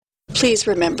Please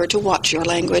remember to watch your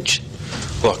language.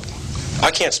 Look, I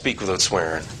can't speak without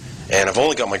swearing, and I've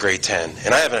only got my grade 10,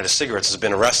 and I haven't had a cigarette since I've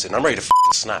been arrested, and I'm ready to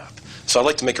snap. So I'd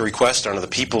like to make a request under the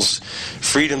People's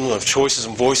Freedom of Choices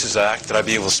and Voices Act that I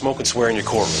be able to smoke and swear in your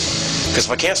courtroom. Because if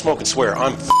I can't smoke and swear,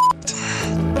 I'm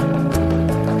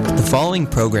The following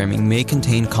programming may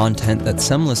contain content that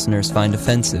some listeners find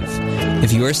offensive.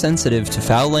 If you are sensitive to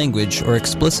foul language or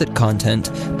explicit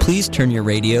content, please turn your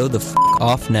radio the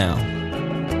off now.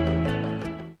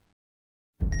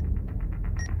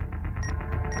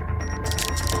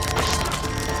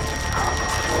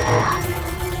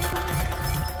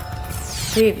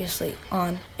 Previously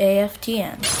on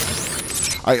AFTN.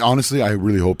 I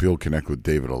really hope he'll connect with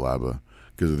David Alaba,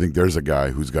 because I think there's a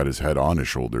guy who's got his head on his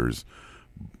shoulders,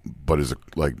 but is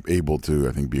able to,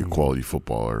 I think, be a quality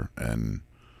footballer. And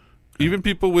even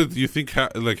people with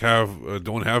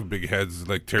don't have big heads,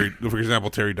 like Terry, for example,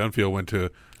 Terry Dunfield went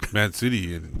to Man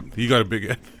City and he got a big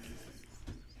head.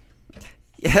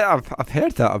 Yeah, I've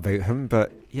heard that about him,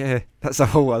 but yeah, that's a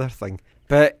whole other thing.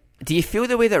 But do you feel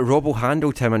the way that Robbo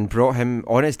handled him and brought him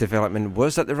on his development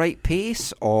was at the right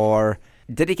pace, or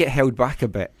did he get held back a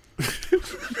bit?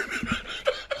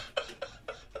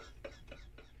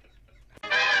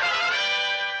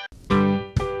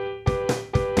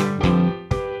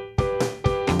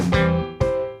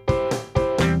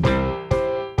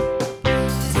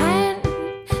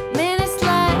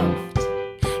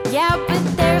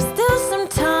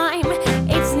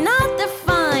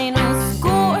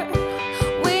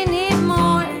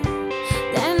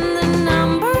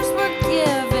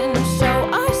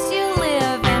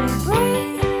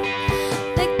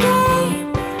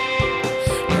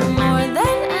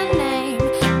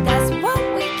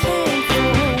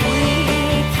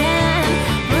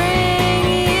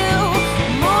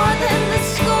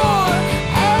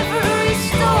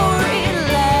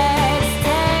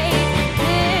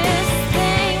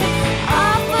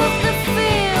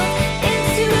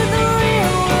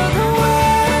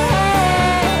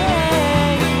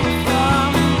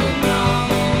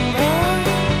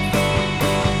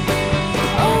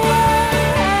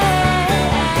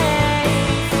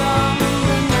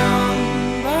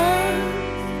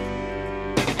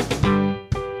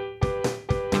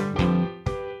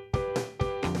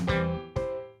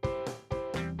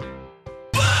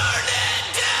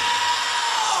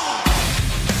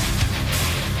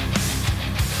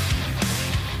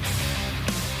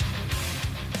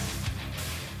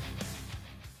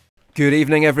 Good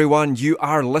evening, everyone. You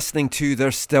are listening to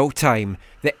There's Still Time,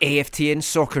 the AFTN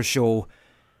soccer show.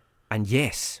 And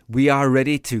yes, we are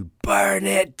ready to burn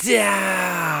it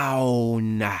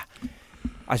down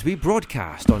as we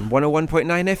broadcast on 101.9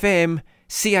 FM,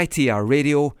 CITR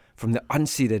radio from the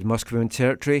unceded Musqueam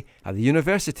territory at the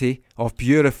University of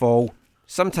beautiful,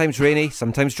 sometimes rainy,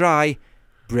 sometimes dry,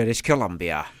 British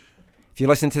Columbia. If you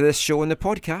listen to this show on the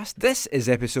podcast, this is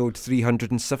episode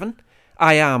 307.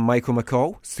 I am Michael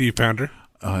McCall. Steve Pander.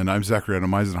 And I'm Zachary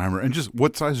Adam Eisenheimer. And just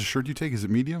what size of shirt do you take? Is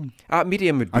it medium?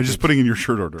 Medium would be I'm just putting in your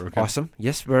shirt order. Okay. Awesome.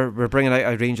 Yes, we're bringing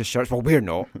out a range of shirts. Well, we're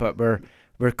not, but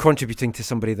we're contributing to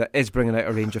somebody that is bringing out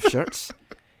a range of shirts.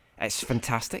 It's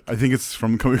fantastic. I think it's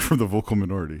coming from the vocal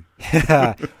minority.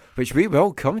 Which we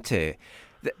will come to.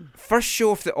 The first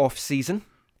show of the off-season.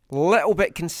 Little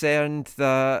bit concerned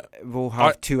that we'll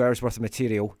have 2 hours worth of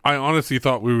material. I honestly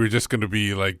thought we were just going to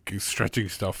be stretching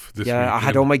stuff this week. Yeah, I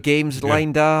had all my games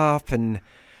lined up,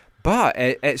 but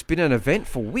it's been an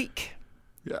eventful week.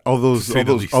 Yeah, all those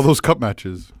cup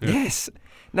matches. Yeah. Yes.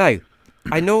 Now,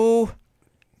 I know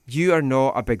you are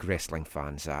not a big wrestling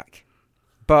fan, Zach,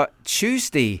 but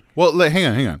Tuesday. Well,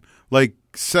 hang on.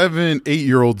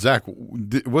 7-8-year-old Zach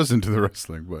was into the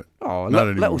wrestling, but not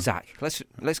anymore. Little Zach.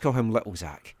 Let's call him Little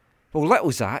Zach. Well,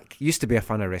 Little Zach used to be a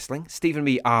fan of wrestling. Steve and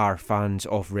me are fans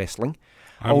of wrestling.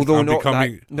 Although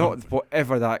not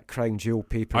whatever that Crown Jewel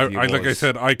pay-per-view was. Like I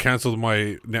said, I cancelled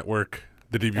my network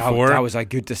the day before. That was a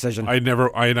good decision. I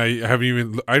haven't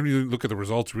even looked at the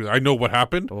results. Really, I know what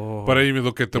happened, but I didn't even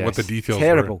look at what the details were.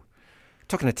 Terrible.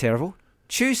 Talking of terrible.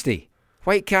 Tuesday,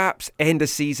 Whitecaps end of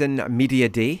season media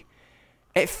day.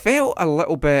 It felt a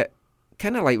little bit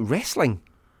kind of like wrestling.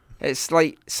 It's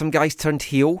like some guys turned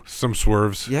heel. Some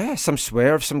swerves. Yeah, some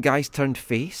swerves. Some guys turned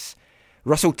face.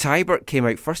 Russell Tybert came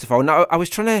out first of all. Now I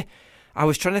was trying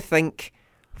to think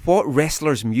what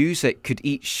wrestlers' music could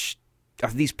each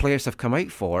of these players have come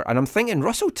out for, and I'm thinking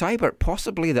Russell Tybert,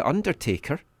 possibly The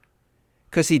Undertaker,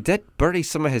 because he did bury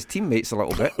some of his teammates a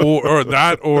little bit. or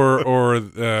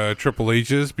Triple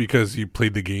H's, because he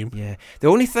played the game. Yeah. The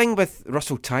only thing with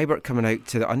Russell Tybert coming out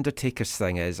to the Undertaker's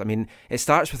thing is, I mean, it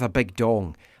starts with a big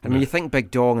dong. And when you think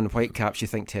big dong and Whitecaps, you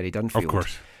think Terry Dunfield. Of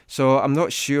course. So I'm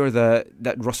not sure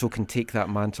that Russell can take that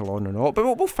mantle on or not, but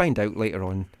we'll find out later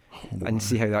on and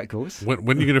see how that goes. When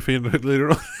are you going to find out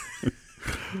later on?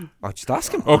 I'll just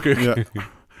ask him. Okay. Yeah.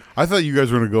 I thought you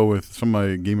guys were going to go with some of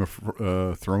my Game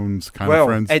of Thrones kind of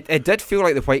friends. It did feel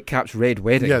like the Whitecaps' Red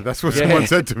Wedding. Yeah, that's what someone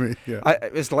said to me. Yeah.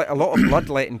 It was like a lot of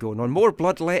bloodletting going on. More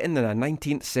bloodletting than a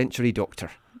 19th century doctor.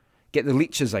 Get the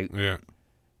leeches out. Yeah.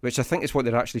 Which I think is what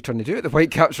they're actually trying to do at the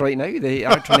Whitecaps right now. They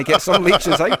are trying to get some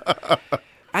leeches out.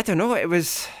 I don't know.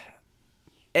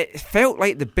 It felt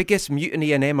like the biggest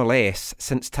mutiny in MLS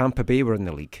since Tampa Bay were in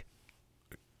the league.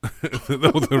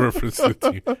 That was the reference to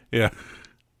the team. Yeah.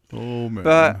 Oh, man.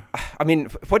 But, I mean,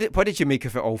 what did you make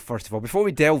of it all, first of all? Before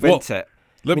we delve into it,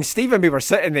 I mean, Steve and me were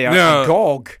sitting there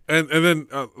agog. And then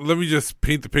let me just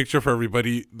paint the picture for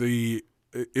everybody.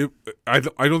 I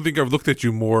don't think I've looked at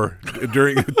you more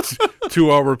during a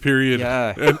 2-hour period,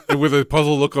 and with a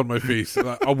puzzled look on my face.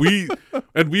 We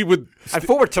would, and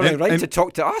forward turning right to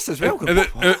talk to us as well.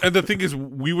 And the thing is,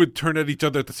 we would turn at each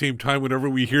other at the same time whenever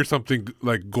we hear something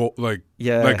like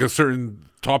a certain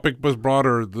topic was brought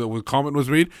or the comment was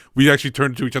made. We actually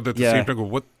turn to each other at the same time. Go,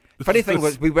 what? Funny thing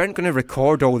was, we weren't going to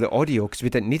record all the audio because we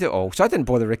didn't need it all, so I didn't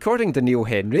bother recording Daniil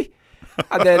Henry.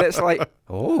 And then it's like,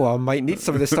 I might need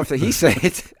some of the stuff that he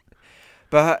said.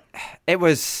 But it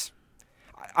was,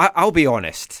 I'll be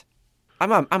honest,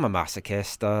 I'm a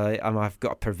masochist. I've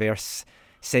got a perverse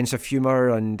sense of humour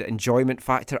and enjoyment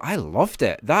factor. I loved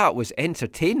it. That was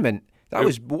entertainment. That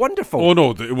was wonderful. Oh,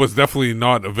 no, it was definitely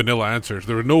not a vanilla answers.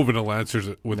 There were no vanilla answers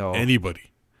with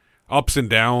anybody. Ups and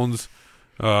downs,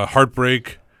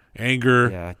 heartbreak,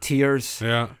 anger, tears.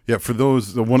 Yeah. For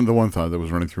those, the one thought that was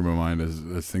running through my mind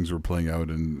as things were playing out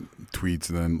in tweets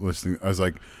and then listening, I was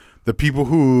like, the people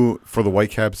who, for the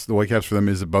Whitecaps for them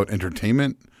is about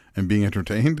entertainment and being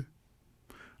entertained.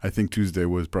 I think Tuesday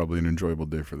was probably an enjoyable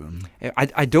day for them.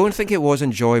 I don't think it was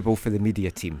enjoyable for the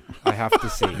media team, I have to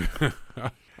say.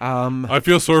 I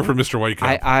feel sorry for Mr.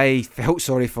 Whitecap. I felt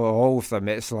sorry for all of them.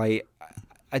 It's like,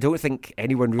 I don't think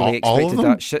anyone really expected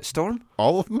that shitstorm.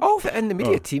 All of them? All of it in the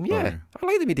media team, yeah. Okay. I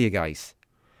like the media guys.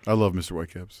 I love Mr.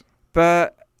 Whitecaps.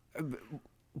 But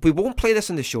we won't play this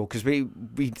in the show because we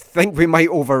think we might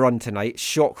overrun tonight.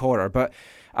 Shock horror. But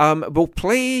we'll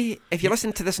play, if you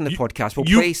listen to this in the podcast, we'll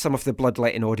play some of the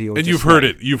bloodletting audio. And you've heard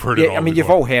it. You've heard it all. I mean, before.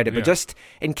 you've all heard it. But just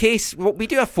in case, we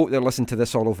do have folk that listen to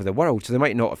this all over the world, so they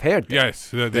might not have heard it. Yes.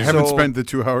 They haven't spent the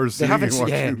 2 hours sitting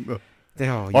and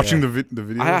watching the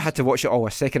videos. I had to watch it all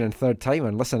a second and third time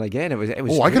and listen again. It was.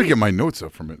 I got to get my notes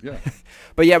up from it. Yeah.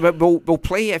 But we'll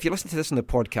play, if you listen to this on the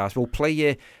podcast, we'll play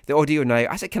you the audio now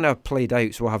as it kind of played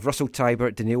out. So we'll have Russell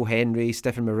Teibert, Daniil Henry,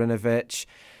 Stefan Marinovic,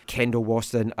 Kendall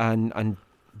Waston, and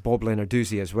Bob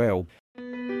Lenarduzzi as well.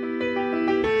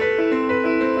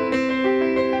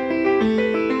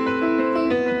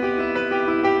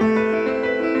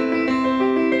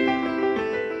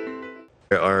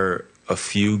 There are a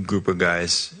few group of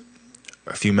guys,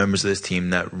 a few members of this team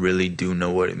that really do know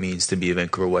what it means to be a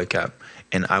Vancouver Whitecap,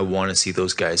 and I want to see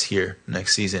those guys here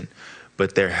next season.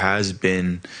 But there has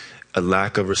been a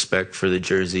lack of respect for the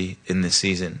jersey in this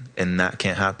season, and that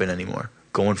can't happen anymore.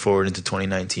 Going forward into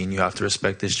 2019, you have to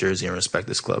respect this jersey and respect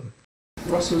this club.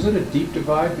 Russell, is it a deep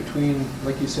divide between,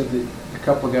 like you said, a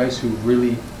couple of guys who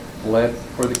really bled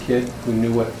for the kid, who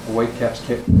knew what the Whitecaps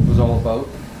kit was all about,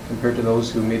 compared to those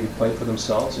who maybe played for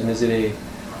themselves? And is it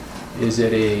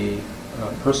a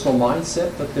personal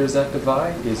mindset that there's that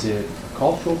divide? Is it a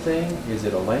cultural thing? Is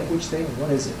it a language thing?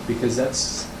 What is it? Because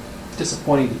that's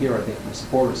disappointing to hear, I think, from a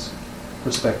supporter's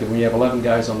perspective, when you have 11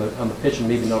 guys on the pitch and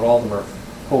maybe not all of them are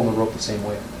pulling the rope the same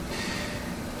way.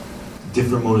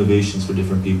 Different motivations for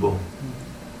different people,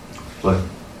 but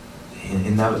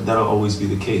and that'll always be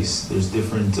the case. There's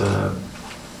different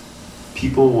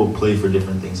people will play for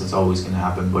different things. That's always going to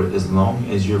happen. But as long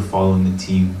as you're following the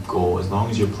team goal, as long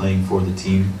as you're playing for the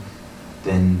team,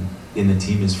 and the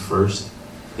team is first,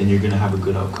 then you're going to have a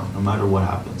good outcome. No matter what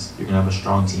happens, you're going to have a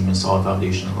strong team and solid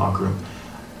foundation in the locker room.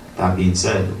 That being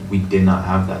said, we did not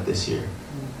have that this year.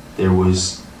 There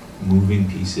was moving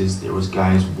pieces. There was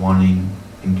guys wanting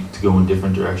to go in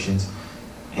different directions,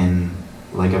 and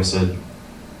like I've said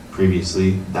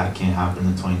previously, that can't happen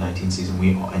in the 2019 season.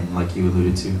 And like you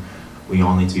alluded to, we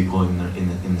all need to be pulling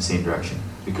in the same direction,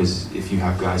 because if you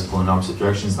have guys pulling in opposite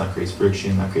directions, that creates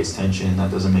friction, that creates tension,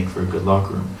 that doesn't make for a good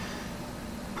locker room.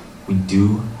 We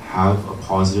do have a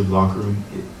positive locker room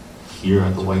here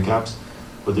at the Whitecaps,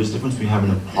 but there's a difference between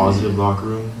having a positive locker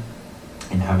room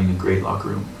and having a great locker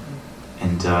room.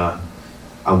 And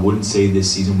I wouldn't say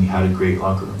this season we had a great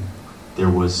locker room. There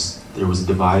was a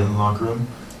divide in the locker room,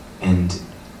 and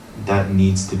that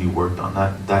needs to be worked on.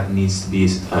 That needs to be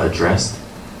addressed.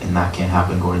 And that can't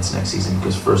happen going into next season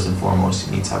because first and foremost,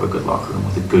 you need to have a good locker room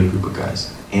with a good group of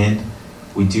guys. And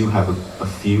we do have a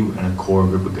few and a core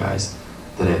group of guys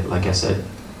that, like I said,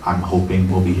 I'm hoping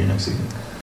will be here next season.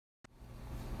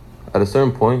 At a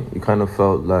certain point, you kind of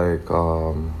felt like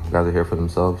guys are here for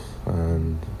themselves,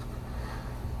 and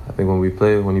I think when you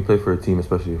play for a team,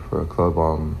 especially for a club,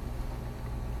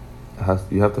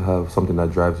 you have to have something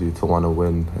that drives you to want to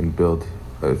win and build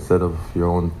instead of your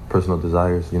own personal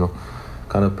desires. You know,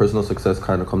 kind of personal success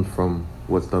kind of comes from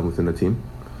what's done within the team,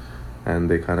 and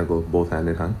they kind of go both hand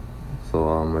in hand. So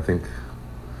I think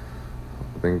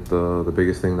the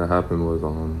biggest thing that happened was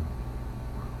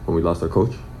when we lost our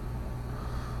coach.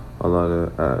 A lot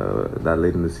of that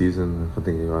late in the season, I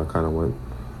think I kind of went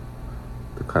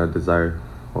the kind of desire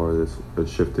or this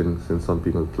shifting since some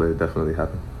people play definitely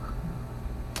happened.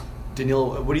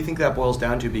 Daniil, what do you think that boils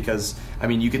down to? Because I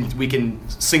mean, we can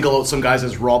single out some guys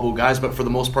as Robbo guys, but for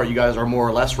the most part, you guys are more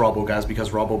or less Robbo guys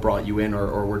because Robbo brought you in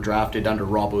or were drafted under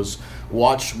Robbo's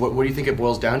watch. What do you think it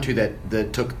boils down to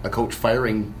that took a coach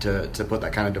firing to put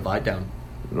that kind of divide down?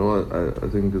 You know what? I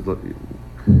think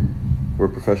we're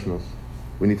professionals.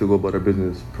 We need to go about our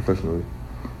business professionally.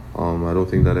 I don't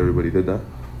think that everybody did that.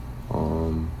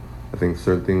 I think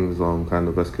certain things kind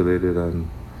of escalated and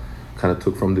kind of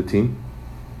took from the team.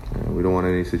 We don't want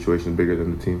any situation bigger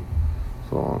than the team.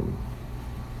 So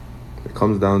it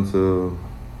comes down to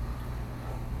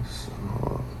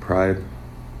pride,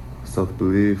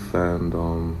 self-belief, and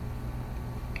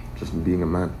just being a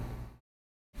man.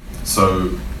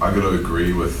 So I got to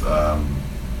agree with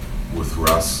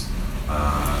Russ.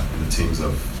 And the teams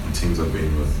I've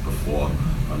been with before,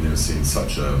 I've never seen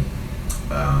such a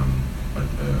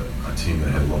team that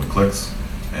had a lot of clicks.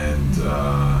 And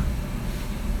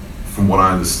from what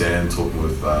I understand, talking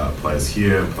with players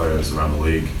here and players around the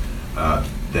league,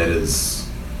 that is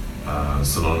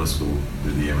synonymous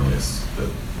with the MLS. That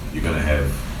you're going to have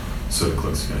certain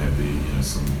clicks. You're going to have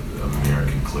some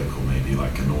American click, or maybe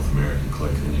like a North American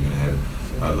click, and then you're going to have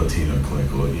a Latino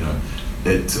click, or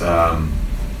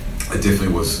it definitely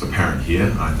was apparent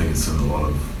here. I think it's in a lot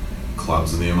of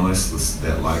clubs in the MLS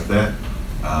that like that.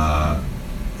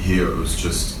 Here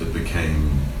it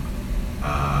became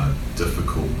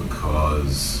difficult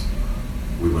because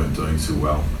we weren't doing too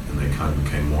well, and they kind of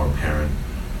became more apparent.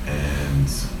 And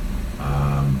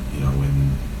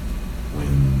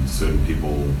when certain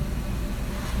people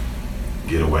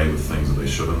get away with things that they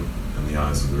shouldn't in the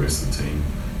eyes of the rest of the team,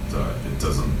 it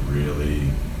doesn't really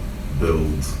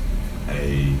build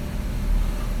a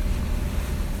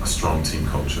strong team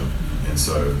culture. And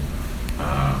so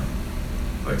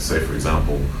like say for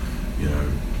example,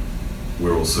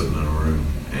 we're all sitting in a room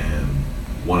and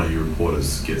one of your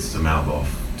reporters gets to mouth off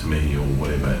to me or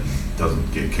whatever and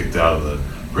doesn't get kicked out of the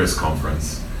press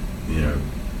conference. You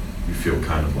feel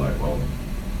kind of like, well,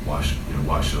 why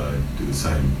should I do the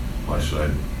same? Why should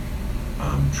I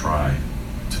try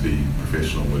to be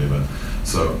professional, whatever?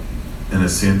 So in a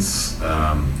sense,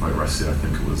 like Russ said, I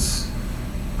think it was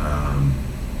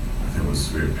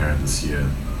very apparent this year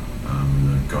when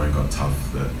the going got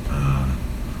tough that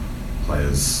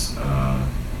players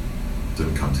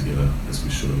didn't come together as we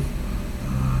should have.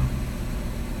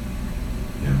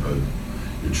 But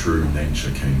your true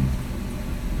nature came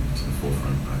to the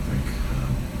forefront, I think,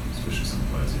 especially some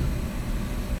players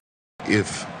here.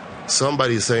 If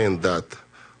somebody's saying that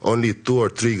only 2 or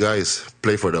 3 guys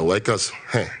play for the Whitecaps,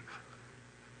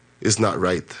 it's not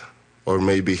right. Or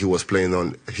maybe he was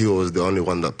the only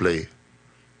one that played.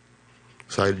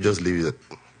 So I just leave it.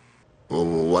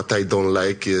 What I don't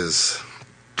like is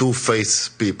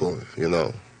two-faced people,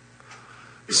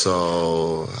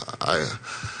 So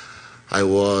I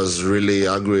was really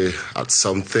angry at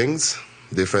some things,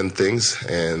 different things,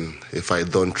 and if I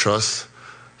don't trust,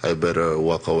 I better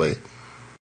walk away.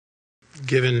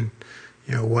 Given,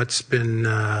 what's been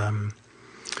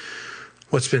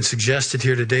suggested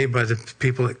here today by the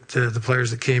people, the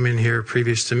players that came in here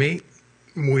previous to me,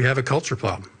 we have a culture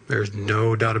problem. There's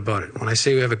no doubt about it. When I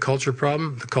say we have a culture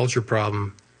problem, the culture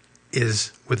problem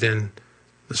is within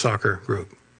the soccer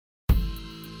group.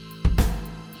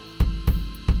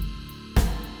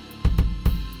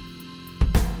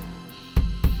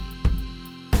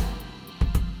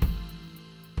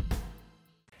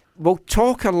 We'll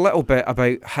talk a little bit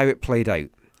about how it played out.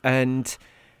 And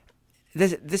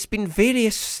there's been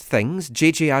various things.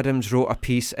 J.J. Adams wrote a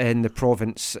piece in the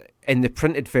Province, in the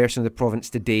printed version of the Province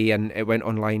today, and it went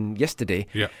online yesterday,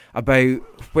 about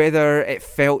whether it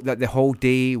felt that the whole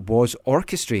day was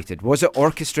orchestrated. Was it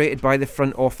orchestrated by the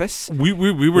front office? We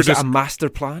were was it a master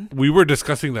plan? We were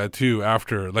discussing that too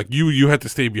after. Like you had to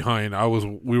stay behind.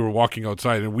 We were walking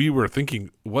outside, and we were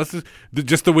thinking, was this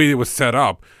just the way it was set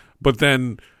up? But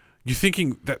then you're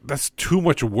thinking that's too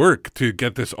much work to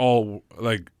get this all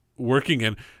like working,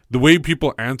 and the way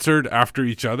people answered after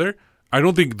each other, I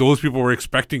don't think those people were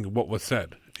expecting what was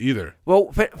said either. Well,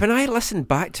 when I listened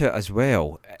back to it as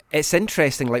well, it's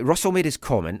interesting. Like Russell made his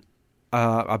comment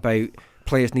about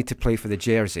players need to play for the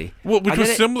jersey. Well, which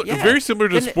was very similar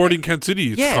to Sporting Kansas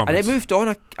City's comments. And it moved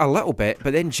on a little bit,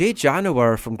 but then Jay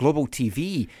Janower from Global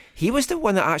TV, he was the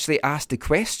one that actually asked the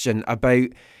question about,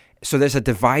 so there's a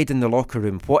divide in the locker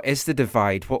room. What is the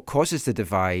divide? What causes the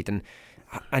divide?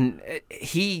 And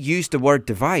he used the word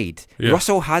divide. Yeah.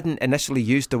 Russell hadn't initially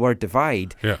used the word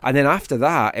divide. Yeah. And then after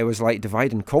that, it was like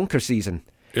divide and conquer season.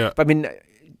 Yeah. But I mean,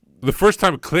 the first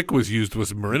time click was used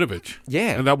was Marinovic.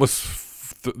 Yeah. And that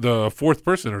was the fourth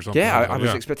person or something. Yeah, like I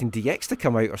was expecting DX to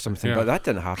come out or something, but that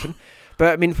didn't happen.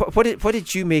 But I mean, what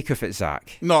did you make of it,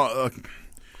 Zach? No,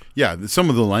 some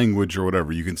of the language or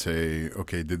whatever, you can say,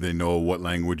 okay, did they know what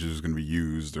language is going to be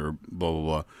used or blah, blah,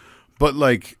 blah. But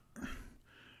like,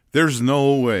 there's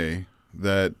no way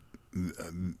that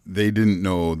they didn't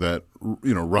know that,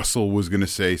 Russell was going to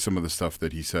say some of the stuff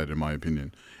that he said, in my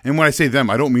opinion. And when I say them,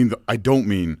 I don't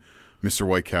mean Mr.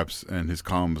 Whitecaps and his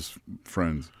comms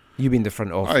friends. You mean the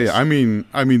front office? Oh, yeah, I mean,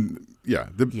 yeah.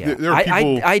 There are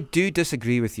people. I do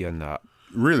disagree with you on that.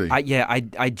 Really?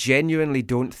 I genuinely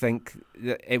don't think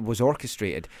that it was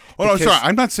orchestrated. Oh no, sorry.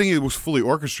 I'm not saying it was fully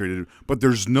orchestrated, but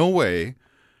there's no way.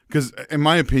 Because, in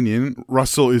my opinion,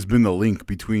 Russell has been the link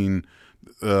between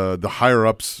the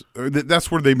higher-ups.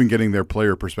 That's where they've been getting their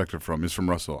player perspective from, is from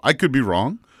Russell. I could be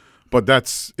wrong, but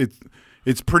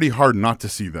it's pretty hard not to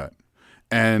see that.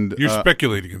 And you're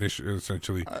speculating,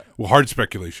 essentially. Hard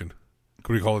speculation.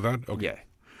 Could we call it that? Okay.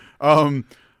 Yeah.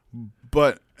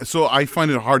 But, so I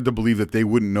find it hard to believe that they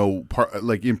wouldn't know,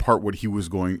 in part, what he was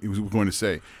going to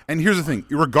say. And here's the thing.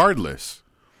 Regardless,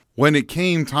 when it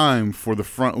came time for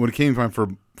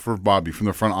Bobby from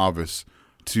the front office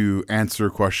to answer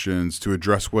questions, to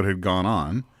address what had gone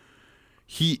on,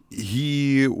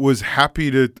 he was happy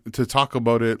to talk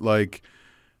about it like,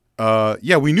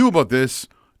 we knew about this,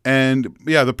 and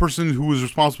the person who was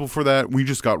responsible for that, we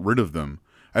just got rid of them,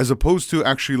 as opposed to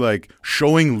actually like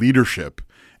showing leadership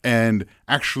and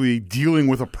actually dealing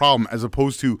with a problem, as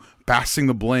opposed to passing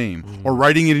the blame or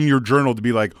writing it in your journal to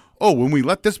be like, oh, when we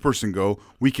let this person go,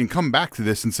 we can come back to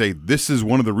this and say, this is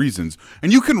one of the reasons.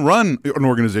 And you can run an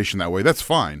organization that way. That's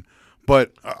fine.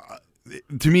 But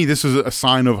to me, this is a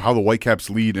sign of how the Whitecaps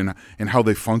lead and how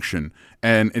they function.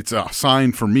 And it's a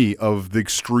sign for me of the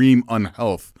extreme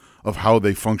unhealth of how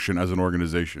they function as an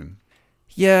organization.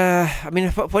 Yeah. I mean,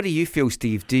 what do you feel,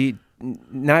 Steve? Do you,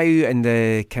 now in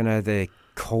the kind of the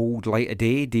cold light of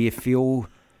day, do you feel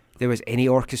there was any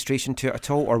orchestration to it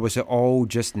at all, or was it all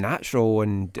just natural?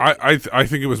 And I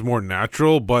think it was more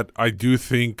natural, but I do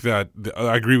think that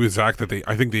I agree with Zach that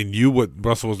I think they knew what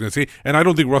Russell was going to say, and I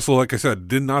don't think Russell, like I said,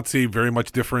 did not say very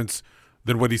much difference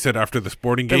than what he said after the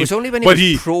Sporting game. It was only when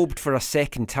he was probed for a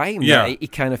second time that he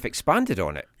kind of expanded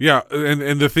on it. Yeah,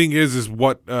 and the thing is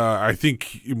what I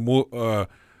think, and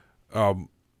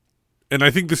I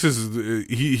think this is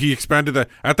he expanded that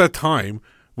at that time.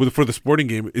 For the Sporting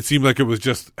game, it seemed like it was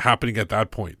just happening at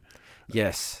that point.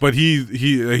 Yes, but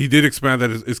he did expand that.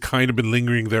 It's kind of been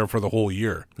lingering there for the whole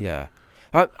year. Yeah,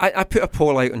 I put a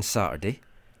poll out on Saturday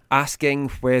asking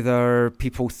whether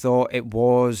people thought it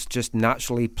was just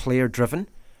naturally player driven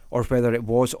or whether it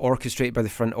was orchestrated by the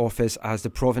front office, as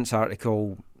the Province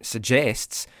article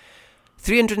suggests.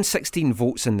 316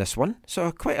 votes in this one,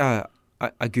 so quite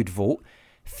a good vote.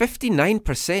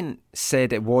 59%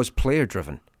 said it was player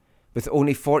driven, with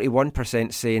only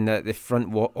 41% saying that the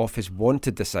front office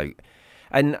wanted this out.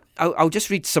 And I'll just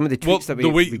read some of the tweets that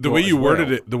the way you worded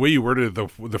it,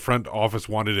 the front office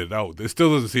wanted it out. It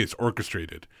still doesn't say it's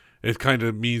orchestrated. It kind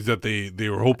of means that they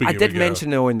were hoping. I did mention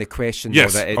though in the question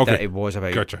that it was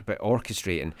about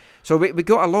orchestrating. So we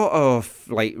got a lot of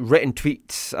like written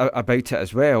tweets about it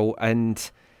as well,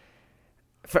 and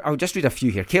I'll just read a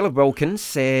few here. Caleb Wilkins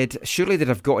said, surely they'd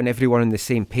have gotten everyone on the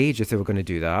same page if they were going to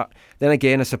do that. Then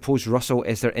again, I suppose Russell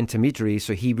is their intermediary,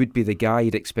 so he would be the guy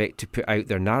you'd expect to put out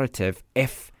their narrative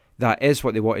if that is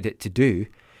what they wanted it to do.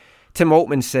 Tim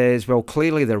Altman says, well,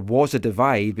 clearly there was a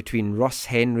divide between Russ,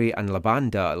 Henry and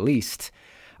Labanda at least.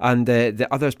 and the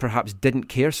others perhaps didn't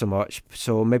care so much,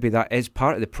 so maybe that is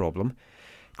part of the problem.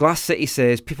 Glass City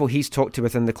says people he's talked to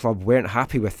within the club weren't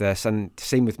happy with this, and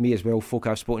same with me as well. Folk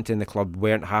I've spoken to in the club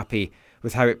weren't happy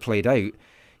with how it played out.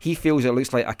 He feels it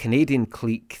looks like a Canadian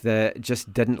clique that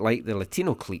just didn't like the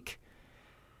Latino clique.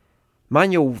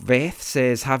 Manuel Veth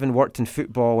says, having worked in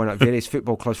football and at various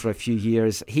football clubs for a few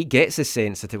years, he gets the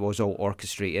sense that it was all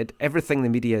orchestrated. Everything the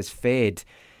media is fed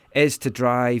is to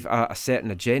drive a certain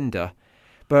agenda.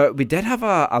 But we did have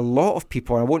a lot of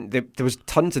people, and there was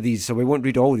tons of these, so we won't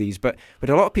read all these, but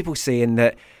a lot of people saying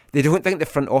that they don't think the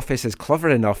front office is clever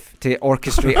enough to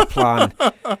orchestrate a plan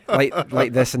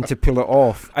like this and to pull it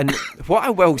off. And what I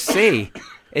will say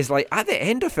is, like, at the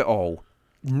end of it all,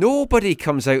 nobody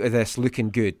comes out of this looking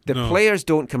good. The players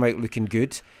don't come out looking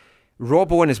good.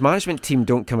 Robbo and his management team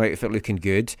don't come out of it looking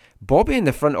good. Bobby and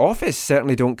the front office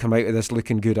certainly don't come out of this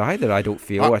looking good either, I don't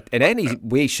feel, in any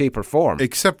way, shape or form.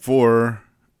 Except for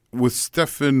with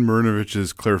Stefan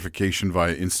Mrnjavic's clarification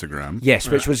via Instagram. Yes,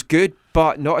 which was good,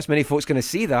 but not as many folks going to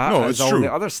see that as it's all true.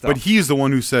 the other stuff. But he's the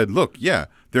one who said, look, yeah,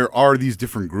 there are these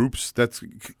different groups. That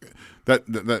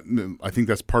I think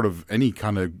that's part of any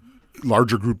kind of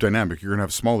larger group dynamic. You're going to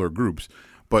have smaller groups.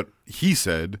 But he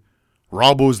said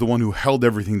Robbo is the one who held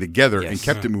everything together and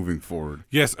kept it moving forward.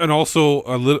 Yes, and also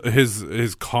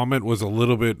his comment was a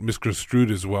little bit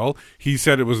misconstrued as well. He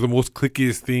said it was the most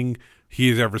clickiest thing he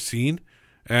has ever seen.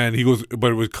 And he goes,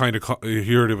 but it was kind of,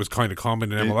 he heard it was kind of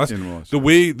common in MLS. In MLS. The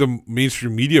way the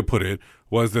mainstream media put it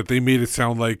was that they made it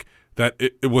sound like that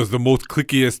it was the most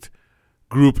clickiest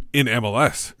group in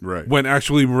MLS. Right. When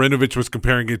actually Marinovic was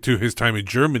comparing it to his time in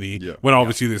Germany, when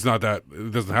obviously it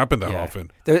doesn't happen that often.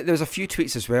 There's a few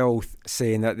tweets as well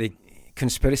saying that the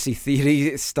conspiracy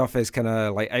theory stuff is kind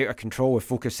of like out of control with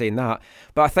Focus saying that.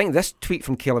 But I think this tweet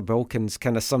from Caleb Wilkins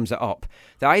kind of sums it up.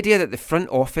 The idea that the front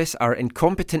office are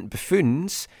incompetent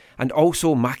buffoons and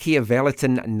also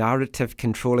Machiavellian narrative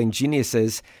controlling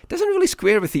geniuses doesn't really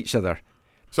square with each other.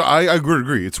 So I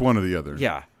agree. It's one or the other.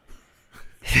 Yeah.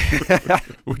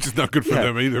 Which is not good for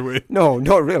them either way. No,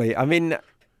 not really. I mean,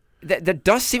 there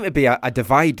does seem to be a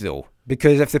divide though.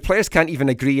 Because if the players can't even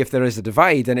agree if there is a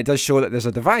divide, then it does show that there's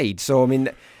a divide. So, I mean,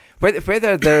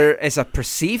 whether there is a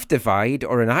perceived divide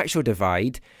or an actual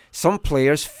divide, some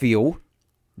players feel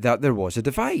that there was a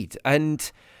divide. And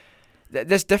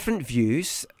there's different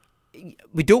views.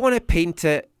 We don't want to paint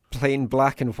it plain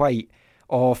black and white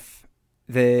of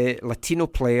the Latino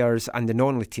players and the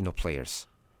non-Latino players.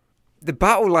 The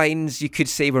battle lines, you could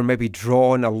say, were maybe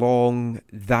drawn along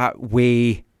that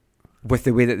way with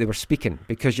the way that they were speaking,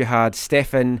 because you had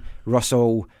Stefan,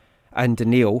 Russell and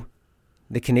Daniil,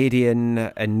 the Canadian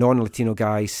and non-Latino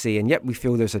guys, saying, yep, we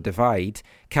feel there's a divide.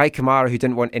 Kai Kamara, who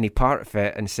didn't want any part of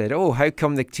it, and said, oh, how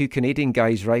come the two Canadian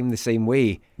guys rhyme the same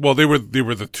way? Well, they were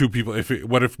the two people.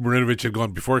 What if Marinovic had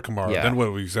gone before Kamara? Yeah. Then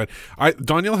what we said?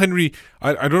 Daniel Henry,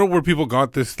 I don't know where people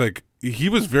got this, like, he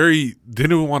was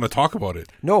didn't want to talk about it.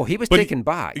 No, he was taken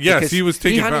back. Yes, he was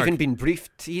taken back. He hadn't even been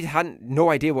briefed. He hadn't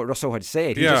no idea what Russell had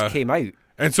said. He just came out.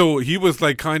 And so he was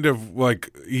like kind of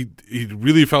like he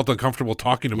really felt uncomfortable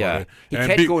talking about it. He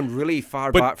kept going really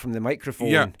far back from the microphone.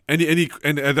 Yeah, and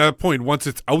at that point, once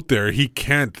it's out there, he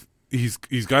can't. He's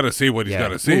got to say what he's got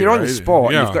to say. When you're on right? the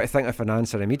spot, yeah. you've got to think of an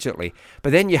answer immediately.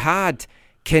 But then you had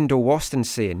Kendall Waston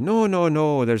saying,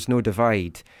 no, there's no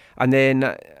divide. And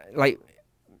then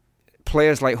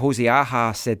players like Jose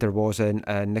Aja said there wasn't,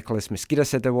 and Nicolas Mosquera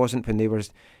said there wasn't when they were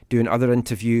doing other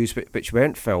interviews which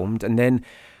weren't filmed. And then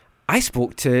I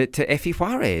spoke to Effie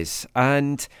Juarez,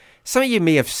 and some of you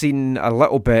may have seen a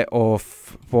little bit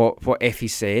of what Effie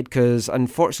said, because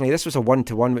unfortunately this was a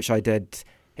one-to-one which I did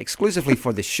exclusively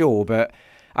for the show, but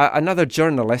another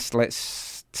journalist,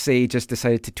 let's say, just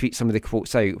decided to tweet some of the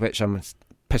quotes out, which I'm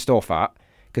pissed off at,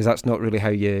 because that's not really how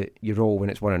you roll when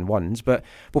it's one-on-ones. But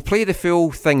we'll play the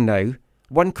full thing now.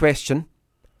 One question,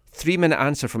 3-minute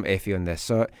answer from Effie on this.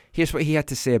 So here's what he had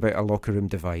to say about a locker room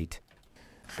divide.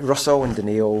 Russell and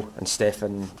Daniil and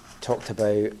Stefan talked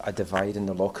about a divide in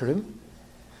the locker room.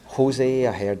 Jose,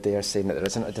 I heard there saying that there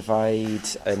isn't a divide,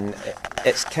 and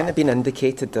it's kind of been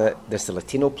indicated that there's the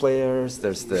Latino players,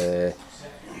 there's the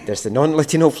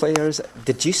non-Latino players.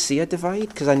 Did you see a divide?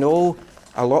 Because I know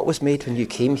a lot was made when you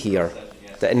came here,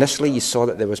 that initially you saw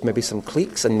that there was maybe some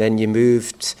cliques, and then you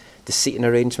moved the seating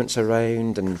arrangements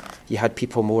around and you had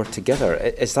people more together.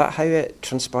 Is that how it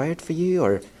transpired for you,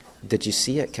 or did you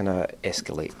see it kind of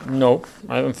escalate? No,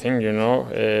 I don't think,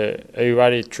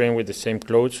 everybody trained with the same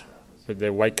clothes, with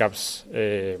the Whitecaps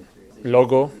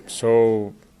logo,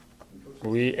 so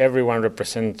everyone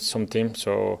represents some team,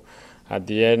 so at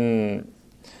the end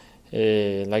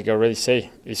like I already say,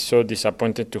 it's so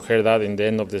disappointed to hear that in the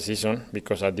end of the season,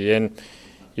 because at the end,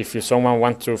 if someone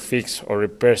wants to fix or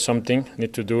repair something,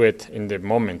 need to do it in the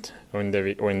moment or in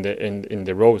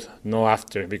the road, not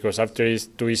after, because after is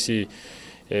too easy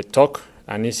talk,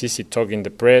 and it's easy talk in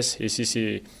the press. It's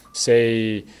easy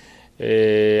say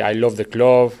I love the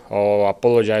club or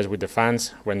apologize with the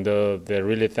fans, when the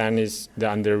really thing is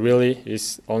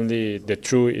only the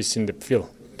truth is in the field.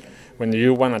 When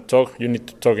you want to talk, you need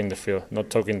to talk in the field, not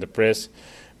talk in the press,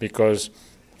 because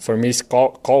for me it's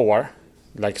coward,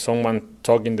 like someone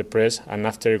talk in the press and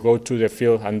after go to the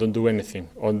field and don't do anything,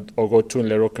 or go to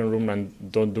the locker room and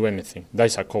don't do anything.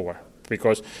 That's a coward,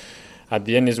 because at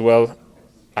the end as well,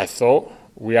 I thought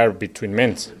we are between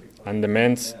men, and the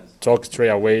men talk straight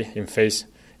away in face.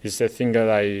 It's the thing that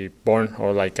I born,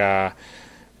 or like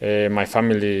my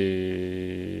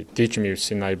family teach me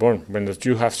since I born. When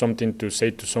you have something to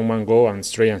say to someone, go and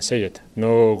straight and say it.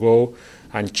 No go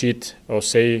and cheat or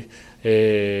say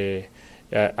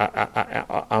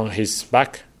on his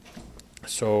back.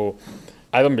 So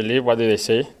I don't believe what they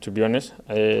say, to be honest.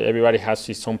 Everybody has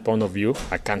his own point of view.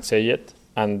 I can't say it,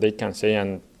 and they can say,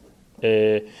 and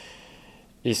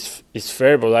it's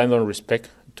fair, but I don't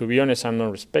respect. To be honest, I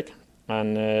don't respect.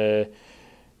 And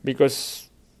because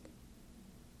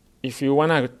if you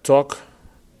want to talk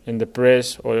in the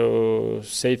press or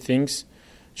say things,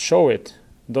 show it.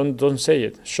 Don't say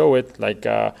it. Show it. Like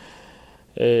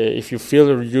if you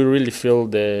really feel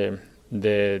the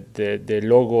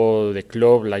logo, the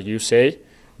club, like you say,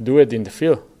 do it in the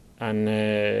field.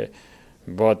 And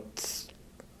but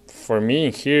for me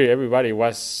in here, everybody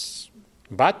was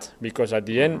bad, because at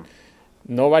the end,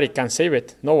 nobody can save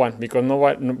it. No one, because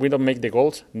we don't make the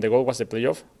goals. The goal was the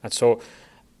playoff, and so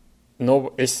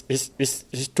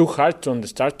it's too hard to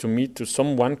understand to me. To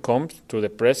someone comes to the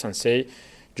press and say,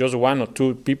 just 1 or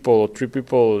 2 people or 3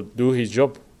 people do his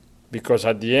job, because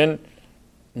at the end,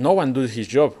 no one does his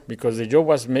job, because the job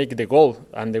was make the goal,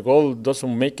 and the goal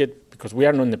doesn't make it because we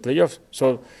are not in the playoffs.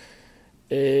 So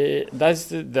that's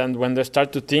then when they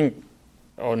start to think,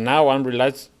 or now I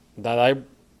realize that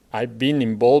I've been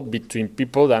involved between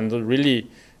people that don't really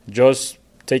just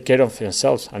take care of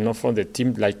themselves and not for the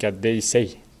team like they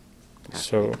say.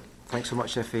 So thanks so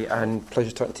much, Effie, and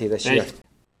pleasure talking to you this Hey. year.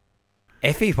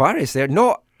 Effie Juarez there,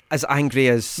 not as angry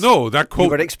as that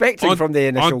quote we were expecting from the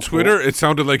initial on Twitter. quote. It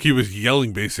sounded like he was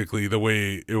yelling, basically, the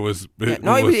way it was.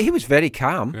 He was very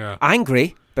calm,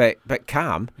 angry, but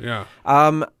calm. Yeah.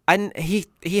 And he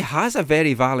has a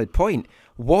very valid point.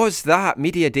 Was that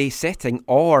media day setting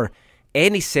or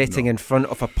any setting in front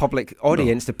of a public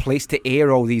audience the place to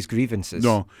air all these grievances?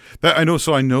 No, I know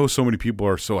so many people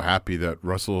are so happy that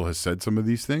Russell has said some of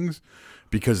these things,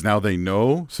 because now they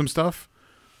know some stuff.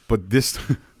 But this,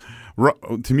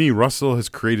 to me, Russell has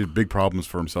created big problems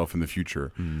for himself in the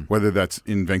future, whether that's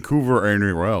in Vancouver or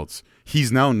anywhere else.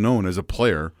 He's now known as a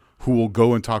player who will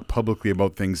go and talk publicly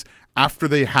about things after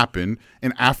they happen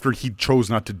and after he chose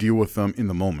not to deal with them in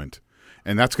the moment.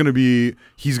 And he's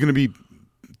going to be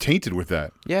tainted with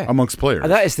that amongst players.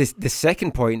 And that is the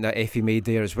second point that Effie made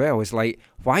there as well, is like,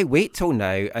 why wait till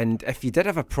now? And if you did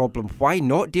have a problem, why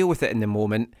not deal with it in the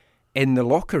moment in the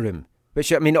locker room?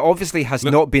 Which, I mean, obviously has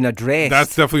not been addressed.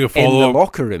 That's definitely a follow-up in the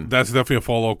locker room. That's definitely a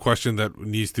follow-up question that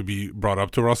needs to be brought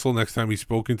up to Russell next time he's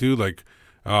spoken to. Like,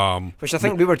 which I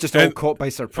think we were just all caught by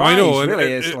surprise. I know,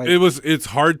 really. It's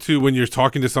hard to, when you're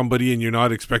talking to somebody and you're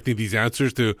not expecting these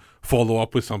answers, to follow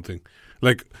up with something.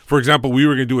 Like, for example, we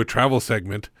were going to do a travel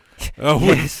segment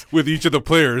with each of the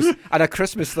players. And a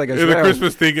Christmas thing as well. And a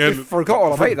Christmas thing. And you forgot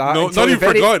all about that. No, not even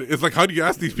forgot. It's like, how do you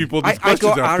ask these people these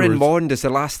questions I got afterwards? Aaron Mond as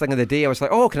the last thing of the day. I was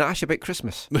like, oh, can I ask you about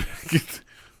Christmas?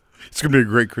 It's going to be a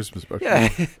great Christmas special. Yeah.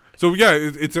 So, yeah,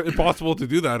 it's impossible to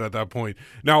do that at that point.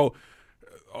 Now,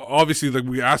 obviously, like,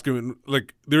 we ask him,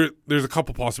 like, there's a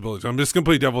couple possibilities. I'm just going to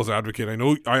play devil's advocate. I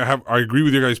know I agree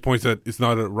with your guys' points that it's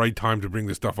not a right time to bring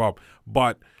this stuff up,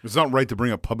 but it's not right to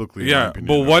bring up publicly. Yeah,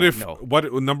 but what if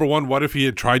number one? What if he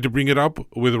had tried to bring it up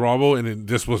with Robbo and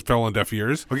this fell on deaf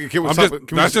ears? Okay,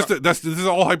 this is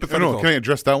all hypothetical. Can I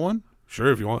address that one?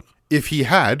 Sure, if you want. If he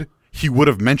had, he would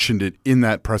have mentioned it in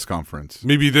that press conference.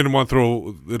 Maybe he didn't want to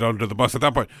throw it under the bus at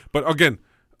that point. But again,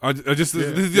 this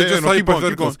is just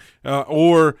hypotheticals.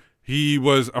 Or he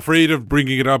was afraid of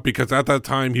bringing it up because at that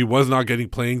time he was not getting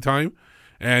playing time,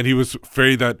 and he was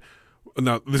afraid that.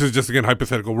 Now, this is just, again,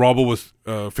 hypothetical. Robbo was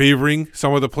favoring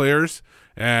some of the players,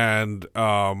 and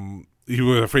he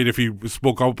was afraid if he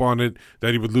spoke up on it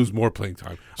that he would lose more playing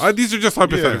time. These are just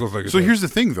hypotheticals. Like I said. Here's the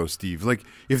thing, though, Steve. Like,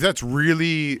 if that's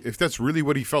really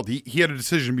what he felt, he had a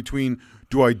decision between: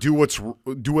 do I do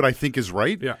what I think is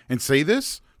right and say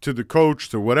this to the coach,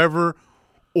 to whatever,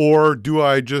 or do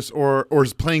I just or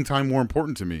is playing time more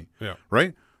important to me? Yeah.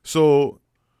 Right. So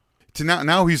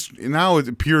now it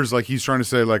appears like he's trying to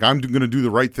say like I'm going to do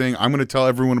the right thing. I'm going to tell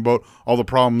everyone about all the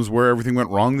problems where everything went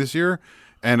wrong this year,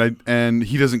 and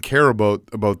he doesn't care about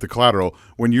the collateral.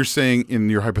 When you're saying in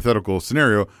your hypothetical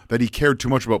scenario that he cared too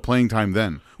much about playing time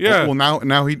then. Yeah. Well,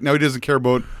 now he doesn't care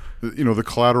about the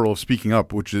collateral of speaking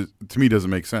up, which is to me doesn't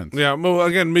make sense. Yeah. Well,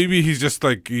 again, maybe he just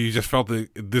felt that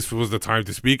this was the time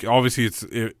to speak. Obviously,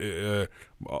 it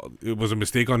was a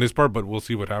mistake on his part, but we'll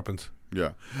see what happens.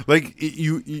 Yeah, like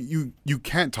you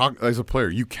can't talk as a player.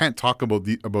 You can't talk about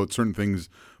certain things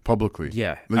publicly.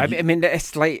 Yeah, like, I mean,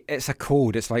 it's a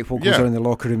code. It's like what goes on in the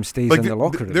locker room stays in the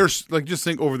locker room. There's just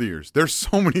think over the years. There's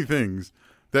so many things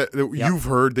that you've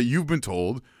heard, that you've been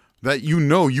told, that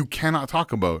you cannot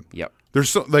talk about. Yep. There's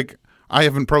so I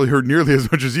haven't probably heard nearly as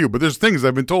much as you, but there's things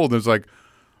I've been told. And it's like,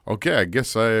 okay, I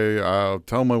guess I'll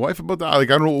tell my wife about that.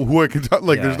 Like I don't know who I can talk.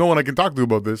 Like there's no one I can talk to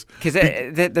about this. Because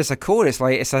there's a code. It's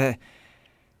like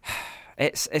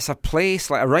it's a place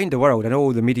like around the world. I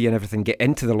know the media and everything get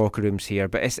into the locker rooms here,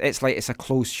 but it's like it's a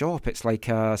closed shop. It's like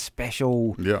a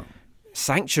special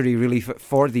sanctuary really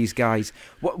for these guys.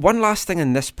 One last thing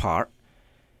in this part.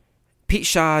 Pete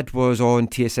Shad was on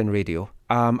TSN Radio.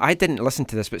 I didn't listen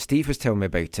to this, but Steve was telling me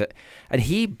about it. And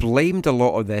he blamed a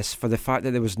lot of this for the fact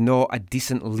that there was not a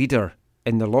decent leader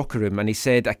in the locker room. And he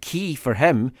said a key for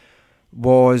him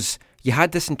was you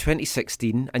had this in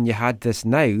 2016 and you had this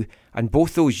now. And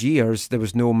both those years, there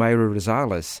was no Mauro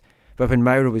Rosales. But when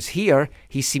Mauro was here,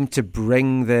 he seemed to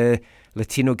bring the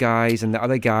Latino guys and the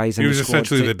other guys in the squad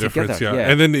together. He was essentially the difference, yeah.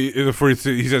 And then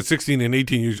he said 16 and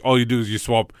 18, all you do is you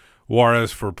swap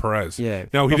Juarez for Perez. Yeah.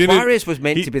 Now Juarez was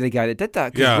meant to be the guy that did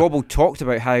that, because Robbo talked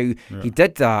about how he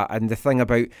did that, and the thing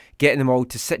about getting them all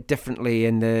to sit differently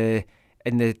in the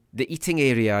eating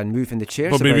area and moving the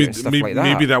chairs about and stuff like that.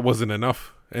 Maybe that wasn't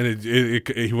enough, and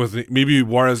he wasn't. Maybe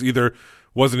Juarez either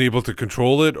wasn't able to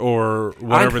control it or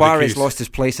whatever. And Juarez lost his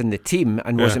place in the team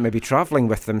and wasn't maybe travelling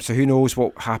with them, so who knows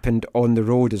what happened on the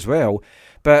road as well.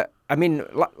 But I mean,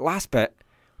 last bit,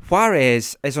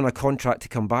 Juarez is on a contract to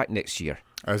come back next year.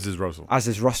 As is Russell.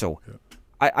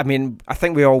 Yeah. I mean, I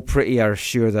think we all pretty are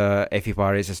sure that Efe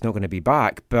Juarez is not going to be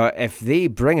back. But if they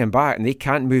bring him back and they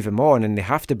can't move him on and they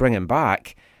have to bring him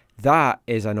back, that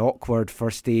is an awkward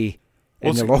first day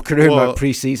in the locker room at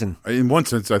pre-season. In one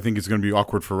sense, I think it's going to be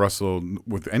awkward for Russell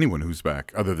with anyone who's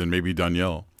back, other than maybe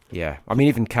Danielle. Yeah. I mean,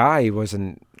 even Kai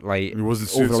wasn't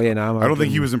overly enamored. I don't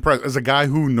think he was impressed. As a guy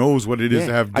who knows what it is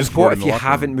to have discord in the locker room. And what if you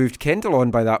haven't moved Kendall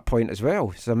on by that point as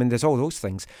well? So, I mean, there's all those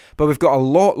things. But we've got a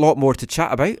lot more to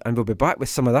chat about, and we'll be back with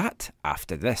some of that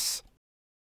after this.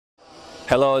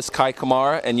 Hello, it's Kai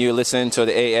Kamara, and you're listening to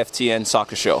the AFTN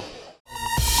Soccer Show.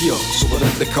 Yeah, so we're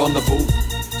at the carnival,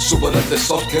 so we're at the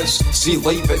circus. See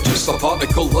life, it's just a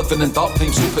particle living in dark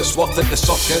times. Hope it's worth it, the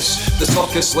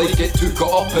circus life. Get too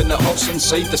caught up and it hurts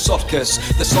inside the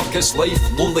circus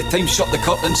life. Lonely time, shut the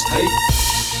curtains tight.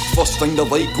 First thing the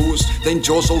light goes, then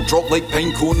jaws will drop like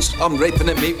pine cones. I'm repping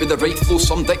it, mate, with the right flow.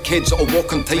 Some dickheads that'll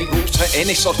walk on tight ropes. Hit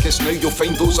any circus now, you'll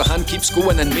find those a hand keeps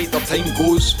going and mate, their time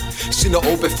goes. Seen it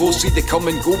all before, see they come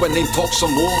and go and then talk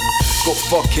some more. Got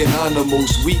fucking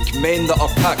animals, weak men that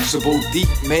are taxable, deep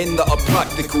men that are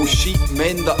practical, sheep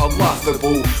men that are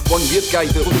laughable. One weird guy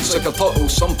that looks like a turtle,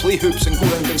 some play hoops and go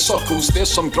round in circles.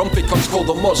 There's some grumpy cunts called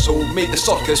a muzzle, made the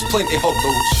circus plenty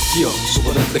hurdles. Yeah, so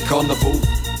we're at the carnival,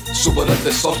 so we're at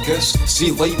the circus. See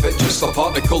life, it's just a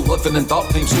particle living in dark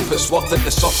times. Hope it's worth it,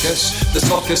 the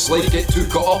circus life. Get too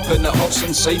caught up and it hurts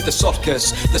inside the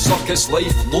circus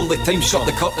life. Lonely time, shut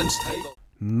the curtains tight.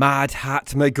 Mad Hat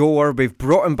McGower, we've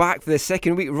brought him back for the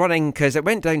second week running because it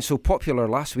went down so popular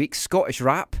last week. Scottish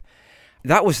rap.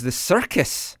 That was the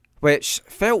circus, which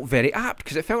felt very apt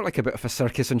because it felt like a bit of a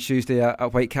circus on Tuesday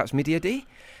at Whitecaps Media Day.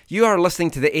 You are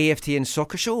listening to the AFTN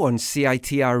Soccer Show on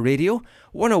CITR Radio,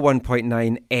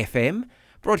 101.9 FM,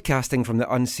 broadcasting from the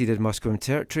unceded Musqueam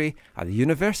territory at the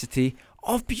University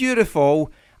of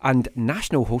beautiful and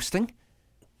national hosting,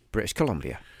 British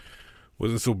Columbia.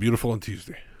 Wasn't so beautiful on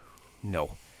Tuesday.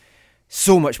 No.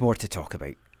 So much more to talk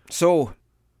about. So,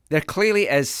 there clearly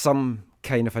is some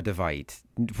kind of a divide.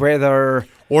 Or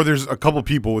there's a couple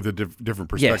people with a different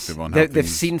perspective on how they've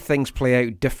seen things play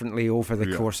out differently over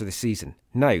the course of the season.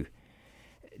 Now,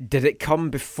 did it come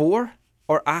before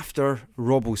or after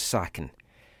Robbo's sacking?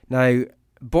 Now,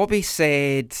 Bobby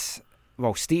said...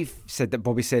 Well, Steve said that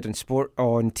Bobby said on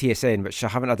TSN, which I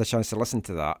haven't had a chance to listen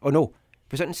to that. Oh, no.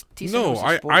 Was it in TSN? No,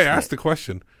 I asked the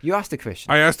question. You asked the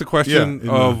question. I asked the question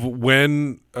of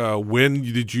when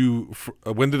did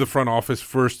the front office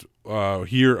first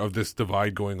hear of this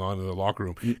divide going on in the locker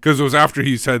room? Because it was after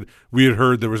he said we had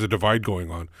heard there was a divide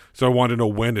going on. So I wanted to know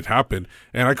when it happened.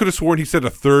 And I could have sworn he said a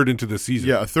third into the season.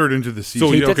 Yeah, a third into the season.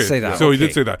 So he did say that. So he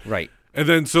did say that. Right. And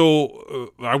then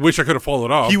I wish I could have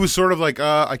followed up. He was sort of like,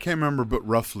 I can't remember, but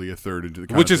roughly a third into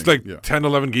the which is like 10,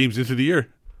 11 games into the year.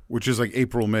 Which is like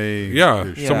April, May.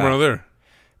 Yeah, somewhere around there.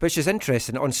 Which is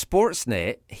interesting. On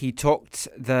Sportsnet, he talked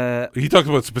about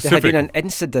specific. There had been an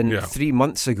incident 3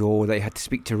 months ago that he had to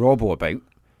speak to Robbo about.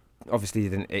 Obviously, he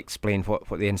didn't explain what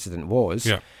the incident was.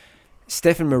 Yeah.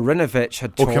 Stefan Marinovic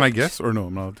had talked... Oh, can I guess? Or no,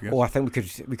 I'm not allowed to guess. Oh, I think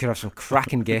we could have some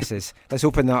cracking guesses. Let's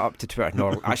open that up to Twitter.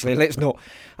 No, actually, let's not.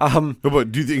 No, but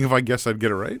do you think if I guess I'd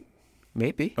get it right?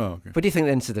 Maybe. Oh, okay. What do you think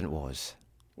the incident was?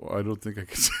 Well, I don't think I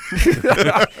can say.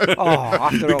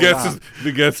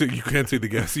 The guess, you can't say the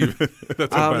guess even.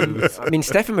 That's how bad it is. I mean,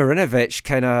 Stefan Marinovic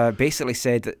kind of basically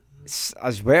said that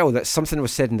as well that something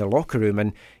was said in the locker room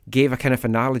and gave a kind of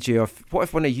analogy of what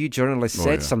if one of you journalists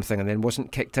said something and then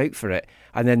wasn't kicked out for it,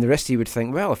 and then the rest of you would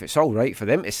think, well, if it's all right for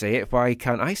them to say it, why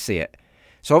can't I say it?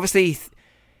 So obviously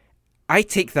I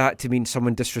take that to mean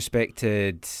someone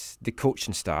disrespected the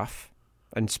coaching staff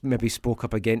and maybe spoke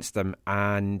up against them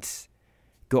and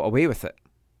got away with it.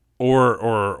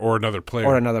 Or another player.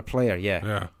 Or another player,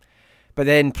 yeah. But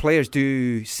then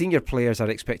senior players are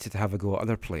expected to have a go at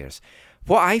other players.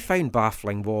 What I found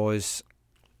baffling was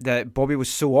that Bobby was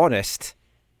so honest.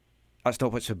 That's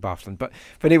not what's so baffling, but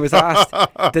when he was asked,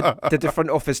 did the front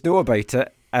office know about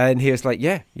it? And he was like,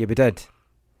 yeah, we did.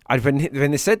 And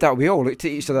when they said that, we all looked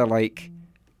at each other like,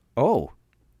 oh,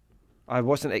 I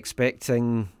wasn't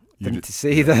expecting them to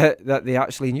say that they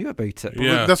actually knew about it.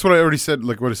 Yeah. That's what I already said,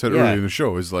 like what I said earlier in the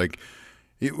show, is like,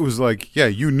 it was like, yeah,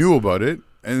 you knew about it.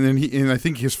 And then and I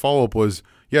think his follow-up was,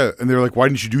 yeah, and they're like, why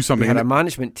didn't you do something? We had a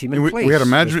management team in place. We had a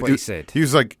management. What he said. He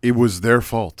was like, it was their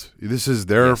fault. This is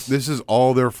This is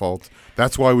all their fault.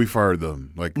 That's why we fired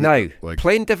them.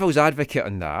 Playing devil's advocate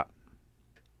on that.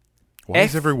 Why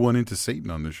is everyone into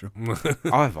Satan on this show?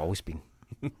 I've always been.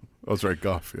 That's right,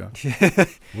 Goff. Yeah.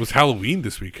 It was Halloween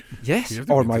this week. Yes,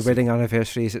 or my wedding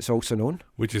anniversary, as it's also known.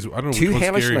 Which is, I don't know, 2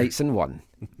 hellish nights in one.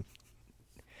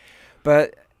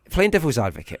 But playing devil's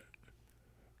advocate.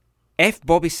 If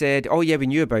Bobby said, oh yeah, we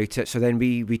knew about it, so then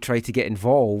we tried to get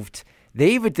involved,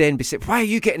 they would then be saying, why are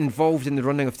you getting involved in the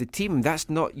running of the team? That's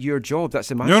not your job. That's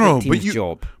the management team's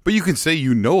job. But you can say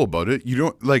you know about it. You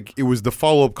don't, like, it was the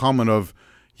follow-up comment of,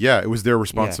 yeah, it was their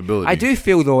responsibility. Yeah. I do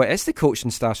feel, though, it is the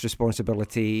coaching staff's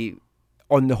responsibility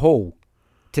on the whole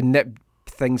to nip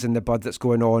things in the bud that's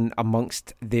going on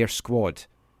amongst their squad.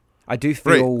 I do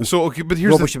feel right. So, okay, but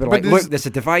here's Robo should be like, look, there's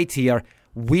a divide here.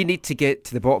 We need to get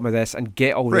to the bottom of this and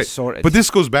get all this sorted. But this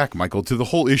goes back, Michael, to the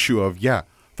whole issue of, it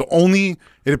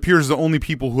appears the only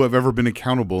people who have ever been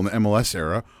accountable in the MLS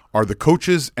era are the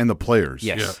coaches and the players.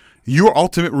 Yes. Yeah. You're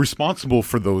ultimately responsible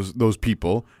for those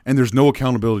people, and there's no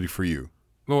accountability for you.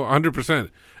 No, 100%.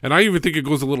 And I even think it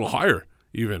goes a little higher,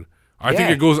 even. I think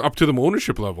it goes up to the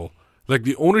ownership level. Like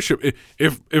the ownership,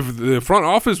 if the front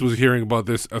office was hearing about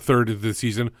this a third of the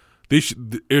season,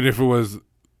 and if it was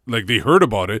like they heard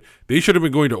about it, they should have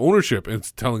been going to ownership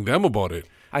and telling them about it.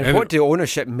 And what do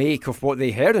ownership make of what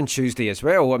they heard on Tuesday as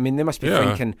well? I mean, they must be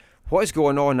thinking, what is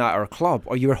going on at our club?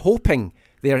 Or you were hoping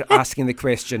they're asking the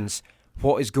questions,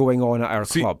 what is going on at our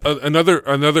club? In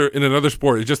another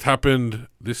sport, it just happened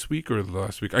this week or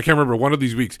last week. I can't remember. One of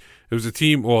these weeks, it was a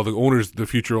team. Well, the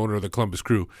future owner of the Columbus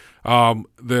Crew,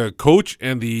 the coach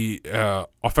and the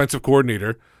offensive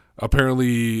coordinator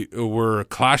apparently were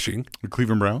clashing. The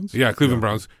Cleveland Browns? Yeah, Cleveland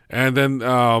Browns. And then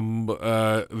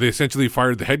they essentially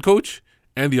fired the head coach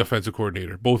and the offensive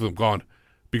coordinator. Both of them gone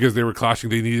because they were clashing.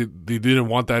 They didn't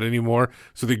want that anymore.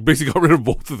 So they basically got rid of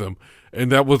both of them. And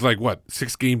that was like,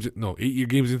 8 games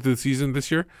into the season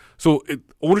this year? So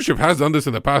ownership has done this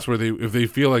in the past where if they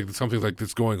feel like something like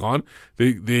this going on,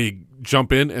 they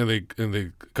jump in and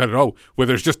they cut it out.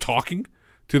 Whether it's just talking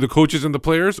to the coaches and the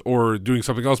players or doing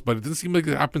something else. But it doesn't seem like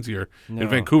it happens here in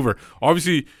Vancouver.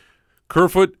 Obviously,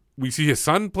 Kerfoot, we see his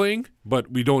son playing, but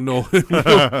we don't know.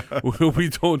 we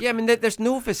don't. Yeah, I mean, there's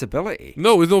no visibility.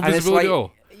 No, there's no visibility at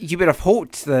all. You would have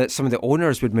hoped that some of the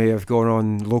owners may have gone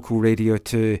on local radio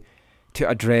to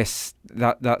address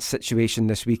that situation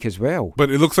this week as well. But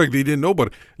it looks like they didn't know about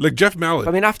it. Like Jeff Mallett.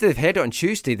 I mean, after they've heard it on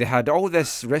Tuesday, they had all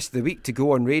this rest of the week to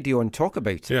go on radio and talk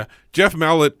about it. Yeah. Jeff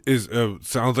Mallett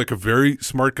sounds like a very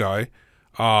smart guy.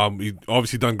 He's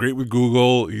obviously done great with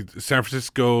Google. He's San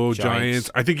Francisco Giants.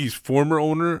 I think he's former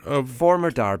owner of...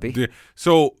 Former Derby. Yeah.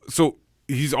 So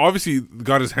he's obviously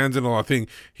got his hands in a lot of things.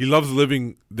 He loves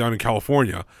living down in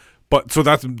California. But so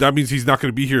that means he's not going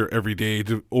to be here every day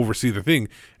to oversee the thing.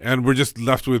 And we're just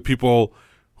left with people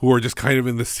who are just kind of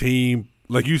in the same,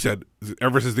 like you said,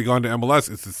 ever since they gone to MLS,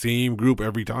 it's the same group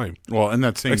every time. Well, and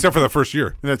that same, except for the first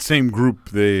year, in that same group,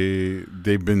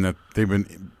 they've been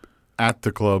at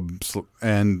the club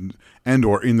and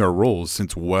or in their roles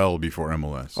since well before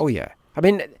MLS. Oh yeah, I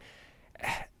mean,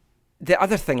 the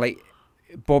other thing, like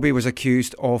Bobby was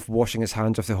accused of washing his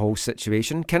hands of the whole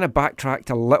situation. Kind of backtracked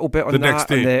a little bit on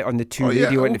on the two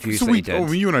radio interviews that he did.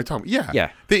 You and I talked.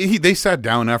 Yeah. They sat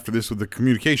down after this with the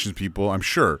communications people, I'm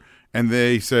sure, and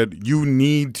they said, you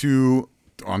need to,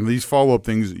 on these follow-up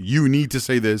things, you need to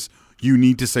say this, you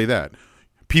need to say that.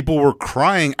 People were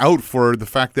crying out for the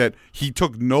fact that he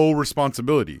took no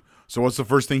responsibility. So what's the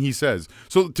first thing he says?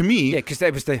 So to me... Yeah, because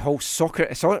it was the whole soccer...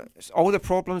 It's all the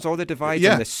problems, all the divides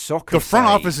in the soccer The front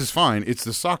side. office is fine. It's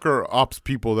the soccer ops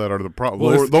people that are the problem.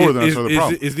 Well, lower than us are the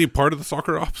problem. Isn't he part of the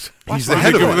soccer ops? He's the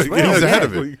head of it. Well. He's the head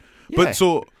of it. Yeah. But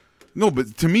so... No,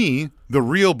 but to me, the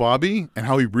real Bobby and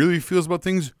how he really feels about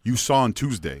things, you saw on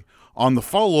Tuesday. On the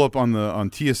follow-up on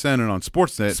TSN and on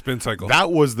Sportsnet, Spin Cycle, that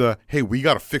was the, hey, we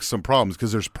got to fix some problems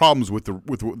because there's problems with the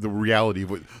reality of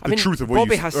what, truth of what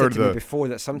Bobby you has said to me before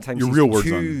that sometimes your he's real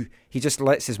words he just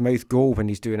lets his mouth go when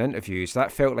he's doing interviews.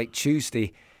 That felt like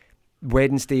Tuesday.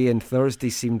 Wednesday and Thursday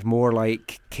seemed more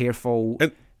like careful.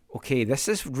 Okay, this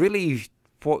is really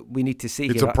what we need to see.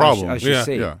 It's here, a problem, as you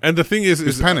say. Yeah. And the thing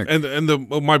is panic. And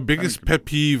my biggest pet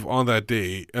peeve on that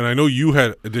day, and I know you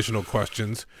had additional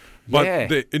questions, but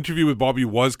the interview with Bobby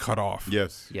was cut off.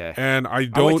 Yes. Yeah. And I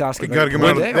got to get him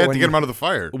out of, they had to get him out of the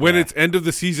fire. When it's end of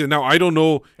the season. Now, I don't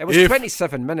know It was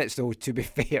 27 minutes, though, to be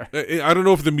fair. I don't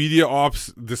know if the media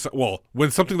ops... when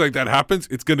something like that happens,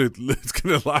 it's gonna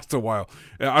last a while.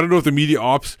 I don't know if the media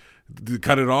ops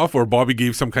cut it off or Bobby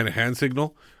gave some kind of hand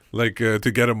signal. Like to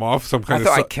get him off, some kind I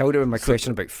thought I killed it with my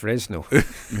question about Fresno.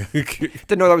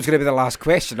 Didn't know that was going to be the last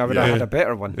question. I would have had a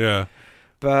better one. Yeah.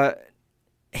 But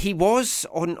he was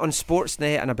on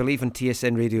Sportsnet and I believe on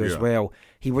TSN Radio as well.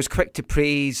 He was quick to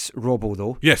praise Robbo,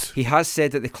 though. Yes. He has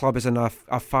said that the club is in a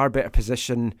far better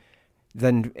position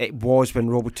than it was when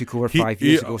Robbo took over 5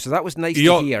 years ago. So that was nice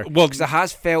to hear. Well, because it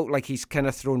has felt like he's kind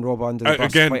of thrown Robbo under the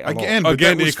bus quite a lot.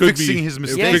 Again, it could fixing his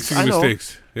mistakes. Yes, fixing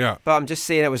mistakes. Yeah. But I'm just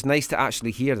saying it was nice to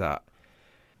actually hear that.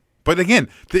 But again,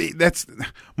 that's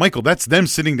Michael. That's them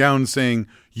sitting down and saying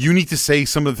you need to say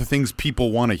some of the things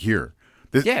people want to hear.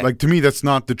 Like to me, that's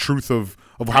not the truth of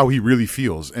how he really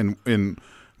feels. And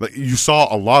like you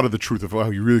saw a lot of the truth of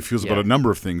how he really feels about a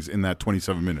number of things in that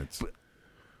 27 minutes. But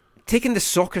taking the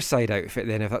soccer side out of it,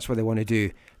 then, if that's what they want to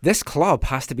do, this club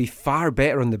has to be far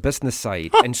better on the business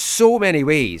side in so many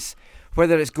ways.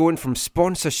 Whether it's going from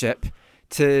sponsorship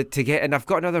to get, and I've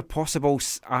got another possible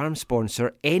arm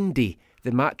sponsor, Endy,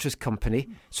 the mattress company,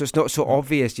 so it's not so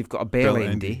obvious you've got a Bell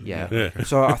Endy. Yeah.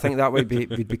 So I think that would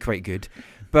be quite good.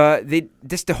 But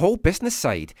the whole business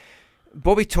side,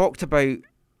 Bobby talked about,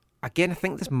 again, I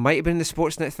think this might have been the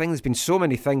Sportsnet thing. There's been so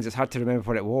many things, it's hard to remember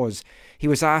what it was. He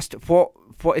was asked, what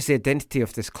is the identity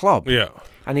of this club? Yeah.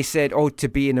 And he said, to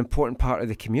be an important part of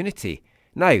the community.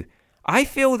 Now, I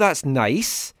feel that's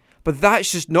nice, but that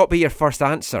should not be your first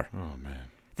answer. Oh, man.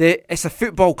 It's a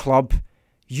football club.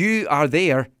 You are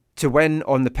there to win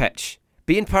on the pitch.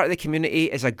 Being part of the community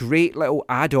is a great little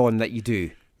add-on that you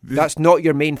do. That's not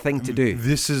your main thing to do.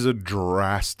 This is a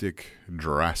drastic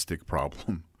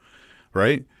problem,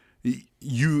 right?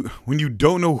 When you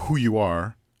don't know who you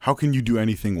are, how can you do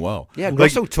anything well? Yeah, and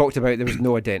Russell talked about there was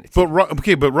no identity.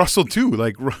 But Russell too,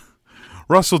 like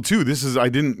Russell too.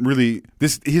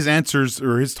 His answers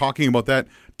or his talking about that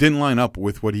didn't line up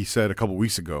with what he said a couple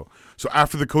weeks ago. So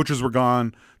after the coaches were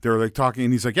gone, they were like talking,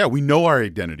 and he's like, "Yeah, we know our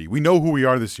identity. We know who we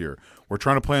are this year. We're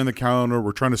trying to play on the counter.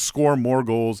 We're trying to score more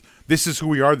goals. This is who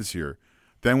we are this year."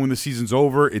 Then when the season's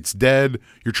over, it's dead.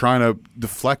 You're trying to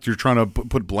deflect. You're trying to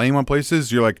put blame on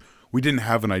places. You're like, we didn't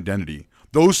have an identity.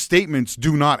 Those statements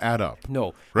do not add up.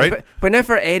 No. Right? But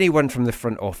whenever anyone from the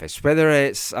front office, whether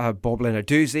it's Bob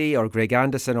Lenarduzzi or Greg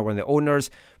Anderson or one of the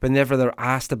owners, whenever they're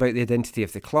asked about the identity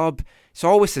of the club, it's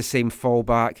always the same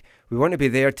fallback. We want to be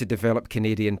there to develop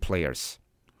Canadian players.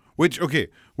 Which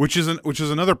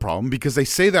is another problem because they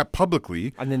say that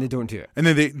publicly. And then they don't do it. And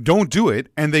then they don't do it,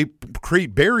 and they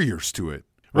create barriers to it.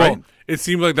 Right. Well, it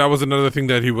seemed like that was another thing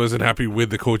that he wasn't happy with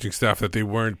the coaching staff, that they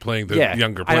weren't playing the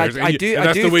younger players. I do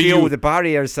feel the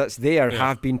barriers that's there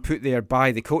have been put there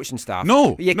by the coaching staff.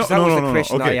 No, that was the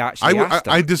question okay. I actually asked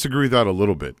him. I disagree with that a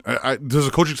little bit. Does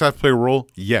the coaching staff play a role?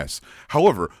 Yes.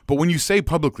 However, but when you say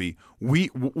publicly,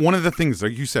 one of the things,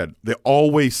 like you said, they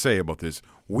always say about this,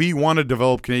 we want to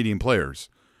develop Canadian players.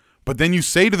 But then you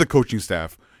say to the coaching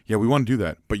staff, yeah, we want to do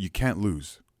that, but you can't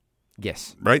lose.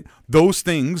 Yes. Right? Those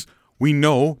things we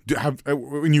know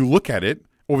when you look at it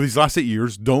over these last 8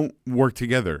 years don't work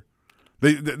together.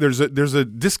 There's a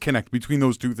disconnect between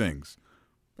those two things.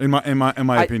 In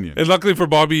my opinion. And luckily for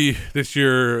Bobby, this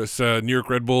year, New York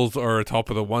Red Bulls are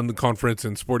atop of the one conference,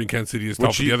 and Sporting Kansas City is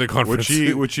top of the other conference.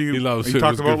 Which he loves. He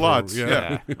talked about lots.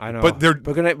 Yeah, I know. But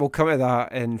we'll come to that,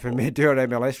 and when we do our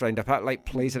MLS roundup, that like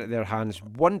plays into their hands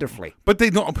wonderfully. But they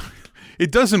don't.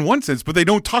 It does in one sense, but they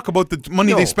don't talk about the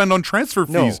money they spend on transfer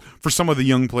fees for some of the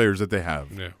young players that they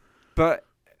have. Yeah. But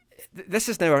this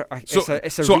is now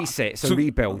it's a reset, it's a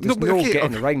rebuild. There's no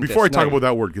getting around Before I this talk now. about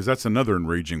that word, because that's another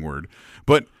enraging word,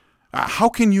 but how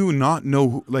can you not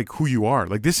know who you are?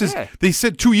 Like this is they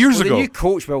said 2 years ago. The new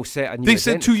coach will set a new They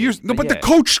said 2 years, but the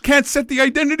coach can't set the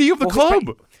identity of the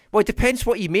club. Well, it depends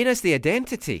what you mean as the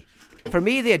identity. For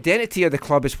me, the identity of the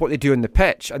club is what they do on the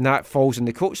pitch, and that falls on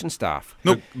the coaching staff.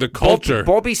 No, the culture.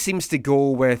 Bobby seems to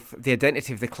go with the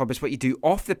identity of the club is what you do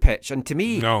off the pitch, and to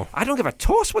me, I don't give a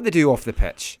toss what they do off the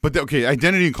pitch. But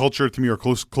identity and culture to me are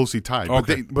closely tied.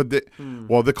 Okay.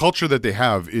 Well, the culture that they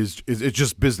have is it's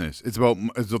just business. It's about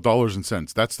dollars and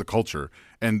cents. That's the culture,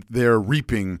 and they're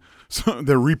reaping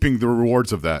the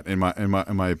rewards of that in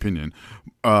my opinion,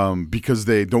 because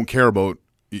they don't care about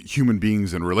human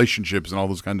beings and relationships and all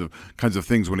those kinds of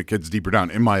things when it gets deeper down,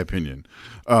 in my opinion.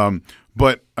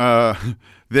 But your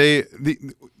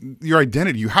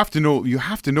identity, you have to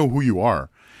know who you are,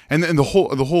 and the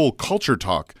whole culture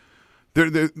talk.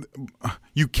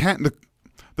 You can't.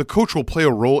 The coach will play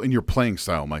a role in your playing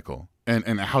style, Michael,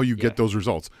 and how you get those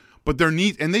results. But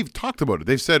and they've talked about it.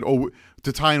 They've said,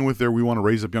 to tie in with we want to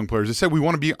raise up young players. They said we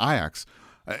want to be Ajax.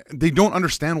 They don't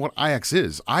understand what Ajax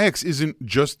is. Ajax isn't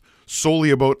just solely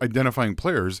about identifying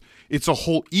players. It's a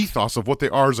whole ethos of what they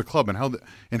are as a club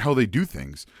and how they do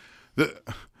things.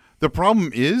 The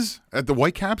problem is at the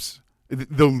Whitecaps,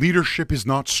 the leadership is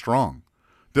not strong.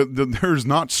 There's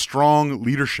not strong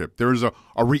leadership. There is a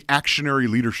reactionary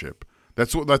leadership.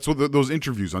 That's what those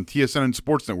interviews on TSN and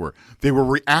Sports Network. They were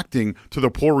reacting to the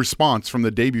poor response from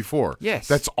the day before. Yes,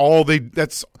 that's all they.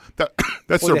 That's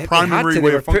their primary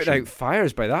way of functioning. They were putting out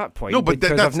fires by that point. No, but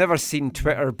because I've never seen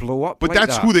Twitter blow up. But like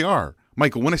that's that. who they are,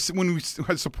 Michael. When we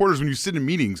had supporters, when you sit in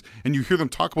meetings and you hear them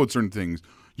talk about certain things,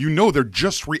 you know they're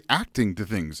just reacting to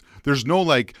things. There's no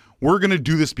we're going to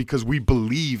do this because we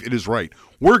believe it is right.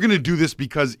 We're going to do this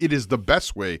because it is the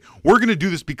best way. We're going to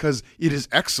do this because it is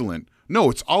excellent. No,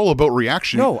 it's all about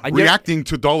reaction. No, and reacting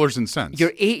to dollars and cents.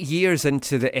 You're 8 years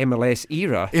into the MLS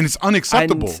era. And it's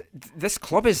unacceptable. And this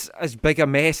club is as big a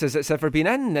mess as it's ever been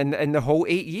in the whole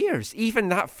 8 years. Even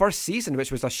that first season,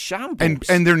 which was a shambles.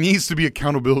 And there needs to be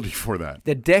accountability for that.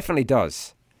 There definitely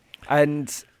does.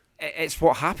 And it's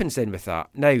what happens then with that.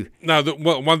 Now,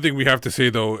 one thing we have to say,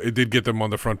 though, it did get them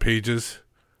on the front pages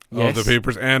yes. of the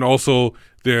papers, and also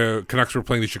the Canucks were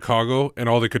playing in Chicago, and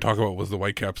all they could talk about was the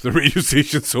Whitecaps, the radio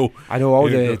station. So I know all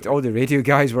the radio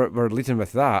guys were leading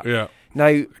with that. Yeah,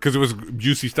 now because it was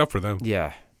juicy stuff for them.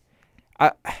 Yeah,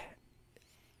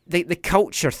 the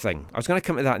culture thing. I was going to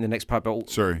come to that in the next part,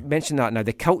 but mention that now.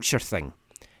 The culture thing.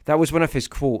 That was one of his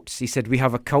quotes. He said, "We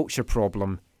have a culture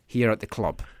problem here at the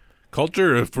club."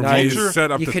 Culture for me is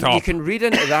set up the top. You can read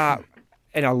into that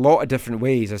in a lot of different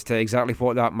ways as to exactly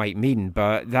what that might mean,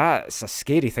 but that's a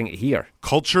scary thing to hear.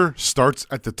 Culture starts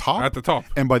at the top. At the top.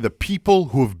 And by the people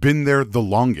who have been there the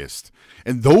longest.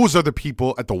 And those are the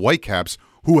people at the Whitecaps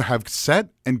who have set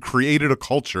and created a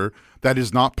culture that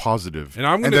is not positive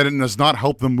and that it does not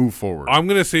help them move forward. I'm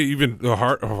going to say even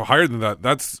higher than that.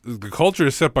 That's the culture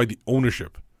is set by the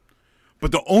ownership.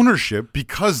 But the ownership,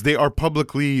 because they are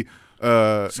publicly...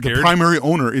 the primary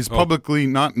owner is publicly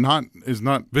not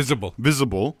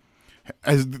visible.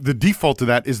 As the default to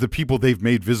that is the people they've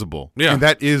made visible. Yeah. And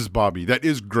that is Bobby, that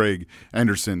is Greg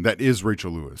Anderson, that is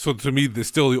Rachel Lewis. So to me, this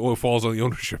still falls on the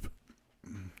ownership.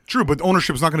 True, but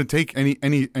ownership is not going to take any.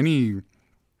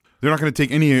 They're not going to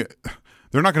take any.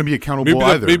 They're not going to be accountable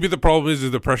either. Maybe the problem is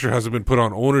the pressure hasn't been put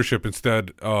on ownership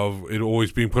instead of it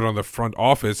always being put on the front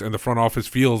office, and the front office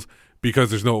feels,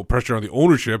 because there's no pressure on the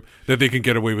ownership, that they can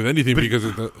get away with anything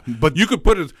but you could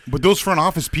put it. But those front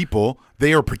office people,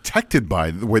 they are protected by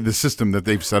the system that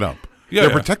they've set up. Yeah,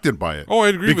 they're protected by it. Oh, I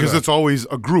agree with that. Because it's always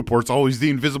a group, or it's always the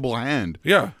invisible hand.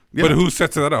 Yeah, but who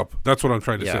sets that up? That's what I'm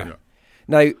trying to say. Yeah.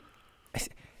 Now,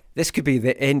 this could be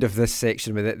the end of this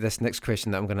section with this next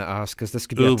question that I'm going to ask, because this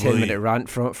could be a 10-minute rant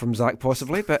from Zach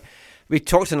possibly. But we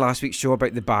talked in last week's show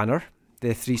about the banner.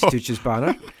 The Three Stooges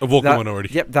banner. A vocal minority.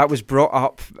 Yep, that was brought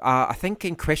up, I think,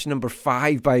 in question number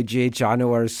 5 by Jay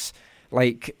Janower's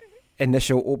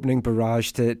initial opening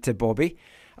barrage to Bobby.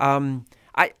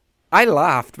 I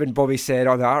laughed when Bobby said,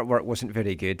 "Oh, the artwork wasn't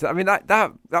very good." I mean,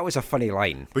 that was a funny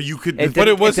line. But you could, it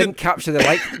didn't capture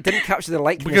the didn't capture the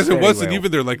likeness because it wasn't well.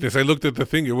 even their likeness. I looked at the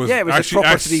thing; it was actually a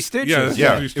proper Three Stooges.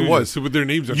 Yeah, it was. So with their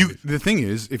names. The thing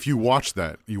is, if you watch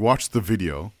the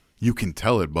video, you can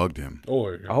tell it bugged him.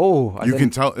 You can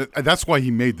tell. That's why he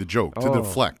made the joke to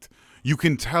deflect. You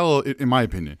can tell, in my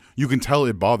opinion, you can tell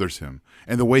it bothers him.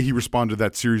 And the way he responded to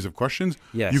that series of questions,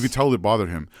 you could tell it bothered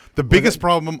him. The biggest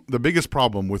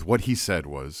problem with what he said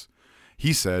was,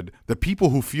 he said, the people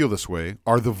who feel this way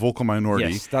are the vocal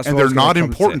minority, and they're not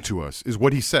important to us, is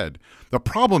what he said. The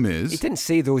problem is... He didn't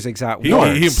say those exact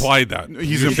words. He implied that.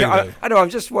 I know, I'm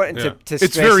just wanting to stress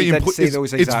it's very he didn't say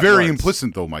those exact It's very words.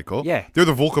 implicit, though, Michael. Yeah. They're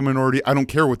the vocal minority. I don't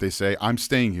care what they say. I'm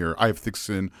staying here. I have thick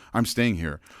skin. I'm staying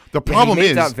here. The problem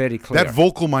is that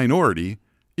vocal minority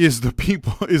is the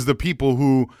people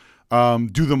who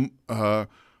do the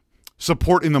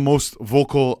support in the most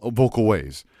vocal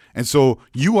ways. And so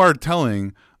you are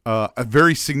telling a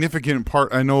very significant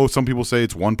part. I know some people say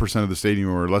it's 1% of the stadium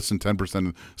or less than 10%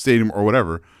 of the stadium or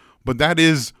whatever, but that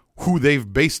is who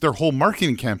they've based their whole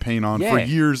marketing campaign on for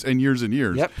years and years and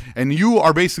years. Yep. And you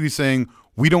are basically saying,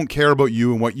 we don't care about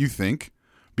you and what you think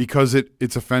because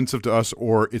it's offensive to us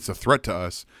or it's a threat to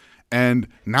us. And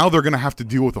now they're going to have to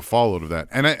deal with the fallout of that.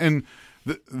 And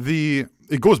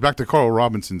it goes back to Carl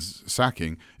Robinson's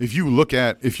sacking. If you look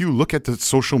at the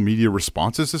social media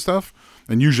responses to stuff,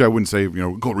 and usually I wouldn't say,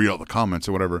 go read all the comments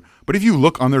or whatever, but if you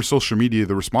look on their social media,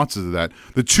 the responses to that,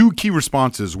 the two key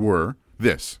responses were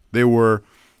this. They were,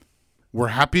 "We're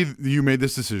happy that you made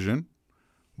this decision,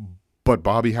 but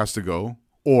Bobby has to go,"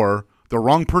 or "The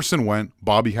wrong person went,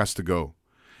 Bobby has to go."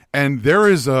 And there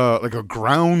is a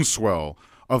groundswell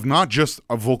of not just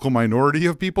a vocal minority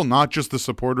of people, not just the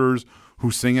supporters who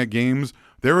sing at games.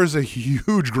 There is a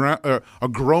huge, a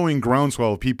growing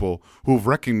groundswell of people who have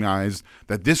recognized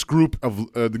that this group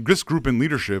in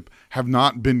leadership have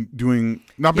not been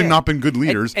good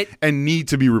leaders and need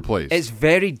to be replaced. It's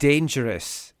very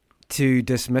dangerous to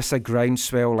dismiss a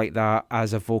groundswell like that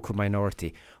as a vocal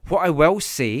minority. What I will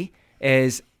say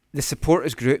is the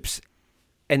supporters groups,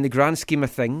 in the grand scheme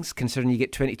of things, considering you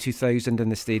get 22,000 in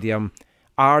the stadium,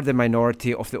 are the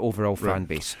minority of the overall fan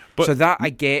base. But so that I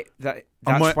get that.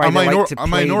 That's why they like to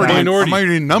play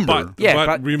minority number.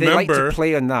 But remember, they like to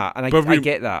play on that, and I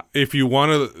get that. If you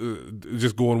want to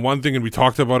just go on one thing, and we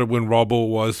talked about it when Robbo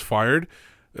was fired,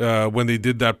 when they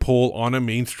did that poll on a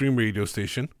mainstream radio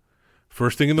station,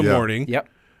 first thing in the morning. Yep.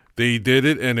 They did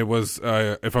it, and it was,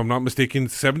 if I'm not mistaken,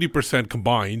 70%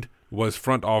 combined was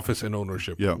front office and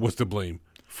ownership was to blame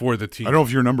for the team. I don't know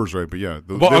if your number's right, but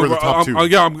they were the top two.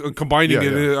 I'm combining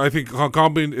it. Yeah. I think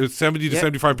combined is 70 to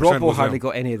 75%. Robbo hardly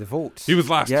got any of the votes. He was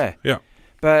last. Yeah.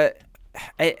 But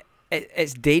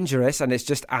it's dangerous, and it's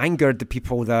just angered the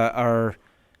people that are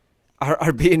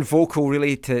being vocal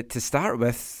really to start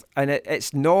with. And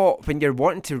it's not when you're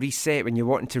wanting to reset, when you're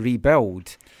wanting to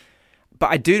rebuild. But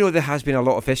I do know there has been a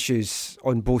lot of issues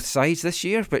on both sides this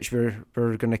year, which we're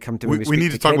going to come to. We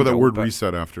need to talk about that word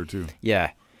reset after too.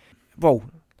 Yeah. Well,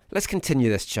 let's continue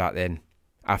this chat then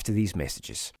after these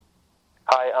messages.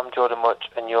 Hi, I'm Jordan Much,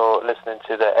 and you're listening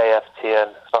to the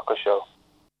AFTN Soccer Show.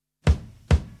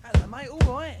 Hello, mate. All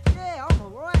right? Yeah, I'm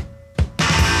all right.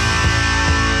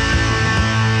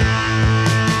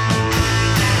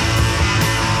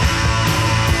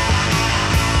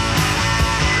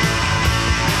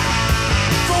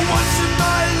 For once in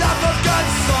my life, I've got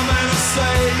something to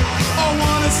say. I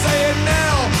want to say it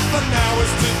now, but now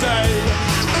is today.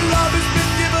 Love has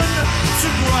been given to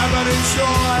grab and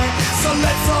enjoy. So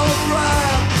let's all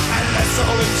grab and let's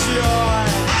all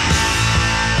enjoy.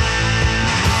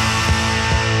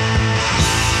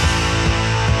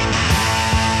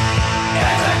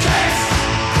 In the case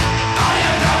I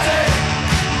am naughty,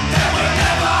 there will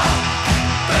never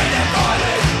be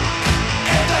divided.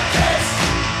 In the case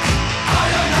I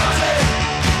am naughty,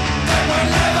 there will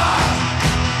never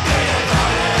be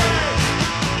divided.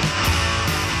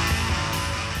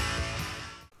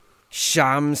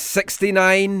 Sham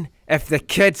 69, if the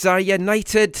kids are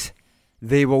united,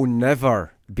 they will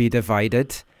never be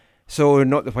divided. So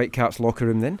not the Whitecaps locker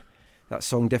room then. That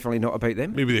song definitely not about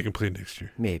them. Maybe they can play next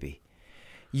year. Maybe.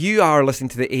 You are listening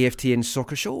to the AFTN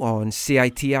Soccer Show on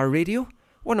CITR Radio,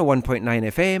 101.9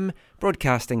 FM,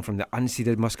 broadcasting from the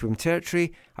unceded Musqueam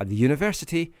Territory at the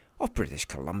University of British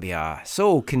Columbia.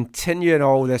 So, continuing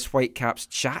all this Whitecaps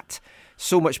chat,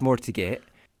 so much more to get.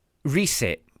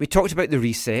 Reset. We talked about the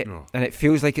reset, and it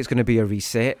feels like it's going to be a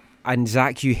reset. And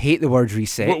Zach, you hate the word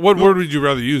reset. What word would you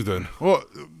rather use then? Well,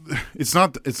 it's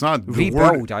not rebuild.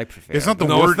 Word. I prefer. It's not the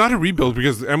no, word. It's not a rebuild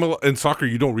because in soccer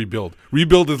you don't rebuild.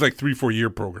 Rebuild is like 3-4 year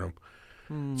program.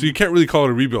 So you can't really call it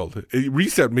a rebuild. A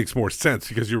reset makes more sense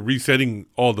because you're resetting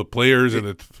all the players and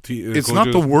the team. It's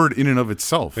not the word in and of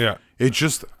itself. Yeah. It's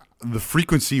just the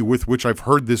frequency with which I've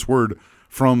heard this word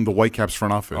from the Whitecaps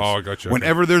front office. Oh, I got you.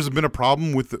 Whenever there's been a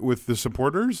problem with the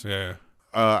supporters. Yeah.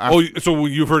 So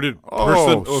you've heard it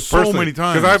so many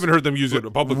times. Because I haven't heard them use it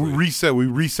publicly. We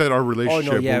reset our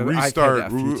relationship. Oh, no, yeah, we I've restart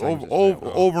heard that a few times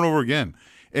over and over again.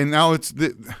 And now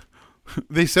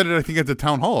they said it, I think, at the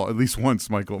town hall at least once,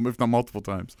 Michael, if not multiple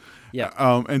times.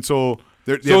 Yeah. And so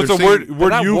it's a word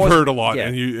you've heard a lot, yeah.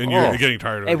 and you're getting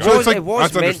tired of it. It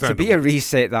was meant to be a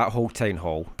reset, that whole town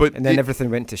hall, and then everything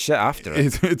went to shit after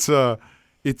it.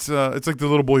 It's like the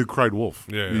little boy who cried wolf.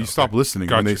 You stop listening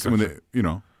when they you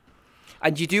know.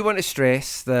 And you do want to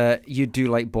stress that you do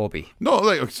like Bobby. No,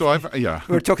 we were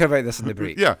talking about this in the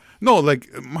break. Yeah, no, like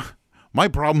my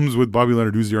problems with Bobby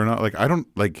Lenarduzzi are not like I don't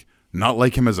like not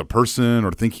like him as a person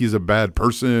or think he's a bad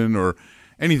person or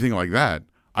anything like that.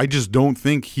 I just don't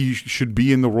think he should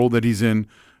be in the role that he's in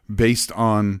based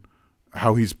on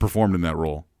how he's performed in that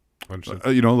role. I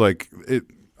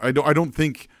don't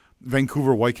think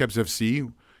Vancouver Whitecaps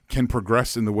FC can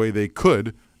progress in the way they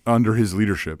could under his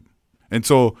leadership. And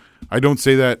so I don't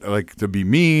say that like to be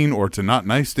mean or to not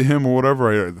nice to him or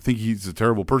whatever. I think he's a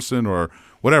terrible person or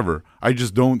whatever. I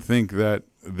just don't think that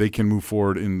they can move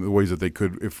forward in the ways that they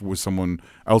could if someone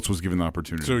else was given the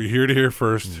opportunity. So you're here to hear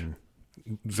first.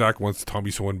 Zach wants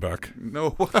Tommy Sowen back.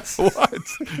 No, what?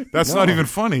 That's not even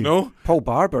funny. No? Paul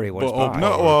Barber was back.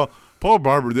 Paul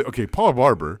Barber. Okay, Paul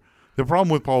Barber. The problem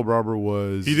with Paul Barber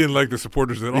was he didn't like the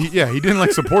supporters at all. He didn't like He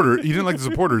didn't like the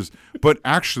supporters, but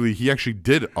he actually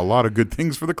did a lot of good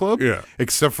things for the club. Yeah.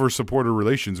 Except for supporter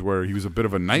relations, where he was a bit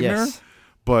of a nightmare. Yes.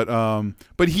 But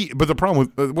the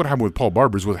problem with what happened with Paul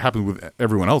Barber is what happened with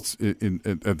everyone else at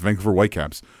Vancouver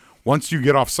Whitecaps. Once you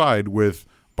get offside with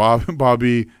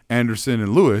Bobby, Anderson,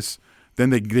 and Lewis, then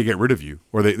they get rid of you,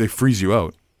 or they freeze you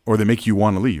out, or they make you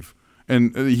want to leave.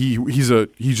 And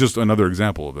he's just another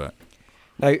example of that.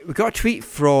 Now, we got a tweet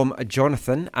from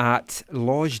Jonathan at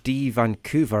Loge D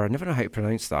Vancouver. I never know how to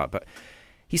pronounce that, but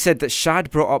he said that Shad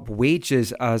brought up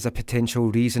wages as a potential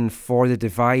reason for the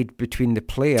divide between the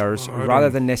players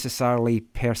rather than necessarily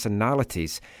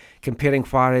personalities, comparing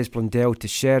Juarez, Blundell,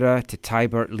 Teixeira to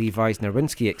Tybert, Levi's,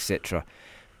 Nowinski, etc.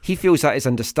 He feels that is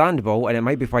understandable, and it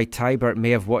might be why Tybert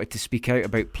may have wanted to speak out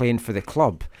about playing for the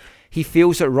club. He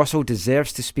feels that Russell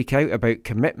deserves to speak out about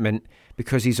commitment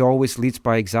because he's always leads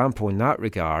by example in that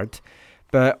regard.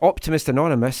 But Optimist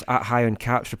Anonymous at High on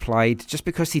Caps replied, just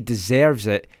because he deserves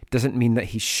it doesn't mean that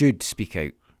he should speak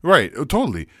out. Right,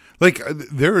 totally. Like,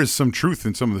 there is some truth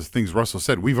in some of the things Russell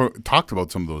said. We've talked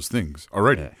about some of those things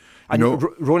already. Yeah. And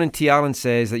Ronan T. Allen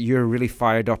says that you're really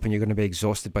fired up and you're going to be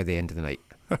exhausted by the end of the night.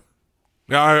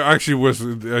 Yeah, I actually was.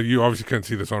 You obviously can't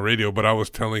see this on radio, but I was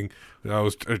trying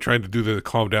to do the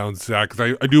calm down Zach,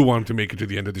 because I do want him to make it to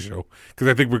the end of the show, because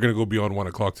I think we're going to go beyond 1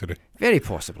 o'clock today. Very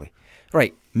possibly.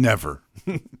 Right. Never.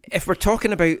 If we're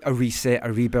talking about a reset,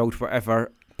 a rebuild,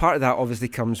 whatever, part of that obviously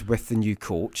comes with the new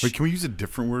coach. Wait, can we use a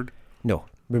different word? No,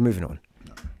 we're moving on.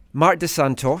 Mark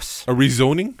DeSantos. A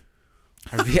rezoning?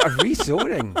 A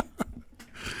rezoning.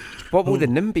 What will the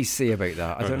NIMBYs say about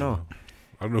that? I don't know.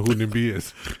 I don't know who NIMBY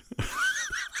is.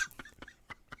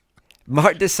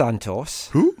 Mark DeSantos.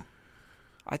 Who?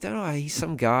 I don't know. He's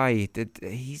some guy.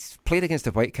 He's played against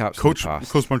the Whitecaps Coach, in the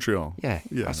past. Coach Montreal. Yeah.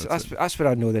 That's where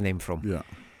I know the name from. Yeah.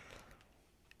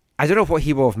 I don't know what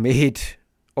he will have made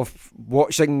of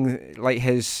watching like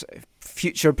his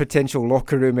future potential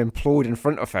locker room implode in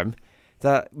front of him.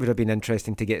 That would have been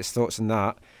interesting to get his thoughts on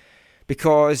that.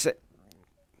 Because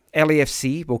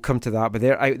LAFC, we'll come to that, but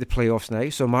they're out of the playoffs now,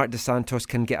 so Mark DeSantos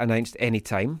can get announced any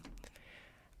time.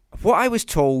 What I was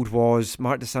told was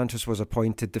Mark DeSantos was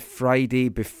appointed the Friday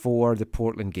before the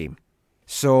Portland game.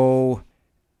 So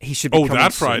he should be coming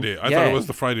that soon. Friday? I thought it was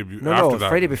the Friday after that. No,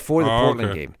 Friday before the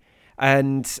Portland game.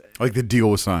 And like the deal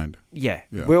was signed. Yeah.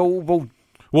 Yeah. Well,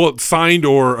 signed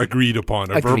or agreed upon,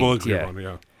 verbal agreement,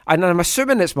 yeah. And I'm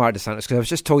assuming it's Mark DeSantos because I was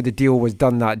just told the deal was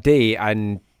done that day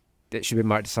and it should be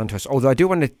Mark DeSantos. Although I do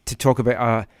want to talk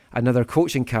about another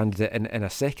coaching candidate in a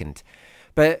second.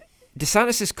 But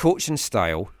DeSantis' coaching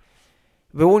style,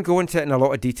 we won't go into it in a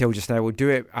lot of detail just now. We'll do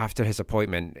it after his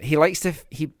appointment. He likes to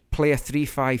play a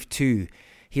 3-5-2.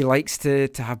 He likes to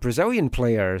have Brazilian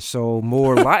players, so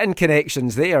more Latin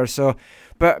connections there. So,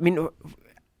 but I mean,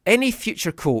 any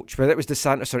future coach, whether it was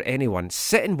DeSantis or anyone,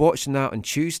 sitting watching that on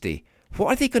Tuesday, what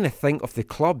are they going to think of the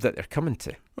club that they're coming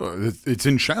to? It's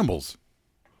in shambles.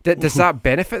 Does that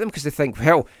benefit them? Because they think,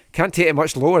 well, can't take it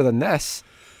much lower than this.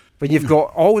 When you've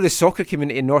got all the soccer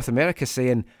community in North America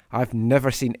saying, I've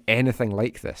never seen anything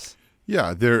like this.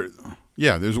 Yeah,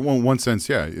 Yeah, there's one sense.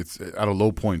 Yeah, it's at a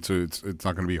low point, so it's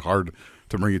not going to be hard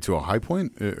to bring it to a high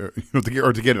point, to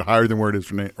get it higher than where it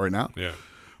is right now. Yeah.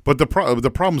 But the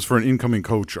problems for an incoming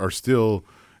coach are still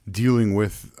dealing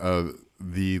with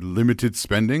the limited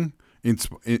spending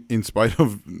in spite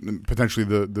of potentially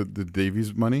the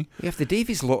Davies money. You have the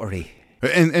Davies lottery.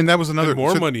 And that was another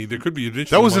more money. There could be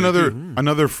additional. That was money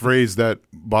another phrase that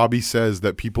Bobby says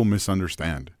that people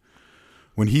misunderstand.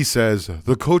 When he says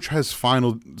the coach has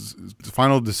final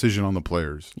decision on the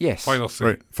players. Yes. Final say.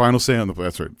 Right. Final say on the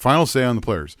players. That's right. Final say on the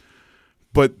players.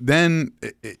 But then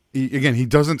again, he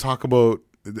doesn't talk about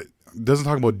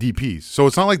DPs. So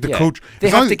it's not like the coach. They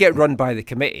have to get run by the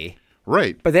committee.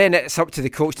 Right. But then it's up to the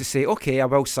coach to say, okay, I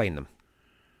will sign them.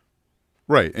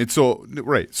 Right. And so,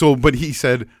 but he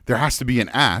said there has to be an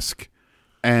ask,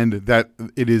 and that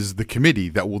it is the committee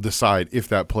that will decide if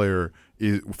that player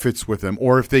fits with them,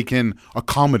 or if they can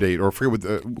accommodate, or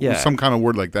forget with some kind of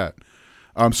word like that.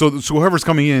 So whoever's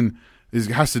coming in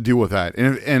has to deal with that.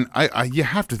 And I you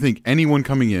have to think anyone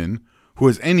coming in who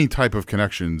has any type of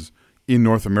connections in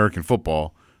North American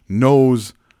football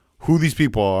knows who these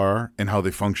people are and how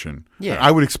they function. Yeah. And I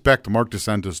would expect Mark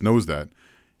DeSantis knows that.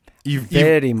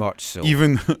 Very much so.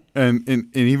 Even and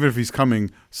even if he's coming,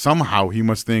 somehow he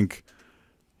must think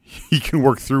he can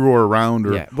work through or around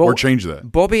or change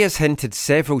that. Bobby has hinted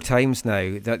several times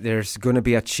now that there's going to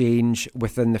be a change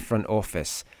within the front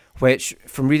office, which,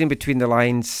 from reading between the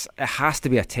lines, it has to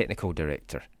be a technical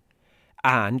director.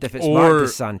 And if it's Mark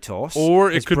DeSantis, or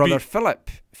his it could brother be,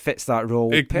 Philip fits that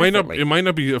role it perfectly. It might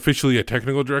not be officially a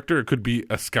technical director. It could be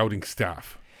a scouting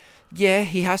staff. Yeah,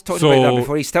 he has talked about that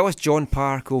before. He still has John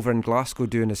Park over in Glasgow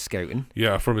doing his scouting.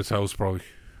 Yeah, from his house, probably.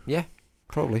 Yeah,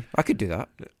 probably. I could do that.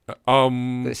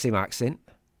 The same accent.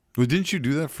 Well, didn't you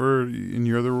do that in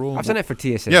your other role? I've done it for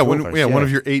TSS Rovers. Rovers. One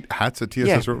of your 8 hats at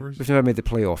TSS Rovers? We've never made the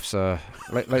playoffs.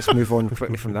 Let's move on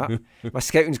quickly from that. My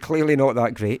scouting's clearly not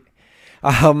that great.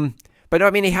 But no,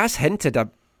 I mean, he has hinted at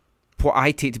what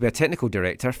I take to be a technical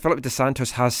director. Philip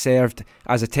DeSantis has served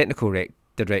as a technical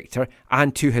director,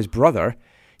 and to his brother,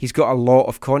 he's got a lot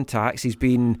of contacts. He's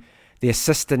been the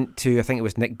assistant to, I think it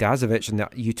was Nick Dazovic in the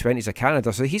U20s of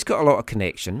Canada. So he's got a lot of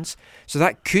connections. So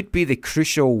that could be the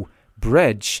crucial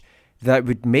bridge that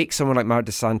would make someone like Mark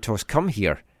DeSantis come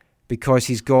here, because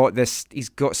he's got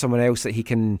someone else that he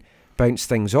can bounce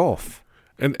things off.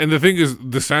 And the thing is,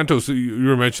 DeSantis, you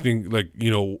were mentioning, like, you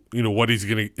know what he's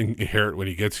going to inherit when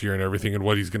he gets here and everything, and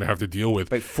what he's going to have to deal with.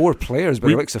 About 4 players by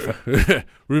the looks of it.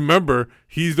 Remember,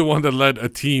 he's the one that led a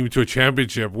team to a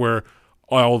championship where,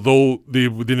 although they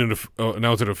didn't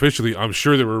announce it officially, I'm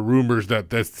sure there were rumors that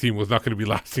this team was not going to be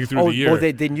lasting through the year. Oh,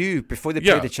 they knew before they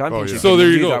played the championship. So there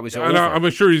you go. That was and I'm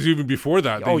sure he's even before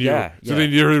that. So they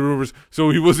knew the rumors. So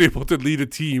he was able to lead a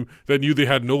team that knew they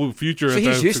had no future. So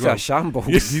he's used to a shambles.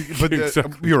 But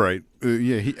exactly. You're right.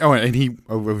 And he,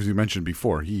 as you mentioned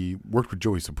before, he worked with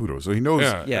Joey Saputo, so he knows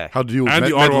how to deal with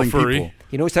the Ottawa furry. People.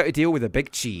 He knows how to deal with a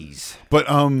big cheese. But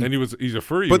and he's a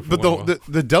furry. But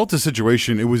the Delta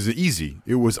situation, it was easy.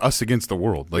 It was us against the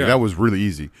world. That was really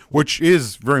easy, which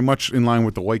is very much in line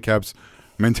with the Whitecaps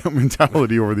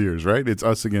mentality over the years, right? It's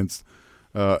us against,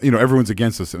 everyone's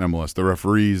against us in MLS. The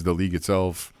referees, the league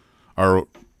itself, our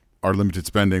limited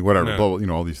spending, whatever.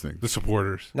 All these things. The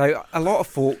supporters. Now, a lot of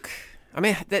folk. I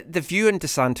mean, the view in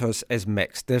DeSantis is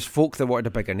mixed. There's folk that wanted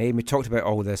a bigger name. We talked about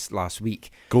all this last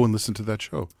week. Go and listen to that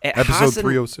show. Episode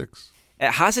 306.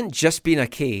 It hasn't just been a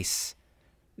case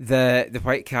that the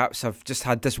Whitecaps have just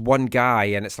had this one guy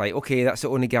and it's like, okay, that's the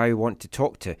only guy we want to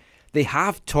talk to. They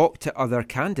have talked to other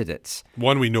candidates.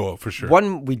 One we know of for sure.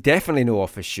 One we definitely know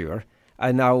of for sure.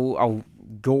 And I'll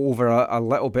go over a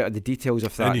little bit of the details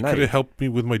of that and you now. could have helped me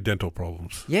with my dental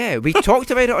problems. Yeah, we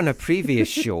talked about it on a previous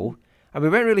show. And we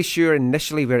weren't really sure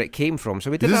initially where it came from.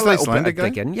 So we did a little bit of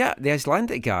digging. Yeah, the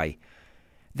Icelandic guy.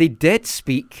 They did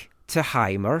speak to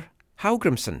Heimer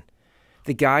Hallgrímsson,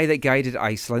 the guy that guided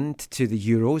Iceland to the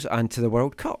Euros and to the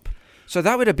World Cup. So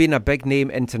that would have been a big name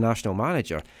international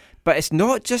manager. But it's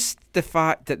not just the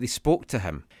fact that they spoke to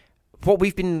him. What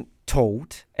we've been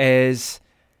told is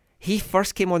he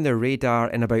first came on their radar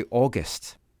in about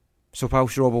August. So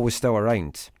whilst Robbo was still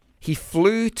around. He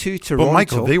flew to Toronto. But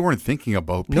Michael, they weren't thinking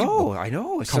about people. No, I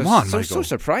know. Come on, Michael. So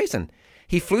surprising.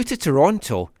 He flew to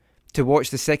Toronto to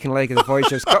watch the second leg of the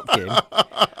Voyageurs Cup game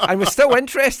and was still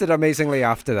interested, amazingly,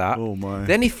 after that. Oh, my.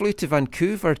 Then he flew to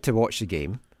Vancouver to watch the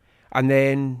game. And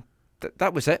then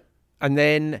that was it. And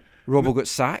then Robbo got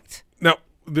sacked. Now,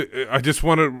 I just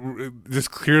want to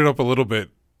just clear it up a little bit.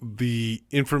 The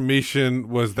information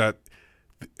was that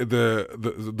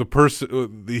the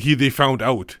person, they found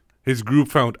out. His group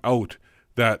found out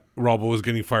that Robbo was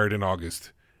getting fired in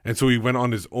August. and so he went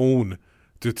on his own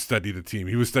to study the team.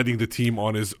 He was studying the team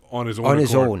on his own his accord.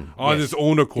 own. On Yes. his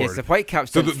own accord. Yes, the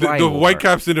Whitecaps So didn't the fly over.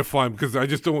 Whitecaps didn't fly him because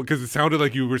it sounded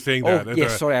like you were saying that. Oh,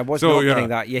 yes, sorry, I was not getting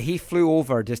that. Yeah, he flew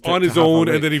over just on to his have a own,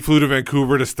 look. and then he flew to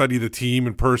Vancouver to study the team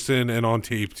in person and on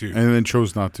tape too. And then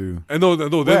chose not to. And then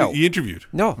Well, he interviewed.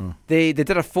 No, they did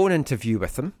a phone interview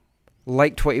with him,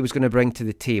 liked what he was going to bring to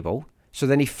the table. So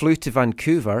then he flew to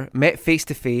Vancouver, met face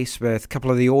to face with a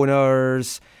couple of the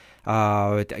owners,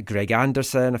 Greg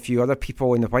Anderson, a few other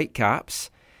people in the Whitecaps.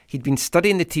 He'd been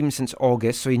studying the team since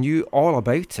August, so he knew all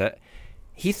about it.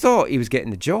 He thought he was getting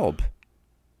the job,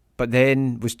 but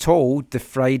then was told the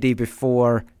Friday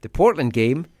before the Portland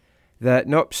game that,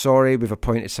 nope, sorry, we've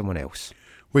appointed someone else.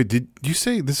 Wait, did you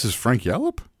say this is Frank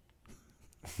Yallop?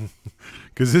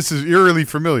 Because this is eerily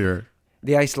familiar.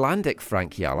 The Icelandic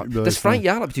Frank Yallop. Does Frank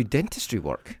Yallop do dentistry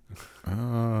work?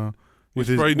 With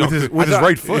his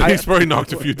right foot. He's probably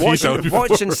knocked a few teeth out before.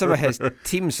 Watching some of his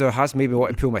teams, so has maybe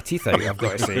wanted to pull my teeth out, I've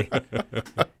got to say.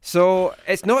 So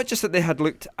it's not just that they had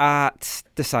looked at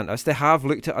DeSantis, they have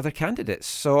looked at other candidates.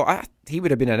 So he would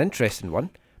have been an interesting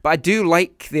one. But I do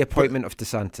like the appointment of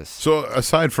DeSantis. So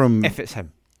aside from... If it's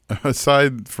him.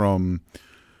 Aside from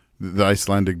the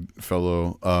Icelandic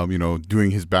fellow, doing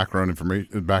his background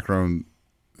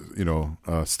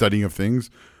studying of things,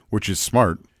 which is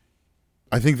smart,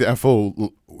 I think the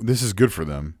FO, this is good for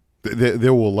them. They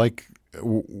will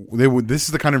this is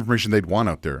the kind of information they'd want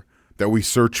out there, that we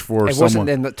search for. It wasn't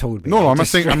them that told me. No, I'm not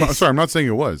saying. I'm not saying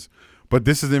it was, but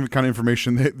this is the kind of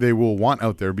information they will want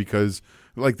out there because,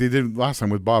 like they did last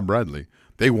time with Bob Bradley,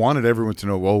 they wanted everyone to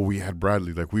know. Well, we had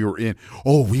Bradley, like we were in.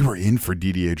 Oh, we were in for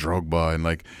Didier Drogba,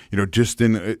 and just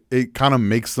in it kind of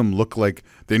makes them look like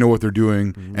they know what they're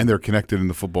doing and they're connected in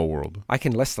the football world. I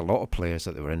can list a lot of players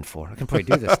that they were in for. I can probably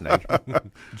do this now.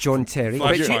 John Terry.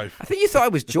 I think you thought I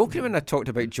was joking when I talked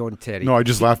about John Terry. No, I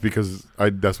just laughed because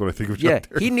that's what I think of John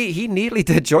Terry. He nearly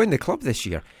did join the club this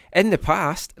year. In the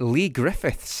past, Lee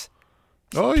Griffiths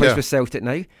plays with Celtic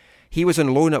now. He was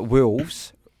on loan at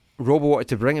Wolves. Robo wanted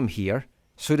to bring him here.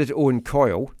 So did Owen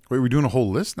Coyle. Wait, we're doing a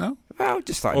whole list now? Well,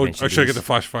 just thought I'd mention should I get the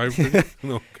flash five?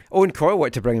 No. Owen Coyle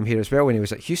wanted to bring him here as well when he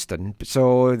was at Houston.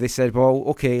 So they said, well,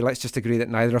 okay, let's just agree that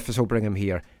neither of us will bring him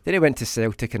here. Then he went to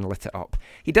Celtic and lit it up.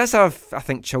 He does have, I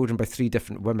think, children by 3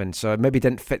 different women, so it maybe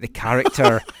didn't fit the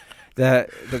character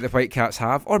that the Whitecaps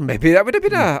have. Or maybe that would have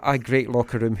been a great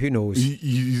locker room, who knows.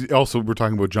 Also, we're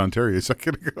talking about John Terry a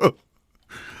second ago.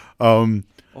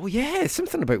 Oh, yeah,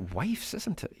 something about wives,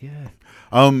 isn't it? Yeah.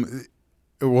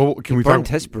 Well, he burned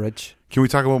his bridge. Can we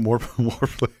talk about more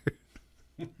players?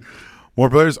 More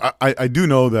players? I do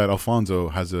know that Alfonso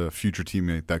has a future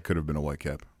teammate that could have been a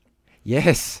Whitecap.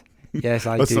 Yes, I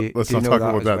do. Let's do not know talk that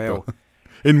about that, well. though.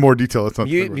 In more detail, let's not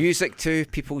talk about music to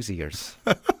people's ears.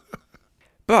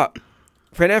 But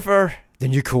whenever the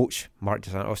new coach, Mark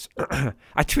DeSantis,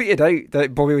 I tweeted out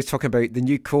that Bobby was talking about the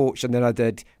new coach, and then I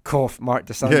did cough, Mark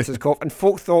DeSantis cough, and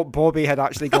folk thought Bobby had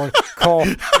actually gone cough,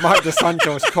 Mark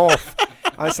DeSantis cough.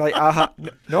 I was like,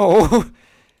 no,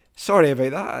 sorry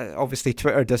about that. Obviously,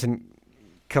 Twitter doesn't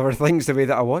cover things the way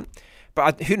that I want.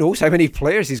 But who knows how many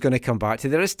players he's going to come back to.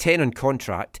 There is 10 on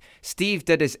contract. Steve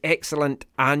did his excellent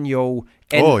annual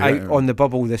out on the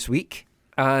bubble this week.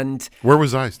 And where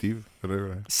was I, Steve?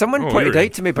 Someone pointed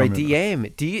out to me by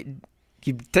DM,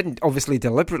 you didn't obviously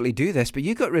deliberately do this, but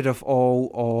you got rid of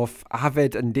all of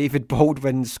Avid and David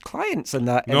Baldwin's clients in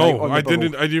that. No, I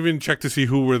didn't. I didn't even check to see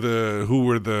who were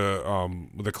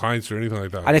the clients or anything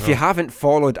like that. And if you haven't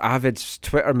followed Avid's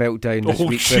Twitter meltdown this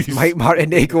week with Mike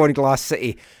Martinego and Glass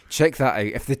City, check that out.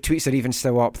 If the tweets are even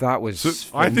still up, that was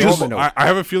phenomenal. I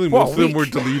have a feeling most of them were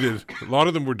deleted. A lot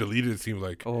of them were deleted. It seemed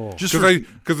like because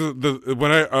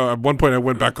when I at one point I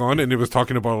went back on and it was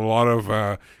talking about a lot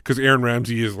of because Aaron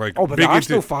Ramsey is like but the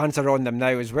Arsenal fans are on them now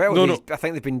as well. I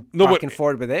think they've been back and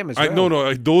forward with them as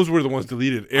well. Those were the ones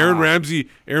deleted. Aaron Ramsey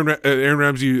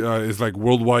is like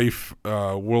worldwide.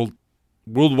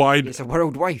 It's a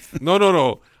world wife.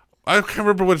 No. I can't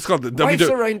remember what it's called. The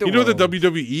WWE,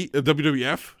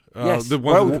 WWF. Yes, the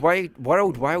World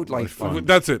Wildlife Fund.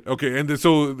 That's it. Okay, and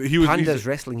so he was pandas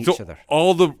wrestling each other.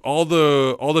 All the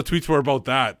tweets were about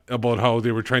that, about how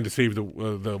they were trying to save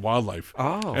the wildlife.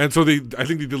 Oh, and so I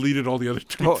think they deleted all the other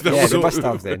tweets. They must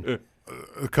have then.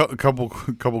 A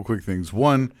couple quick things.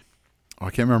 One,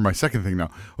 I can't remember my second thing now.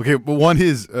 Okay, but one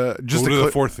is the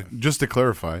fourth thing. Just to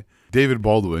clarify, David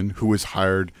Baldwin, who was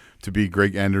hired to be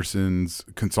Greg Anderson's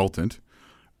consultant.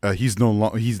 He's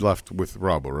left with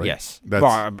Robbo, right? Yes.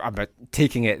 I'm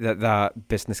taking it that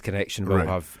business connection will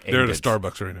have ended. They're at a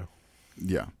Starbucks right now.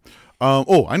 Yeah. I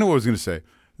know what I was going to say.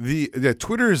 The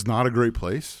Twitter is not a great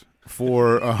place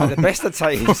for At the best of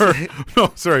times.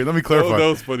 No, sorry, let me clarify. that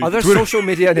was funny. Other social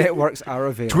media networks are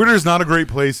available. Twitter is not a great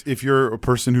place if you're a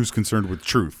person who's concerned with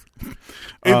truth.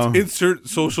 Insert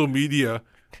social media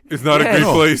is not a great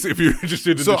place if you're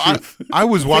interested in the truth. I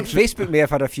was watching. Facebook may have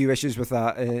had a few issues with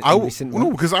that in recent months.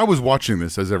 No, because I was watching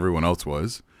this as everyone else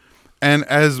was, and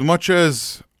as much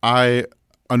as I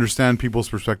understand people's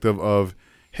perspective of,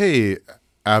 hey,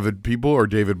 avid people or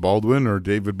David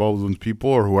Baldwin's people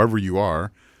or whoever you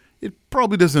are, it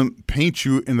probably doesn't paint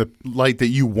you in the light that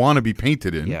you want to be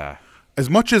painted in. Yeah. As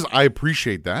much as I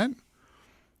appreciate that,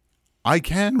 I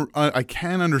can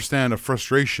understand a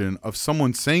frustration of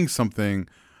someone saying something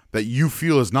that you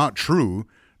feel is not true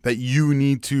that you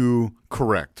need to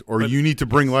correct or you need to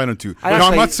bring light onto. Now,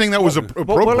 I'm not saying that was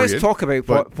appropriate. Well, let's talk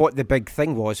about what the big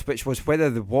thing was, which was whether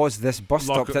there was this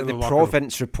bust-up that the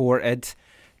province reported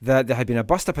that there had been a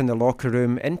bust-up in the locker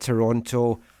room in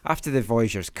Toronto after the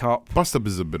Voyageurs Cup. Bust-up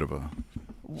is a bit of a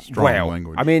strong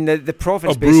language. I mean, the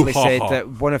province basically said that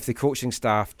one of the coaching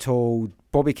staff told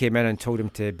Bobby came in and told him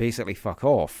to basically fuck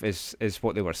off, is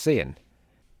what they were saying.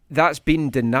 That's been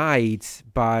denied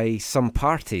by some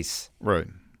parties. Right.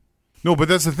 No, but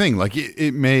that's the thing. Like,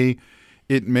 it may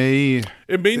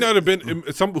not have been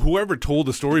whoever told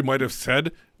the story might have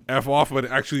said F off, but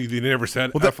actually they never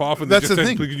said F off. And that's they just the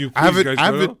said,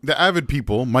 thing. The avid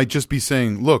people might just be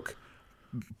saying, look,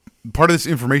 part of this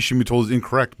information we told is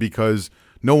incorrect because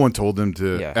no one told them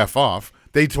to F off.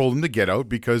 They told him to get out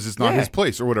because it's not his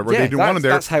place or whatever. They didn't want him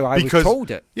there. That's how I was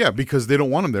told it. Yeah, because they don't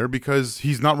want him there because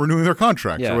he's not renewing their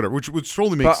contracts or whatever, which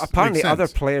totally makes sense. But apparently other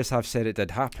players have said it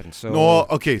did happen. So no,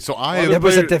 okay, so there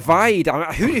was a divide.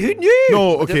 Who knew?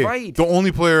 No, okay. Divide. The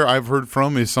only player I've heard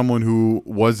from is someone who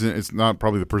wasn't. It's not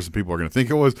probably the person people are going to think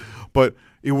it was, but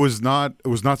it was not. It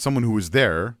was not someone who was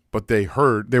there. But they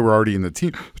heard they were already in the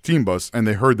team bus, and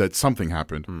they heard that something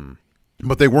happened,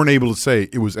 but they weren't able to say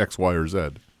it was X, Y, or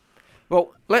Z.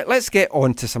 Well, let's get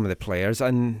on to some of the players,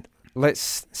 and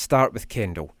let's start with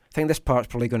Kendall. I think this part's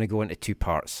probably going to go into two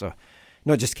parts, so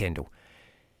not just Kendall.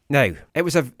 Now, it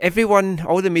was everyone,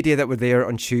 all the media that were there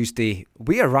on Tuesday,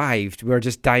 we arrived, we were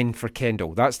just dying for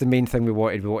Kendall. That's the main thing we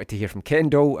wanted. We wanted to hear from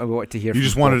Kendall, and we wanted to hear from You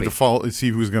just wanted Bobby. to follow and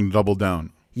see who was going to double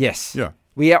down. Yes. Yeah.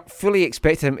 We fully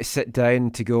expected him to sit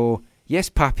down to go, yes,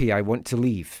 Pappy, I want to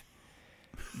leave.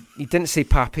 He didn't say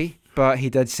Pappy, but he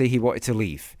did say he wanted to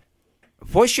leave.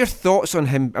 What's your thoughts on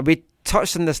him? We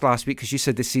touched on this last week because you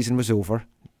said the season was over.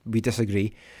 We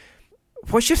disagree.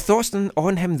 What's your thoughts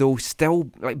on him, though, still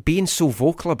like being so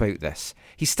vocal about this?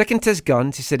 He's sticking to his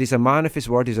guns. He said he's a man of his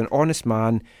word. He's an honest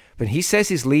man. When he says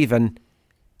he's leaving,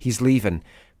 he's leaving.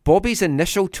 Bobby's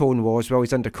initial tone was, well,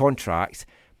 he's under contract,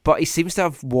 but he seems to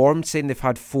have warmed, saying they've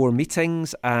had 4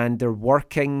 meetings and they're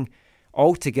working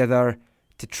all together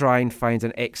to try and find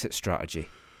an exit strategy.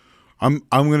 I'm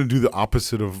going to do the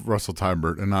opposite of Russell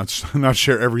Tybert and not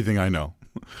share everything I know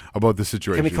about the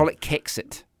situation. Can we call it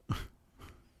Kexit?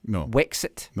 No.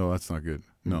 Wexit? No, that's not good.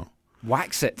 No.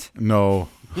 Waxit? No.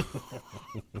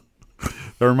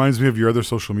 That reminds me of your other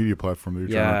social media platform that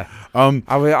you're trying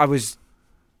to... I was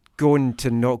going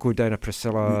to not go down a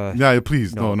Priscilla... Yeah,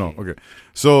 please. No. Okay.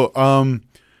 So,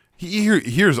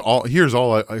 here's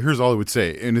all I would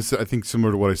say, and it's I think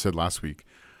similar to what I said last week.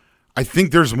 I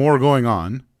think there's more going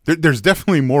on. There's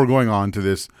definitely more going on to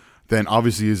this than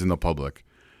obviously is in the public.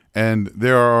 And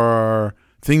there are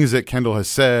things that Kendall has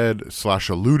said /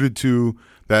 alluded to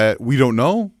that we don't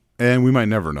know and we might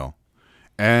never know.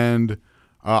 And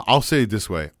I'll say it this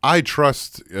way. I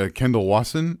trust Kendall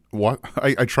Wasson.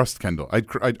 I trust Kendall.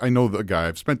 I know the guy.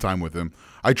 I've spent time with him.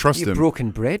 I trust him. You've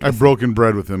broken bread with I've broken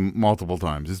bread with him multiple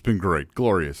times. It's been great.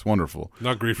 Glorious. Wonderful.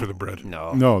 Not great for the bread.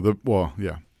 No.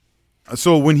 Yeah.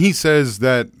 So when he says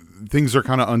that things are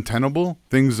kind of untenable,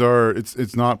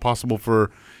 it's not possible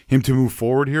for him to move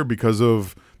forward here because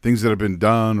of things that have been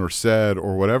done or said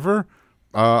or whatever.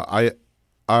 I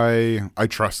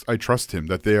trust him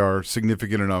that they are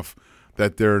significant enough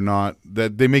that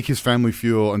that they make his family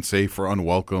feel unsafe or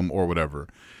unwelcome or whatever.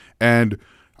 And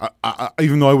I,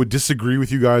 even though I would disagree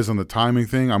with you guys on the timing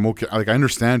thing, I'm okay. Like, I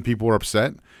understand people are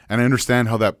upset, and I understand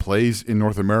how that plays in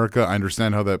North America. I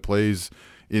understand how that plays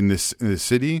in this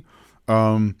city.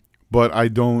 But I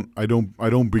don't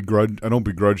begrudge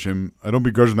him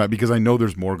that because I know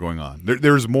there's more going on.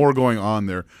 There's more going on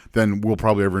there than we'll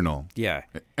probably ever know. Yeah.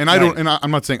 And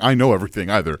I'm not saying I know everything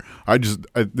either.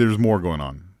 There's more going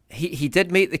on. He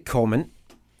did make the comment,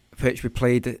 which we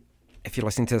played. If you're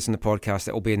listening to this in the podcast,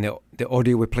 it will be in the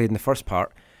audio we played in the first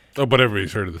part. Oh, but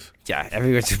everybody's heard of this. Yeah,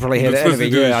 everyone's probably heard it anyway.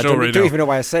 Yeah, I don't even know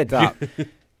why I said that.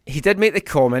 He did make the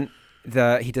comment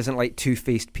that he doesn't like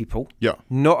two-faced people. Yeah.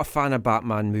 Not a fan of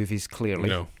Batman movies, clearly.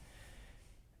 No.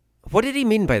 What did he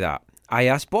mean by that? I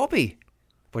asked Bobby.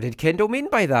 What did Kendall mean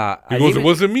by that? He goes, it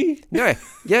wasn't me. Yeah,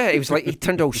 it was like he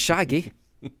turned all shaggy.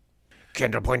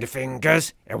 Kendall pointed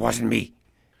fingers. It wasn't me.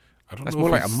 I don't That's know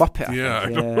more if like a it's- Muppet. yeah, I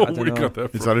think. don't know where he got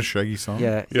that Is that a Shaggy song?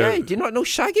 Yeah. Do you not know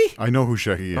Shaggy? I know who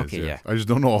Shaggy is. Okay, yes. yeah. I just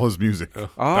don't know all his music. That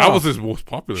was his most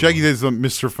popular Shaggy one. is the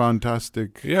Mr.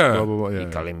 Fantastic. Yeah. Blah, blah, blah. You Yeah.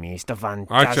 calling me Mr.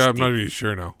 Fantastic? Actually, I'm not really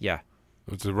sure now. Yeah.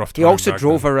 It was a rough He time also back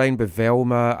drove then. around with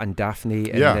Velma and Daphne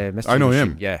in Yeah, the Mr. I know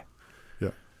Machine. him. Yeah. Yeah.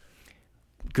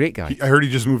 Great guy. I heard he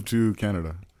just moved to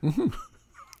Canada.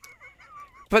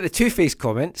 But the Two-Face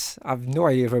comments, I've no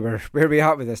idea where we're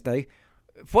at with this now.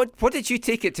 What did you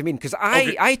take it to mean? Because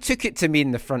I took it to mean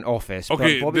the front office.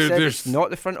 Okay, but Bobby said it's not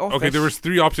the front office. Okay, there was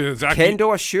 3 options. Zach,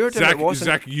 Kendall assured him it wasn't.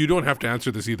 Zach, you don't have to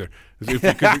answer this either, in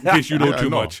case you know Yeah, I too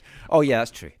know. much. Oh yeah,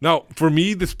 that's true. Now, for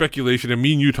me, the speculation, and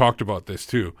me and you talked about this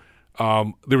too.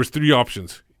 There was 3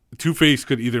 options. Two-Face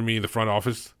could either mean the front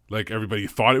office, like everybody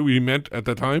thought it meant at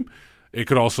the time. It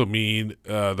could also mean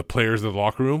the players in the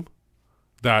locker room,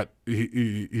 that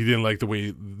he didn't like the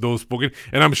way those spoken.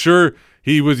 And I'm sure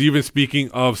he was even speaking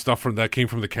of stuff that came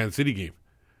from the Kansas City game,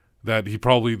 that he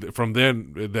probably from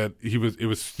then that it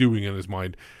was stewing in his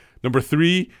mind. Number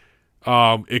 3,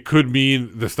 it could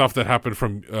mean the stuff that happened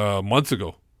from months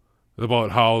ago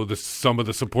about how some of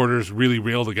the supporters really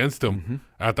railed against him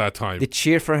at that time. They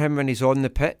cheer for him when he's on the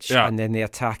pitch, Yeah. and then they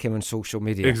attack him on social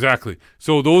media. Exactly.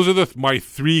 So those are my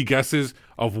 3 guesses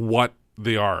of what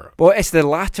they are. Well, it's the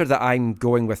latter that I'm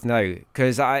going with now,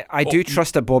 because I do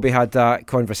trust that Bobby had that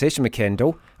conversation with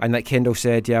Kendall, and that Kendall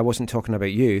said, yeah, I wasn't talking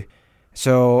about you.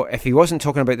 So if he wasn't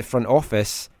talking about the front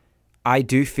office, I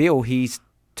do feel he's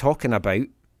talking about,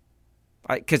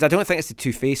 because I don't think it's the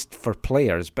Two-Faced for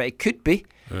players, but it could be.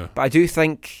 Yeah. But I do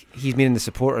think he's meaning the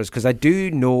supporters, because I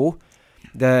do know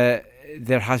that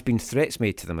there has been threats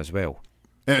made to them as well.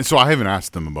 And so I haven't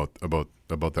asked them about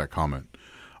that comment.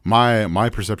 My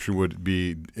perception would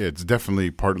be it's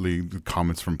definitely partly the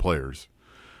comments from players.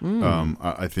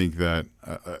 I think that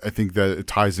it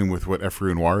ties in with what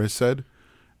Efrain Juarez said,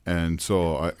 and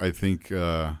so I think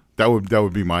that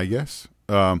would be my guess.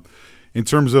 In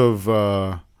terms of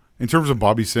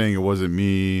Bobby saying it wasn't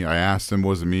me, I asked him,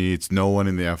 wasn't me. It's no one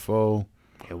in the FO.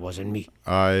 It wasn't me.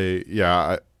 I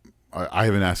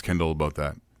haven't asked Kendall about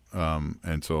that,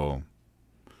 and so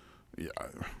yeah.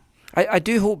 I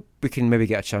do hope we can maybe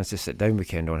get a chance to sit down with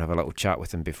Kendall and have a little chat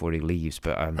with him before he leaves,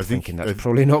 but I'm thinking that's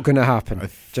probably not going to happen,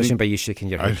 judging by you shaking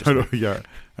your head. Yeah,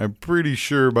 I'm pretty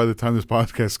sure by the time this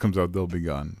podcast comes out, they'll be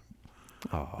gone.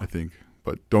 Oh. I think,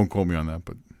 but don't quote me on that.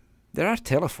 But there are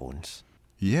telephones.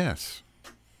 Yes.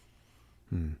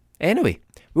 Anyway,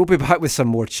 we'll be back with some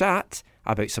more chat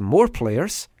about some more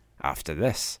players after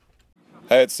this.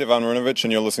 Hey, it's Stefan Runovic,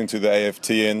 and you're listening to the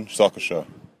AFTN Soccer Show.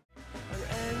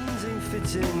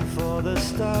 Fitting for the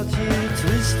start, you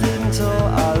twist and tore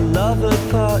our love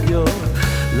apart. Your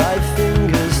light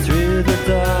fingers through the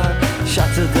dark,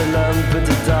 shattered the lamp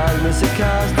into darkness. It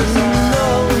cast us out.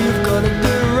 No, you've got it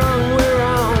the wrong way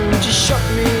round. You shut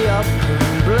me up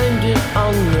and blamed it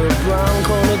on the brown.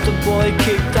 Cornered the boy,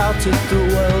 kicked out of the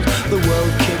world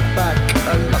kicked back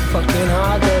a lot fucking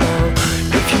harder now.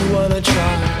 If you wanna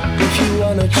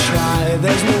try,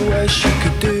 there's no worse you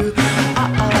could do.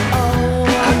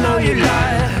 I know you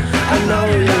lie,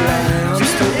 I'm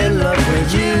still in love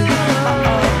with you.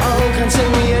 Can't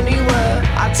take me anywhere,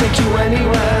 I'll take you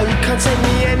anywhere. You can't take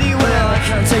me anywhere, I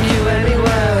can't take you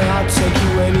anywhere. I'll take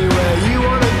you anywhere you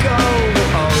wanna go.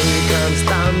 Oh, you can't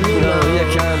stand me, no, you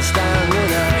can't stand me,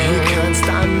 no. You can't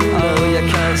stand me, no, you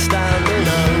can't stand me,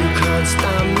 no. You can't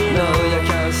stand me, no, you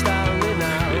can't stand me,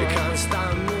 no. You can't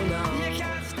stand me, no. You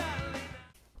can't stand me.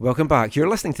 Welcome back. You're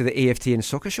listening to the AFTN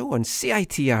Soccer Show on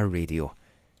CITR Radio.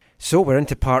 So we're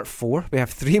into part 4. We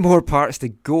have 3 more parts to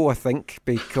go, I think,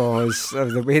 because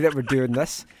of the way that we're doing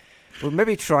this. We'll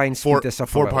maybe try and speed this up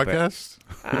a 4 little podcasts?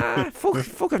 bit.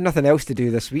 Folk have nothing else to do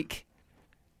this week.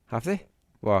 Have they?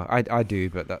 Well, I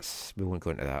do, but we won't go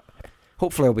into that.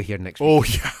 Hopefully I'll be here next week.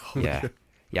 Oh, yeah.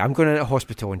 Yeah, I'm going into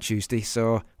hospital on Tuesday,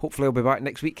 so hopefully I'll be back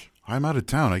next week. I'm out of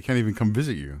town. I can't even come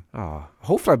visit you. Oh,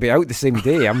 hopefully I'll be out the same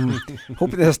day. I'm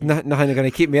hoping there's nothing going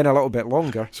to keep me in a little bit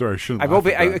longer. Sorry, I shouldn't. I will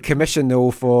be out of commission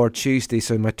though for Tuesday,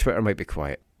 so my Twitter might be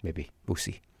quiet. Maybe. We'll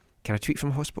see. Can I tweet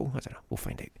from hospital? I don't know. We'll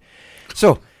find out.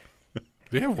 So,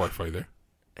 they have Wi-Fi there.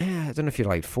 I don't know if you're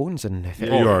allowed phones and if you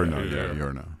are now. Yeah, you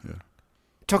are now. Yeah.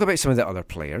 Talk about some of the other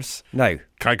players now.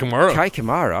 Kai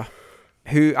Kamara,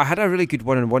 who I had a really good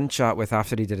one-on-one chat with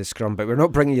after he did his scrum, but we're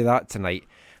not bringing you that tonight.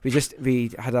 We had a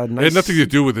nice... It had nothing to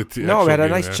do with it. No, we had a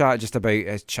nice chat just about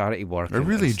his charity work. I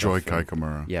really enjoyed Kai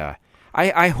Kamara. Yeah.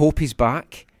 I hope he's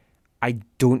back. I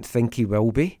don't think he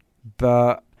will be,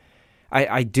 but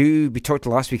I do, we talked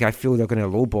last week, I feel they're going to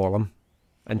lowball him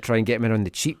and try and get him in on the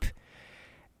cheap.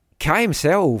 Kai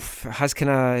himself has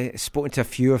kind of spoken to a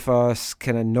few of us,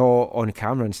 kind of not on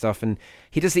camera and stuff, and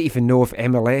he doesn't even know if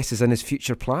MLS is in his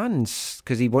future plans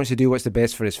because he wants to do what's the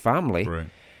best for his family.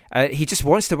 Right. He just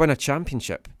wants to win a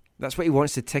championship. That's what he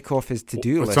wants to tick off his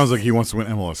to-do list. It sounds like he wants to win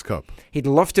MLS Cup. He'd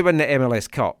love to win the MLS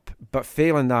Cup, but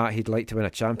failing that, he'd like to win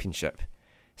a championship.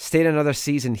 Staying another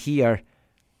season here,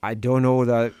 I don't know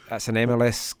that that's an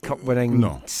MLS Cup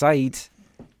winning side.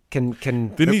 Can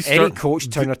any coach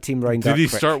turn a team around? Did he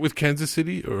start with Kansas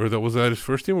City, or was that his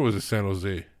first team, or was it San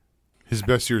Jose? His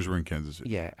best years were in Kansas City.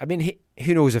 Yeah, I mean,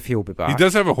 who knows if he'll be back? He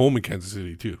does have a home in Kansas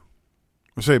City too.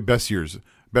 I'll say best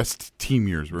team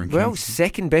years were in Kansas City.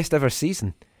 Second best ever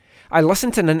season. I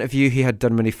listened to an interview he had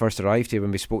done when he first arrived here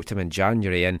when we spoke to him in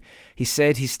January, and he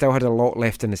said he still had a lot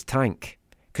left in his tank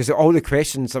because all the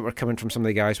questions that were coming from some of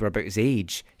the guys were about his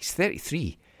age. He's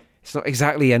 33. It's not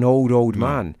exactly an old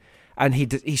man. And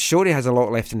he's sure he has a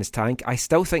lot left in his tank. I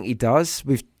still think he does.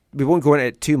 We won't go into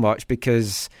it too much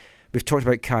because we've talked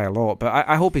about Kai a lot, but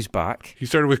I hope he's back. He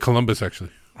started with Columbus, actually.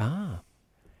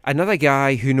 Another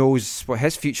guy who knows what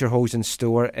his future holds in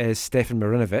store is Stefan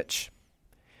Marinovic.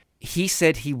 He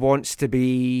said he wants to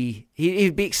be...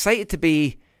 He'd be excited to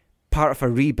be part of a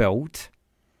rebuild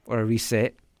or a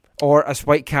reset. Or, as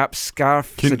Whitecap's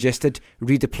Scarf suggested,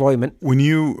 redeployment. When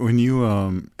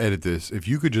you edit this, if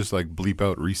you could just bleep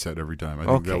out reset every time, I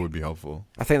think that would be helpful.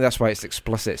 I think that's why it's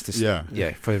explicit. It's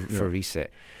for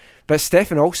reset. But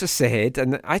Stefan also said,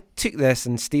 and I took this,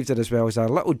 and Steve did as well, as a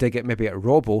little dig at maybe at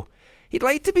Robbo, he'd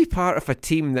like to be part of a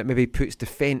team that maybe puts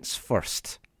defence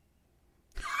first.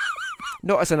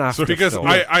 Not as an afterthought. Because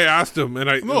I asked him, and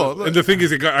the thing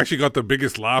is, it actually got the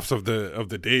biggest laughs of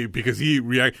the day because he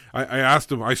I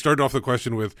asked him. I started off the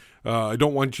question with, "I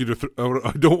don't want you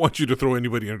to throw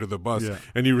anybody under the bus,"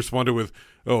 and he responded with,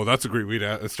 "Oh, that's a great way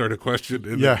to start a question."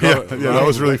 And that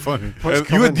was really funny.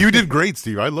 You did great,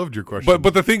 Steve. I loved your question.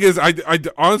 But the thing is, I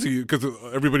honestly, because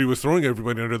everybody was throwing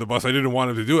everybody under the bus, I didn't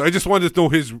want him to do it. I just wanted to know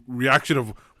his reaction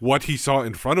of what he saw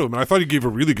in front of him, and I thought he gave a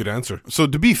really good answer. So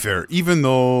to be fair, even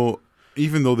though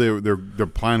their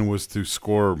plan was to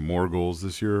score more goals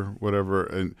this year, whatever,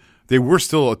 and they were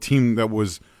still a team that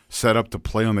was set up to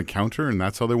play on the counter, and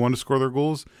that's how they wanted to score their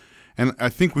goals. And I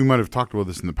think we might have talked about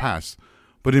this in the past,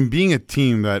 but in being a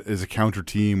team that is a counter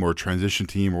team or a transition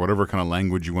team or whatever kind of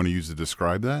language you want to use to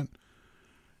describe that,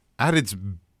 at its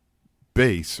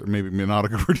base, or maybe not a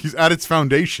good word, at its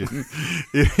foundation,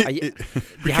 you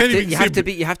have to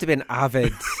be an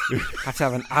avid, have to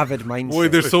have an avid mindset. Boy,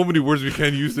 there's so many words we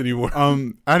can't use anymore.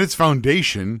 At its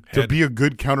foundation, to be a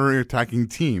good counter-attacking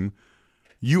team,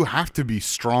 you have to be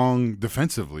strong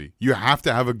defensively. You have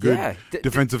to have a good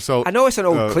defensive self. I know it's an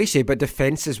old cliche, but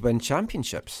defenses win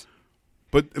championships.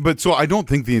 But so I don't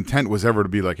think the intent was ever to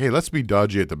be like, hey, let's be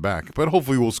dodgy at the back, but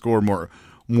hopefully we'll score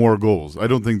more goals. I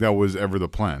don't think that was ever the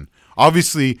plan.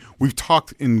 Obviously, we've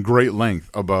talked in great length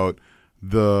about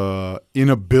the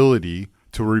inability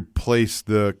to replace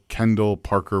the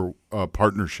Kendall-Parker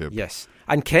partnership. Yes,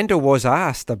 and Kendall was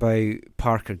asked about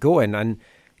Parker going, and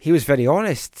he was very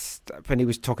honest when he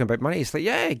was talking about money. He's like,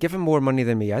 yeah, give him more money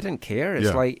than me. I didn't care.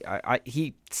 It's like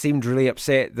he seemed really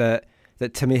upset that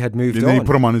Timmy had moved on. And then he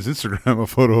put him on his Instagram, a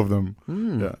photo of them.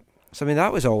 Yeah. So, I mean,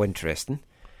 that was all interesting.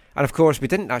 And, of course, we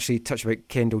didn't actually touch about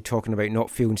Kendall talking about not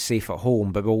feeling safe at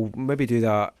home, but we'll maybe do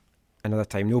that another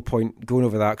time. No point going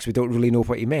over that because we don't really know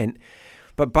what he meant.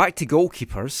 But back to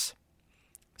goalkeepers.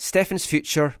 Stefan's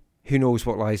future, who knows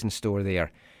what lies in store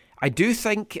there. I do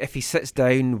think if he sits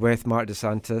down with Mark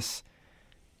DeSantis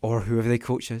or whoever the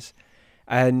coach is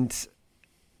and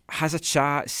has a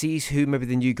chat, sees who maybe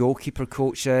the new goalkeeper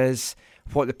coach is,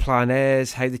 what the plan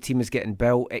is, how the team is getting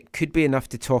built, it could be enough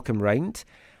to talk him round.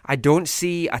 I don't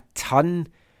see a ton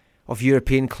of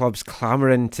European clubs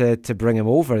clamouring to bring him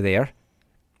over there.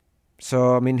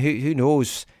 So, I mean, who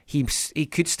knows? He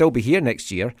could still be here next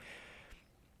year.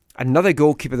 Another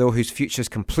goalkeeper, though, whose future is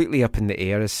completely up in the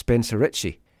air is Spencer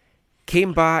Ritchie.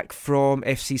 Came back from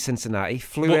FC Cincinnati,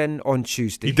 flew in on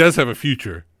Tuesday. He does have a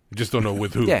future. We just don't know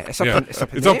with who. Yeah, it's up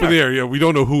in the air. Yeah, we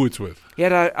don't know who it's with. He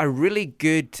had a really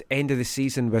good end of the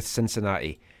season with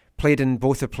Cincinnati. Played in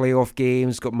both the playoff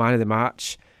games, got man of the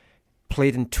match.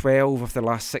 Played in 12 of the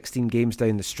last 16 games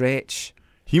down the stretch.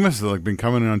 He must have been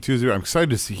coming in on Tuesday. I'm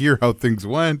excited to hear how things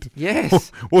went. Yes.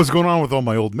 What was going on with all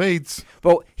my old mates?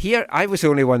 Well, here I was the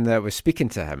only one that was speaking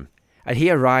to him. And he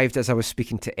arrived as I was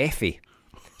speaking to Effie.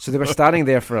 So they were standing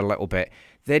there for a little bit.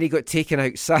 Then he got taken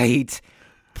outside,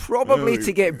 probably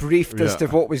to get briefed as to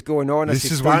what was going on. This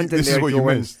is what you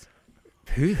missed.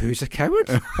 Who's a coward?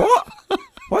 What?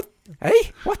 What?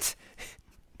 Hey, what?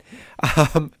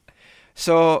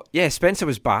 So, yeah, Spencer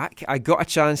was back. I got a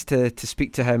chance to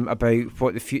speak to him about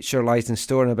what the future lies in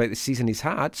store and about the season he's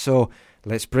had. So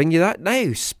let's bring you that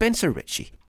now. Spencer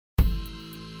Ritchie.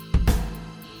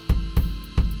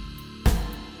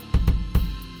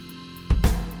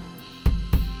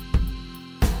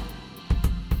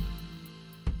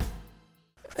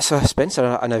 So,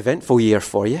 Spencer, an eventful year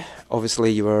for you.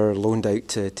 Obviously, you were loaned out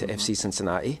to FC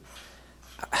Cincinnati.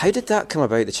 How did that come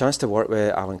about, the chance to work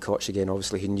with Alan Koch again?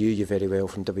 Obviously, he knew you very well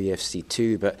from WFC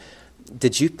too, but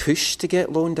did you push to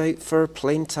get loaned out for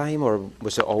playing time, or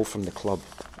was it all from the club?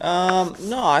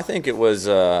 No, I think it was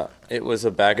a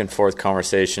back and forth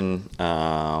conversation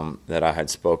that I had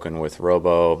spoken with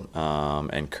Robo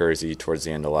and Kersey towards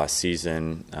the end of last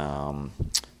season.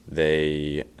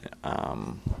 They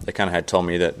kind of had told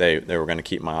me that they were going to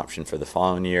keep my option for the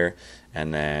following year,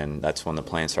 and then that's when the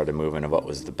plan started moving of what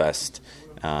was the best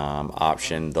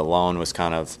option. The loan was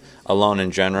kind of, a loan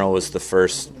in general was the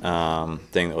first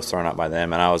thing that was thrown out by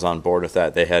them, and I was on board with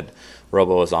that.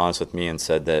 Robo was honest with me and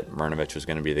said that Mrnjavec was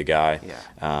going to be the guy.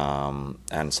 Yeah.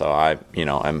 And so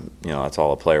that's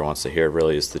all a player wants to hear,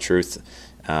 really, is the truth.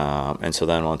 And so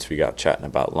then once we got chatting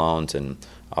about loans and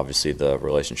obviously the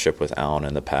relationship with Alan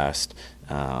in the past,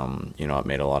 it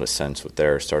made a lot of sense with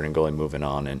their starting goalie moving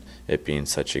on and it being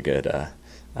such a good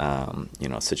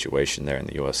situation there in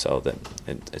the USL that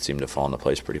it seemed to fall into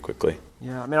place pretty quickly.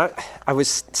 Yeah, I mean, I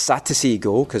was sad to see you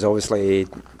go because obviously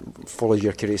followed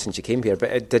your career since you came here,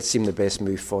 but it did seem the best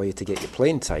move for you to get your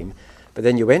playing time. But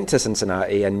then you went to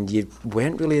Cincinnati and you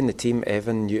weren't really in the team.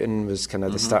 Evan Newton was kind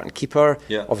of the starting keeper.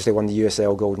 Yeah. Obviously won the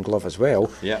USL Golden Glove as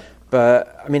well. Yeah.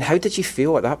 But, I mean, how did you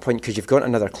feel at that point? Because you've gone to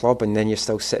another club and then you're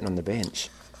still sitting on the bench.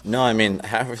 No, I mean,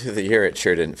 halfway through the year, it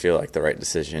sure didn't feel like the right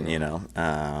decision,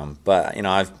 But,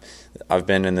 I've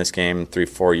been in this game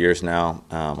 3-4 years now.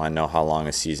 I know how long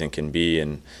a season can be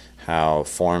and how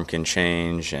form can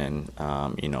change and,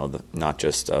 not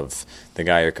just of the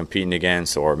guy you're competing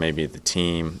against or maybe the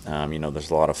team.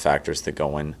 There's a lot of factors that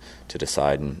go in to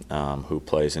deciding who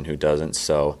plays and who doesn't.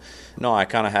 So, no, I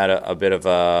kind of had a bit of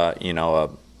a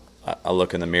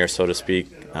look in the mirror, so to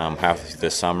speak, halfway through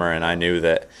this summer, and I knew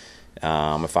that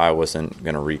if I wasn't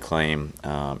going to reclaim,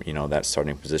 that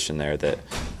starting position there, that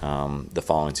the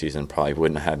following season probably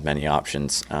wouldn't have had many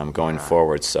options going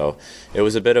forward. So it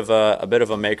was a bit of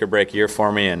a make or break year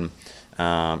for me, and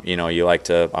you like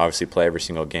to obviously play every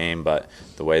single game, but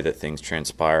the way that things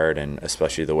transpired, and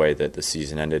especially the way that the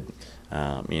season ended,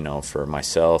 for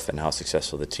myself and how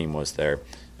successful the team was there,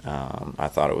 I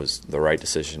thought it was the right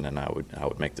decision, and I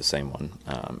would make the same one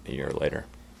a year later.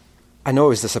 I know it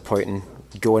was disappointing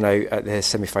going out at the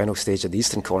semi-final stage of the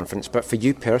Eastern Conference, but for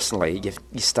you personally,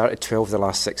 you started 12 of the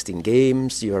last 16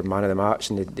 games, you were man of the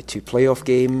match in the 2 playoff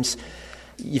games.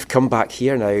 You've come back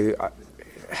here now.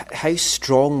 How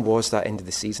strong was that end of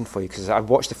the season for you? Because I've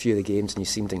watched a few of the games and you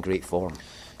seemed in great form.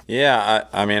 Yeah,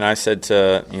 I said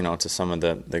to some of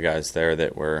the guys there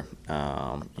that were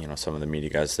some of the media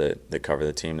guys that cover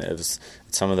the team, that it was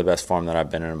some of the best form that I've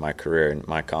been in my career, and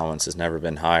my confidence has never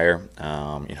been higher.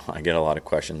 I get a lot of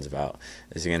questions about,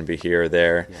 is he going to be here or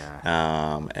there?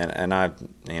 Yeah. And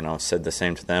I've said the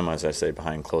same to them as I say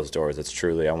behind closed doors. It's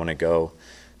truly, I want to go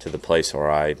to the place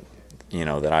where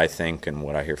that I think and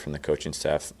what I hear from the coaching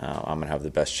staff, I'm going to have the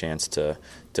best chance to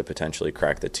potentially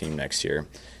crack the team next year.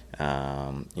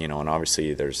 And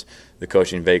obviously there's the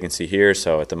coaching vacancy here,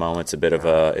 so at the moment it's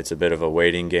a bit of a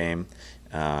waiting game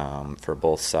for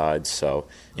both sides. So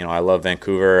I love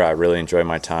Vancouver. I really enjoy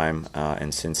my time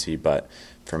in Cincy, but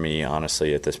for me,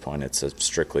 honestly, at this point, it's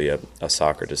strictly a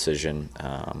soccer decision,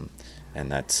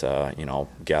 and that's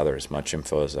gather as much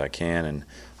info as I can, and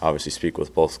obviously speak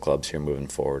with both clubs here moving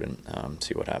forward and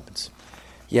see what happens.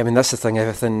 Yeah, I mean, that's the thing.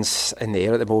 Everything's in the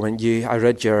air at the moment. I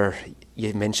read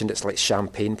you mentioned it's like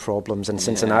champagne problems in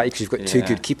Cincinnati because you've got 2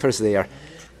 good keepers there.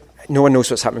 No one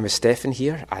knows what's happening with Stefan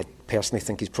here. I personally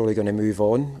think he's probably going to move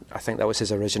on. I think that was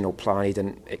his original plan. He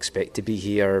didn't expect to be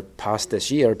here past this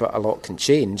year, but a lot can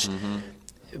change.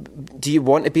 Mm-hmm. Do you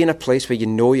want to be in a place where you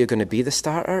know you're going to be the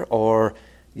starter, or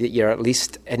that you're at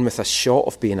least in with a shot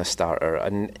of being a starter?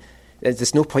 And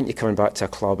there's no point you coming back to a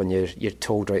club and you're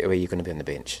told right away you're going to be on the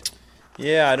bench.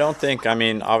 Yeah, I don't think. I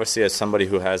mean, obviously, as somebody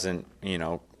who hasn't,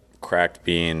 cracked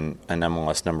being an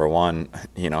MLS number 1,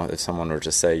 if someone were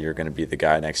to say you're going to be the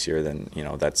guy next year, then,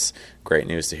 that's great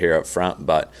news to hear up front.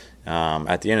 But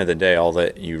at the end of the day, all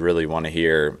that you really want to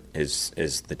hear is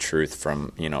the truth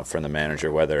from the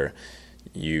manager, whether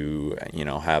you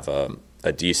have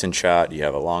a decent shot, you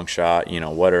have a long shot,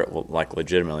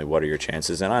 legitimately, what are your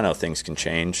chances? And I know things can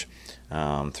change.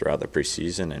 throughout the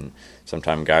preseason, and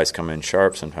sometimes guys come in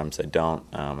sharp, sometimes they don't,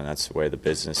 and that's the way of the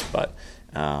business. But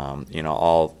as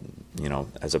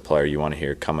a player, you want to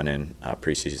hear coming in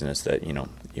preseason is that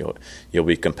you'll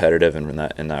be competitive in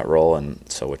that role, and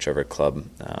so whichever club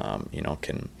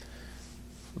can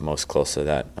most close to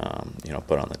that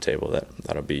put on the table,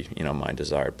 that'll be my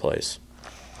desired place.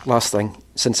 Last thing,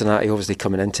 Cincinnati obviously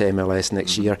coming into MLS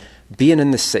next year. Being in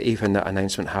the city when that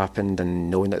announcement happened and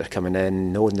knowing that they're coming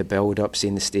in, knowing the build-up,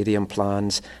 seeing the stadium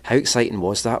plans, how exciting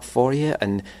was that for you?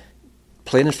 And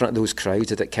playing in front of those crowds,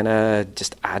 did it kind of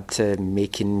just add to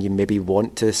making you maybe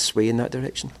want to sway in that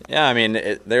direction? Yeah, I mean,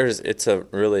 it's a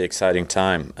really exciting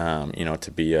time,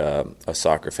 to be a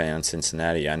soccer fan in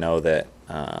Cincinnati. I know that,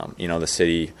 the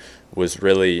city was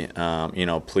really,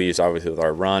 pleased obviously with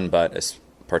our run, but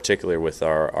particularly with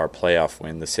our playoff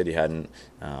win. The city hadn't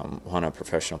won a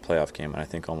professional playoff game in I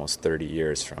think almost 30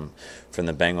 years from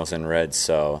the Bengals and Reds.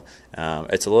 So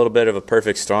it's a little bit of a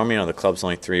perfect storm. The club's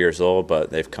only 3 years old,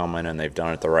 but they've come in and they've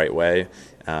done it the right way.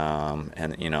 And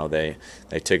they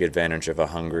took advantage of a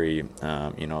hungry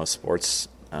sports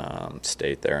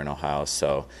state there in Ohio.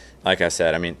 So like I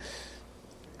said, I mean,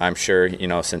 I'm sure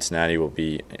Cincinnati will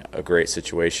be a great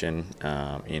situation,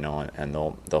 and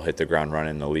they'll hit the ground running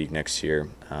in the league next year.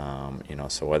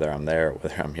 So whether I'm there, or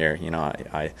whether I'm here,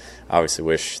 I obviously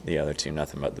wish the other team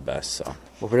nothing but the best. So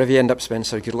well, wherever you end up,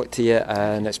 Spencer, good luck to you,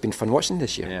 and it's been fun watching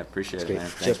this year. Yeah, appreciate it,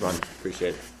 man. Cheers, man.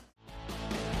 Appreciate it.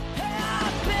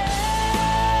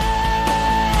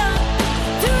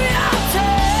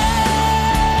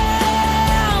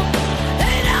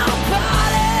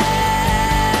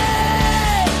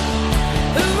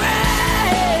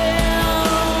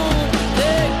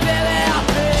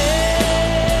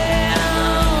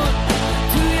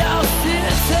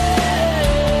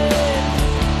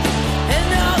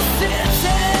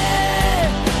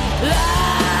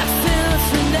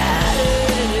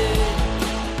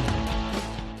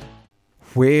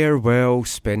 Where will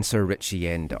Spencer Richey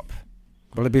end up?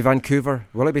 Will it be Vancouver?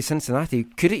 Will it be Cincinnati?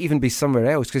 Could it even be somewhere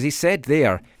else? Because he said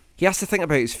there, he has to think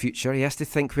about his future. He has to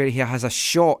think where he has a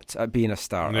shot at being a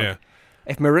starter. Yeah.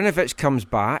 If Marinovic comes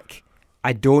back,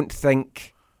 I don't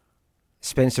think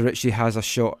Spencer Richey has a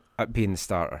shot at being the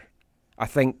starter. I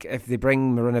think if they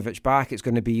bring Marinovic back, it's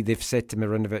going to be they've said to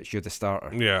Marinovic, you're the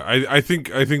starter. Yeah, I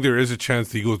think there is a chance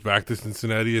that he goes back to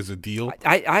Cincinnati as a deal.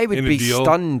 I would be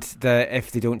stunned that if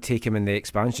they don't take him in the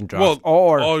expansion draft. Well,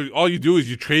 or all you do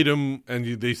is you trade him,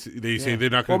 and they say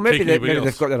they're not going to take anybody else. Maybe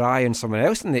they've got their eye on someone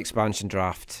else in the expansion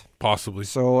draft. Possibly.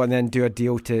 So, and then do a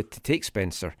deal to take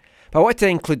Spencer. But I wanted to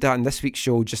include that in this week's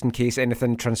show just in case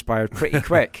anything transpired pretty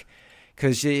quick,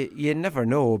 because you never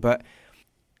know. But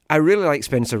I really like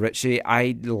Spencer Richey.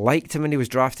 I liked him when he was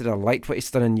drafted. I liked what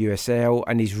he's done in USL,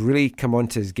 and he's really come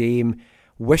onto his game.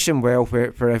 Wish him well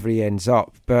wherever he ends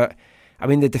up. But, I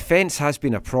mean, the defence has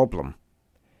been a problem.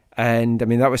 And, I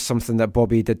mean, that was something that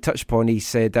Bobby did touch upon. He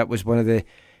said that was one of the...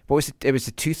 It was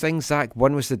the two things, Zach.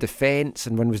 One was the defence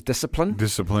and one was discipline.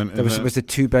 Discipline. There was the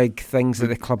two big things that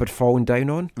the club had fallen down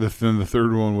on. Then the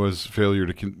third one was failure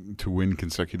to win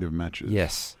consecutive matches.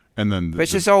 Yes. And then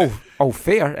which is all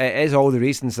fair. It is all the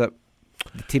reasons that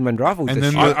the team unravelled. And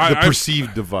then the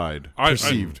perceived divide. I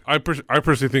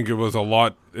personally think it was a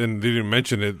lot, and they didn't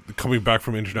mention it, coming back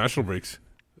from international breaks.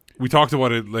 We talked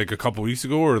about it like a couple of weeks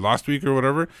ago or last week or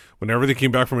whatever. Whenever they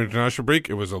came back from international break,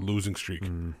 it was a losing streak.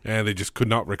 And they just could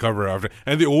not recover after.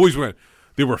 And they always went.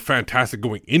 They were fantastic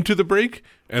going into the break,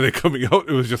 and then coming out,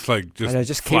 it was just like and it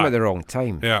just came at the wrong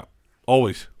time. Yeah,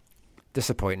 always.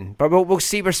 Disappointing. But we'll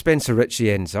see where Spencer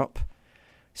Richey ends up.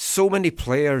 So many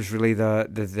players, really,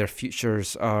 their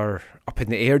futures are up in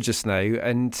the air just now.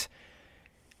 And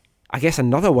I guess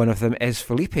another one of them is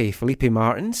Felipe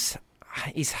Martins.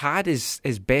 He's had his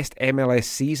best MLS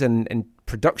season in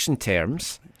production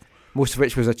terms, most of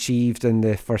which was achieved in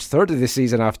the first third of the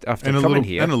season after coming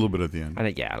here. And a little bit at the end. And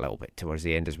a little bit towards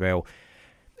the end as well.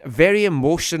 Very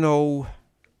emotional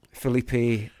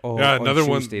Felipe on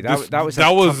Tuesday.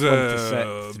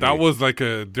 That was like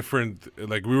a different,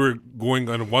 like we were going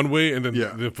on one way, and then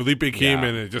the Felipe came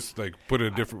and it just like put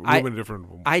a different.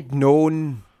 I'd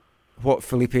known what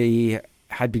Felipe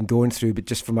had been going through, but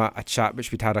just from a chat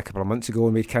which we'd had a couple of months ago,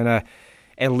 and we'd kind of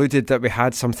alluded that we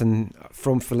had something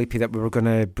from Felipe that we were going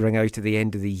to bring out at the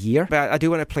end of the year. But I do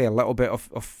want to play a little bit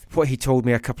of what he told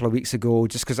me a couple of weeks ago,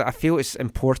 just because I feel it's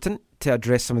important to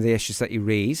address some of the issues that he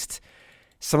raised.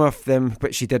 Some of them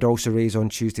which he did also raise on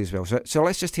Tuesday as well. So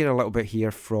let's just hear a little bit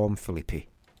here from Felipe.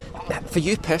 For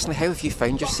you personally, how have you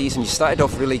found your season? You started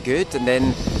off really good, and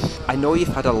then I know you've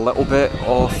had a little bit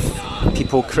of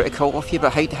people critical of you,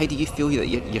 but how do you feel that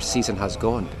your season has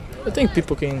gone? I think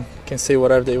people can say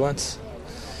whatever they want.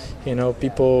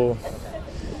 people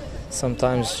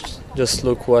sometimes just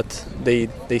look what they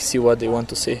see, what they want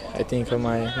to see. I think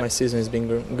my season has been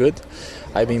good.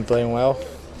 I've been playing well.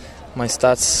 My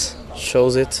stats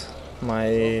shows it.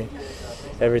 My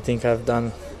everything I've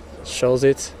done shows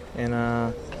it, and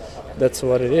that's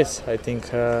what it is. I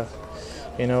think it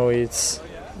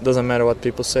doesn't matter what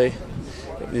people say.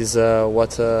 It is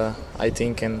what I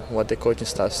think and what the coaching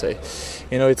staff say.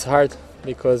 It's hard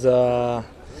because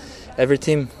every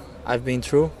team I've been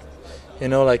through,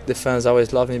 the fans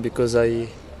always love me because I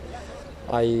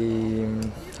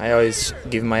always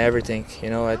give my everything.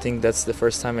 I think that's the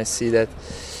first time I see that.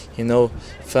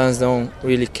 Fans don't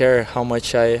really care how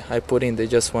much I put in. They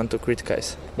just want to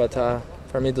criticize. But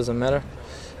for me, it doesn't matter.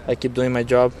 I keep doing my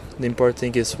job. The important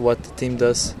thing is what the team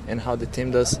does and how the team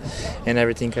does, and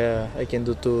everything I can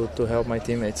do to help my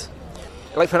teammates.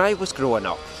 Like when I was growing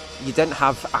up, you didn't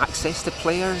have access to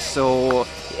players, so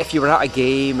if you were at a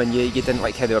game and you didn't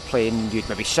like how they were playing, you'd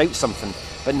maybe shout something.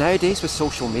 But nowadays with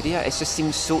social media, it just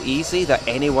seems so easy that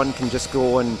anyone can just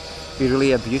go and be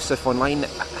really abusive online.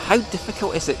 How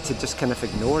difficult is it to just kind of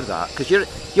ignore that? Because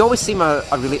you always seem a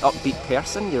really upbeat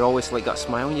person. You're always got a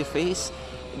smile on your face.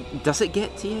 Does it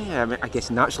get to you? I mean, I guess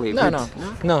naturally it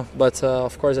would. No. But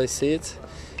of course I see it,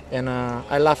 and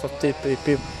I laugh at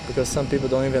people because some people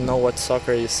don't even know what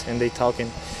soccer is, and they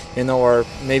talking, or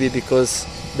maybe because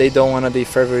they don't want to be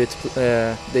favorite.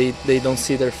 They don't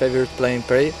see their favorite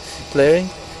playing,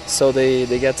 so they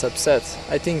get upset.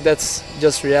 I think that's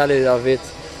just reality of it.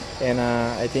 And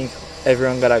I think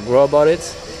everyone gotta grow about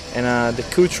it, and the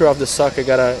culture of the soccer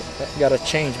gotta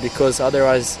change, because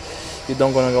otherwise you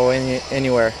don't gonna go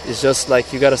anywhere. It's just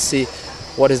like you gotta see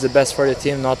what is the best for the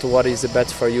team, not what is the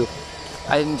best for you.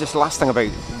 And just last thing about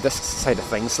this side of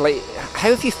things, how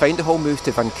have you found the whole move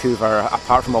to Vancouver?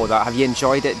 Apart from all that, have you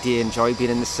enjoyed it? Do you enjoy being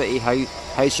in the city?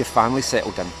 How's your family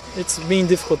settled in? It's been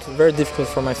difficult, very difficult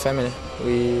for my family.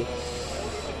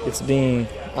 It's been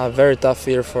a very tough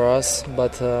year for us,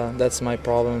 but that's my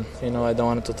problem. I don't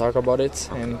want to talk about it,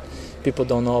 and people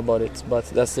don't know about it, but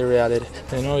that's the reality.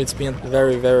 It's been a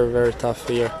very, very, very tough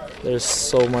year. There's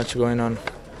so much going on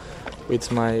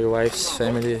with my wife's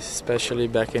family, especially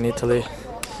back in Italy.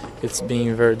 It's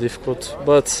been very difficult,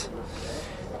 but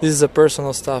this is a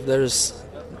personal stuff. Those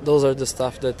are the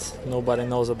stuff that nobody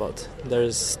knows about.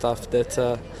 There's stuff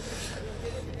that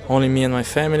only me and my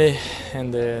family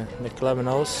and the club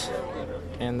knows,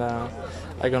 and I'm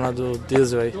gonna do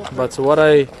this way. But what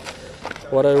I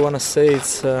want to say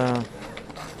is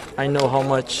I know how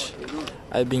much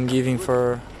I've been giving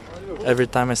for every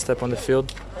time I step on the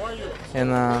field,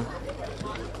 and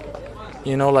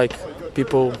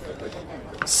people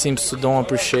seems to don't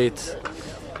appreciate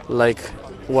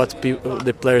what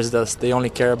the players does. They only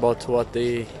care about what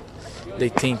they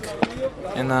think,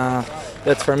 and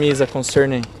that for me is a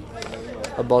concerning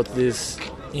about this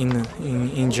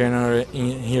in general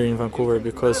here in Vancouver,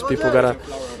 because people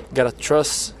gotta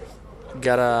trust,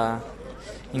 gotta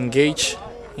engage,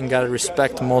 and gotta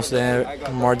respect more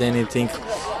than anything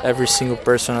every single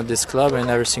person at this club and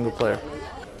every single player.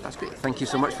 That's great. Thank you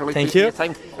so much, Felipe. Thank you. Your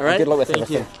time. All right. Good luck with Thank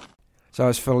everything. you. So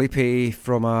as Felipe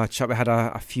from a chat we had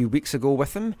a few weeks ago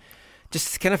with him,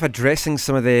 just kind of addressing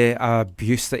some of the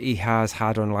abuse that he has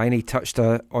had online. He touched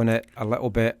on it a little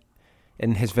bit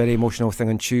in his very emotional thing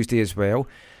on Tuesday as well.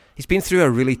 He's been through a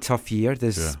really tough year.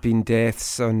 There's been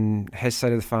deaths on his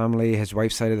side of the family, his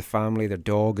wife's side of the family, their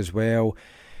dog as well.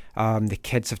 The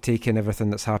kids have taken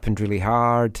everything that's happened really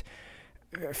hard.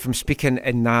 From speaking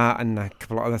in that and a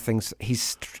couple of other things,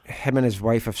 him and his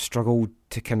wife have struggled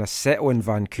to kind of settle in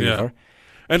Vancouver.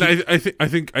 Yeah. And I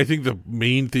think the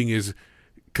main thing is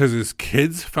because his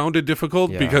kids found it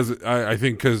difficult, because I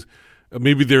think because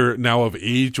maybe they're now of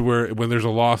age where when there's a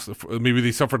loss, maybe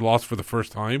they suffered loss for the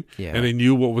first time, and they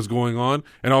knew what was going on.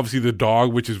 And obviously the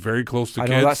dog, which is very close to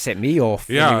kids. I know that set me off.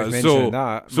 Yeah,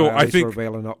 so I think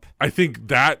wailing up. I think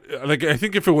that I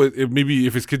think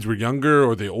if his kids were younger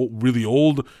or they really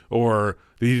old or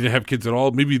they didn't have kids at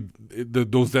all, maybe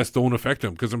those deaths don't affect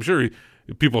him, because I'm sure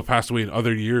people have passed away in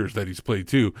other years that he's played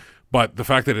too. But the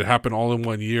fact that it happened all in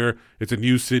 1 year, it's a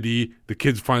new city, the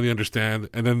kids finally understand,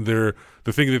 and then the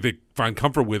thing that they find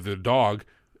comfort with, the dog,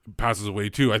 passes away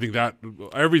too. I think that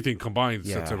everything combined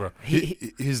sets up.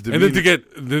 His demeanor, and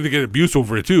then to get abuse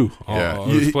over it too.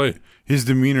 His play, his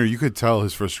demeanor, you could tell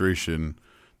his frustration.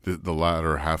 The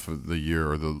latter half of the year,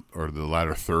 or the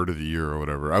latter third of the year, or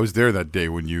whatever. I was there that day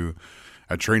when you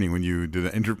at training when you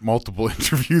did the multiple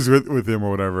interviews with him or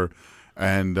whatever.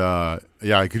 And I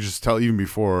could just tell even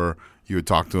before you had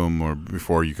talked to him or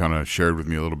before you kind of shared with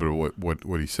me a little bit of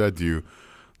what he said to you,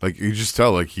 Like, you just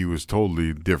tell, like, he was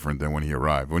totally different than when he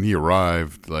arrived. When he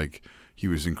arrived, like, he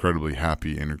was incredibly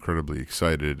happy and incredibly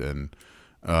excited and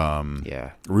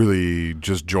really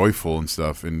just joyful and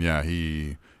stuff. And,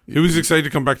 he was excited to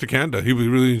come back to Canada. He was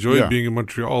really enjoying being in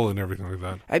Montreal and everything like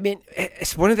that. I mean,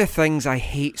 it's one of the things I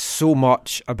hate so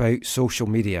much about social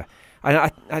media.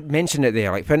 And I mentioned it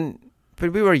there. Like, when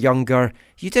we were younger,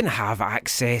 you didn't have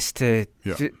access to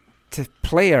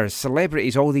players,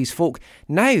 celebrities, all these folk.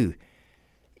 Now,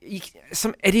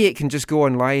 some idiot can just go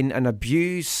online and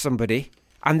abuse somebody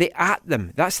and they at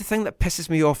them. That's the thing that pisses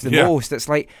me off the most. It's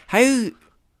like, how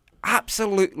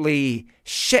absolutely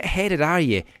shit-headed are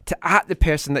you to at the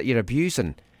person that you're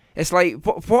abusing? It's like,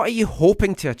 what are you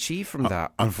hoping to achieve from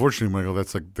that? Unfortunately, Michael,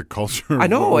 that's like the culture. I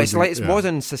know, it's like it's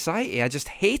modern society. I just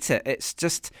hate it. It's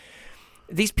just,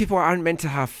 these people aren't meant to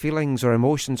have feelings or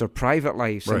emotions or private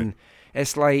lives. Right. And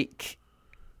it's like,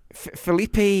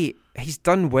 Felipe, he's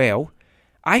done well.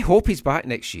 I hope he's back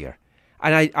next year.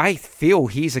 And I feel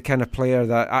he's the kind of player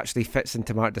that actually fits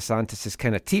into Mark DeSantis'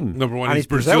 kind of team. Number one, and he's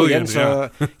Brazilian, so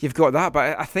you've got that.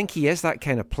 But I think he is that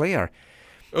kind of player.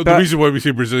 The reason why we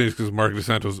say Brazilian is because Mark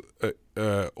DeSantis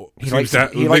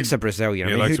he likes a Brazilian.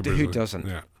 I mean, who doesn't?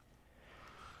 Yeah.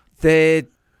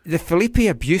 The Felipe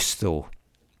abuse, though,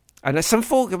 and some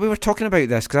folk, we were talking about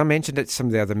this because I mentioned it to some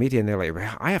of the other media, and they're like,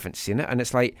 well, I haven't seen it. And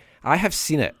it's like, I have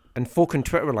seen it. And folk on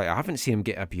Twitter were like, I haven't seen him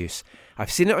get abuse. I've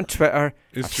seen it on Twitter.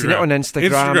 I've seen it on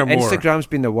Instagram. Instagram's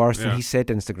been the worst, and he said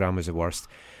Instagram was the worst.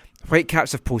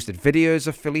 Whitecaps have posted videos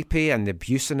of Felipe, and the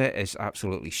abuse in it is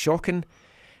absolutely shocking.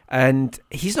 And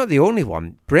he's not the only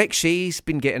one. Brek Shea's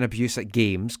been getting abuse at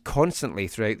games constantly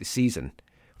throughout the season.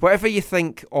 Whatever you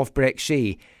think of Brek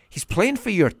Shea, he's playing for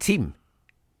your team.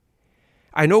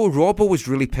 I know Robbo was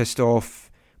really pissed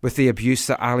off with the abuse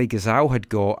that Ali Ghazal had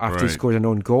got after he scored an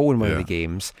own goal in one of the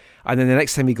games. And then the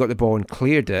next time he got the ball and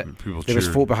cleared it, there was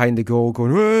folk behind the goal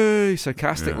going, "Hey!"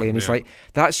 sarcastically. And it's like,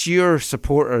 that's your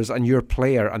supporters and your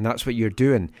player, and that's what you're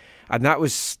doing. And that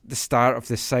was the start of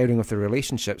the souring of the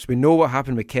relationships. We know what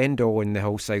happened with Kendall and the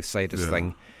whole Southsiders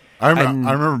thing. I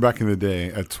remember back in the day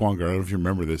at Swanger, I don't know if you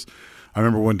remember this. I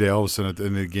remember one day, all of a sudden at the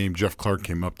end of the game, Jeff Clark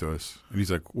came up to us. And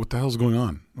he's like, what the hell's going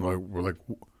on? We're like,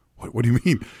 what do you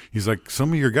mean? He's like,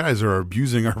 some of your guys are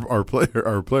abusing our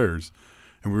players.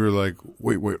 And we were like,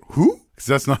 wait, who?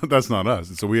 Because that's not us.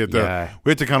 And so we had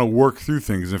to kind of work through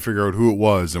things and figure out who it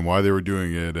was and why they were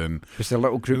doing it. And it was a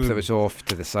little group that was off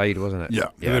to the side, wasn't it? Yeah.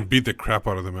 And then beat the crap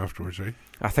out of them afterwards, right?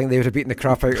 I think they would have beaten the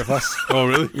crap out of us. Oh,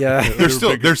 really? Yeah.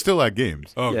 They're still at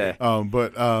games. Oh, okay. Yeah.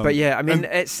 But yeah, I mean,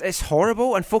 it's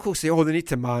horrible. And folk will say, oh, they need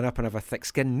to man up and have a thick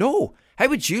skin. No. How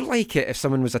would you like it if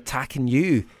someone was attacking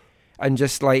you and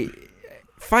just like,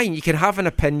 fine, you can have an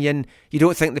opinion. You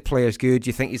don't think the player's good.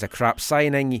 You think he's a crap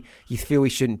signing. You feel he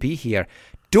shouldn't be here.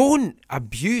 Don't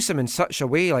abuse him in such a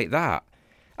way like that.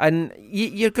 And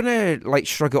you're going to like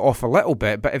shrug it off a little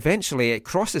bit, but eventually it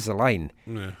crosses the line.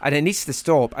 Yeah. And it needs to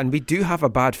stop. And we do have a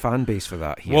bad fan base for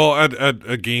that here. Well,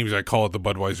 at games, I call it the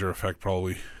Budweiser effect,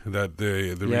 probably. That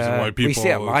the reason why people... We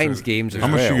say at Lions games as How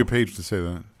well. much do you get paid to say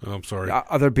that? Oh, I'm sorry.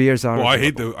 Other beers are... Well, I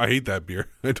hate that beer.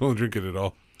 I don't drink it at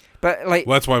all. But like,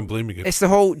 well, that's why I'm blaming it. It's the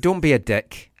whole don't be a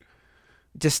dick.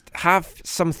 Just have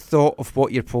some thought of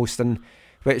what you're posting,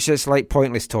 which is like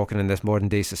pointless talking in this modern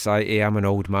day society. I'm an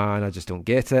old man, I just don't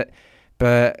get it.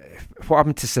 But what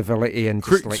happened to civility and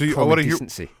just common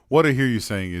decency? What I hear you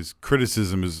saying is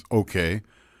criticism is okay,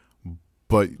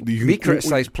 but you can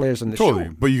criticize players on the show.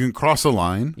 But you can cross a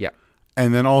line. Yeah.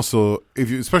 And then also,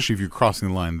 especially if you're crossing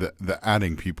the line, the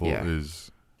adding people is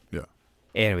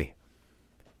Anyway.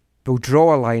 We'll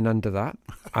draw a line under that,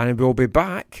 and we'll be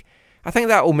back. I think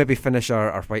that will maybe finish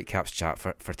our Whitecaps chat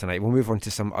for tonight. We'll move on to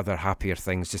some other happier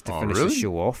things just to finish the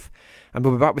show off. And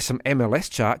we'll be back with some MLS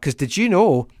chat, because did you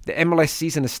know the MLS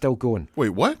season is still going? Wait,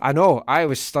 what? I know. I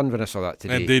was stunned when I saw that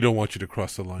today. And they don't want you to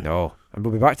cross the line. No. And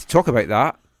we'll be back to talk about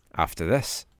that after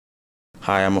this.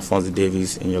 Hi, I'm Alphonso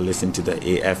Davies, and you're listening to the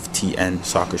AFTN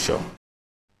Soccer Show.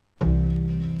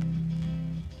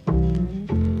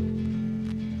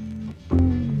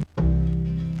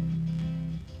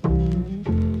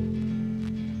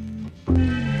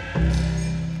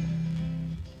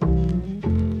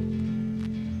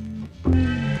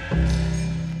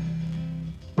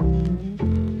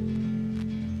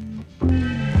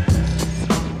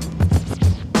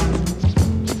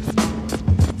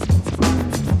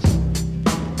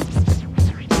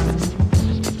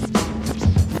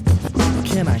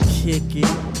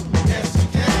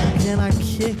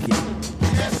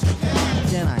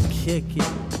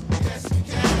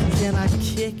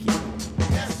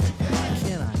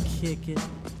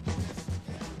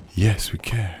 Yes, we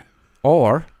can.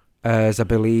 Or as I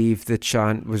believe the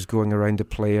chant was going around the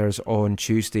players on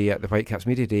Tuesday at the Whitecaps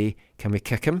Media Day. Can we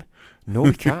kick him? No,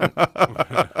 we can't.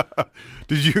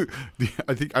 Did you?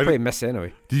 I think I probably miss it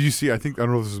anyway. Did you see? I don't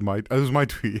know if this was my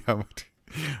tweet.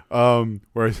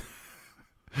 Where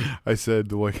I said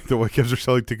the Whitecaps are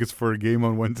selling tickets for a game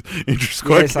on Wednesday.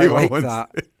 Inter-squad yes, game I like on Wednesday.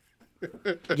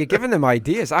 that. You're giving them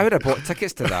ideas. I would have bought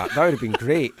tickets to that. That would have been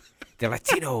great. The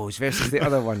Latinos versus the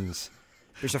other ones,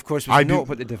 which of course was not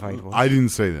what the divide was. I didn't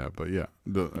say that, but yeah.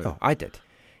 I did.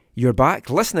 You're back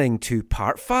listening to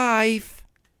part 5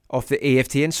 of the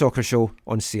AFTN Soccer Show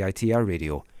on CITR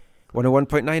Radio,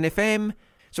 101.9 FM.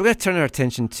 So we're going to turn our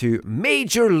attention to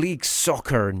Major League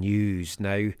Soccer news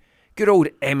now. Good old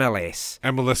MLS.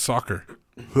 MLS Soccer.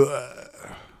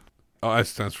 Oh, that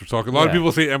stands for soccer. A lot of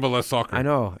people say MLS Soccer. I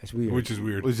know, it's weird. Which is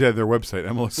weird. Well, yeah, their website,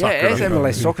 MLS Soccer. Yeah, it is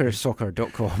MLS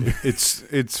Soccer.com.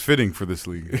 It's fitting for this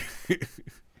league.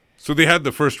 So they had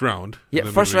the first round. Yeah,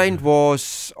 first round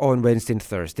was on Wednesday and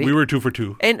Thursday. We were 2 for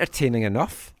 2. Entertaining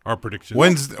enough. Our predictions.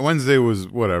 Wednesday was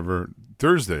whatever.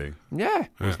 Thursday. Yeah.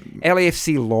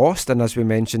 LAFC lost, and as we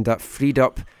mentioned, that freed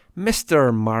up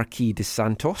Mr. Marquis de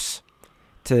Santos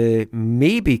to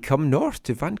maybe come north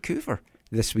to Vancouver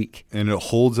this week. And it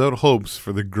holds out hopes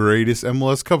for the greatest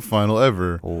MLS Cup final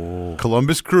ever.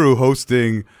 Columbus Crew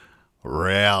hosting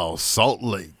Real Salt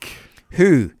Lake.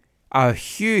 Who? A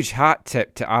huge hat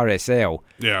tip to RSL.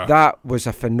 Yeah. That was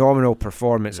a phenomenal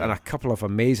performance and a couple of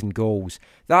amazing goals.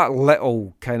 That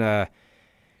little kind of,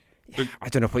 I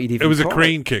don't know what you'd even call it. It was a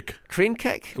crane kick. Crane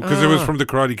kick? Because it was from the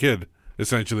Karate Kid,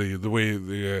 essentially. The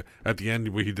way, at the end,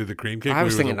 where he did the crane kick. I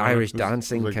was thinking Irish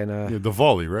dancing like, kind of. Yeah, the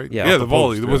volley, right? Yeah, the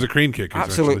volley. It was a crane kick.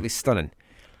 Absolutely stunning.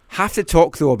 Have to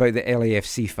talk, though, about the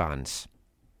LAFC fans.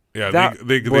 Yeah, that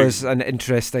was an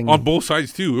interesting... On both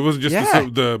sides, too. It wasn't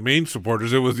just the main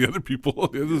supporters. It was the other people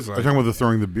on the other side. Are you talking about the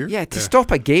throwing the beer? Yeah, to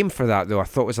stop a game for that, though, I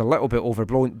thought was a little bit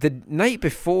overblown. The night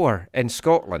before in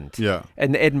Scotland,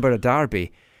 in the Edinburgh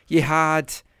Derby, you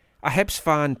had a Hibs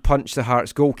fan punch the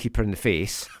Hearts goalkeeper in the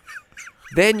face.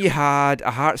 Then you had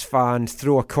a Hearts fan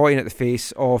throw a coin at the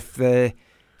face of the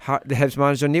Hibs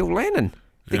manager, Neil Lennon.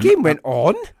 The game went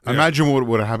on. Imagine what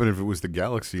would have happened if it was the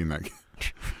Galaxy in that game.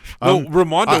 No,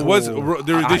 Ramondo was.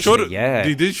 They showed.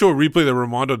 They did show a replay that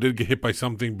Ramondo did get hit by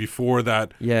something before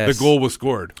that. The goal was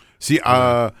scored. See,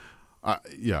 Did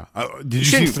you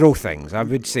shouldn't throw things. I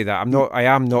would say that. I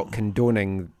am not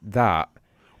condoning that.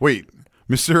 Wait,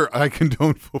 Mr. I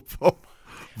condone football.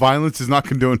 Violence is not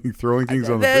condoning throwing things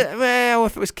on the pitch. Well,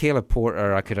 if it was Caleb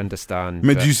Porter, I could understand.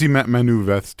 Did you see Manu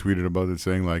Veth tweeted about it,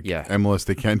 saying like, MLS,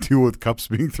 they can't deal with cups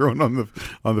being thrown on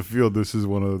the field. This is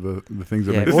one of the things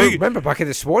that. Remember back in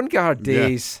the Swan Guard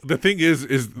days. The thing is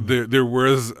there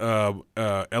was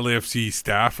LAFC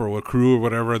staff or a crew or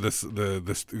whatever.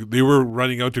 They were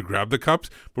running out to grab the cups,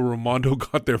 but Ramondo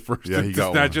got there first to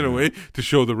snatch it away to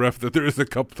show the ref that there is a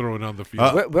cup thrown on the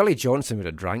field. Willie Johnson would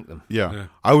have drank them. Yeah.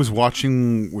 I was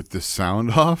watching with the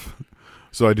sound off,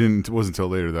 so it wasn't until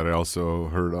later that I also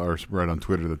read on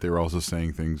Twitter that they were also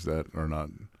saying things that are not.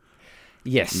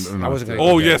 Yes, I wasn't.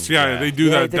 They do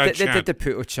that. They did the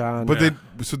Puto chant. But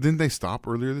didn't they stop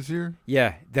earlier this year?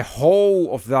 Yeah, the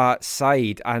whole of that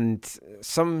side, and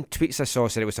some tweets I saw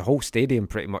said it was the whole stadium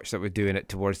pretty much that were doing it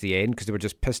towards the end because they were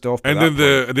just pissed off. And then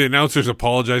the announcers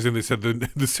apologizing. They said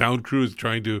the sound crew is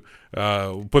trying to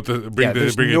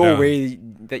there's no way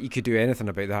that you could do anything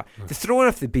about that. The throwing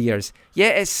of the beers,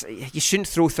 you shouldn't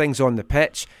throw things on the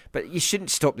pitch, but you shouldn't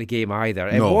stop the game either.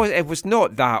 It was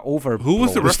not that over. Who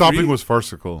was the referee? The stopping was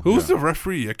farcical. Who was the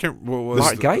referee? I can't. What was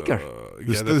Mark Geiger.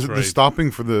 That's right. The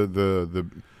stopping for the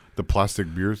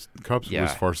plastic beer cups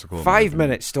was farcical. 5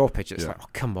 minute stoppage. It's like, oh,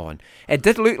 come on. It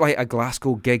did look like a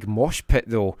Glasgow gig mosh pit,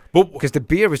 though, because the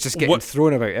beer was just getting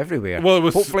thrown about everywhere. Well,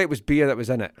 hopefully it was beer that was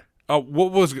in it.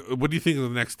 What do you think the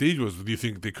next stage was? Do you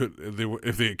think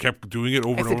if they kept doing it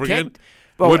over and over again?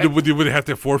 Well, would they have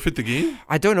to forfeit the game?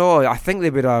 I don't know. I think they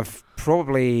would have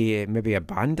probably maybe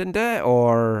abandoned it,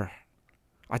 or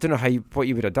I don't know what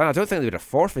you would have done. I don't think they would have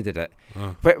forfeited it.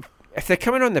 But if they're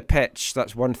coming on the pitch,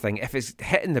 that's one thing. If it's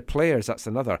hitting the players, that's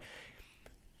another.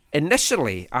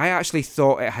 Initially, I actually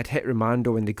thought it had hit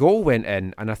Ramondo when the goal went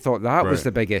in, and I thought that was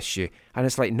the big issue. And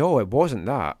it's like, no, it wasn't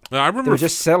that. I remember they were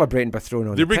just celebrating by throwing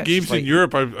on the pitch. There were games in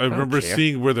Europe, I remember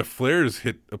seeing where the flares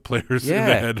hit players in the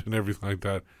head and everything like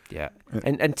that. Yeah,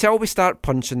 and until we start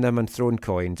punching them and throwing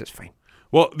coins, it's fine.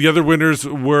 Well, the other winners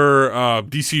were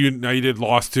DC United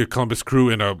lost to Columbus Crew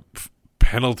in a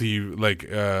penalty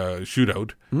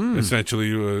shootout,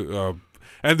 essentially.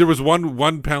 And there was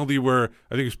one penalty where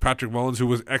I think it was Patrick Mullins, who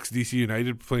was ex-DC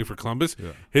United playing for Columbus.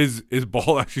 Yeah. His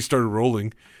ball actually started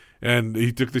rolling, and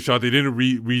he took the shot. They didn't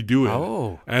redo it.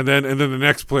 Oh. And then the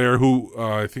next player who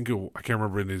I can't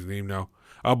remember his name now.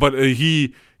 But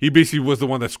he basically was the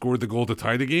one that scored the goal to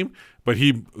tie the game. But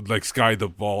he like skied the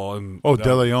ball and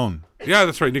De Leon. Yeah,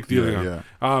 that's right, Nick De Leon.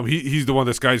 Yeah. He's the one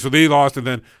that skied. So they lost, and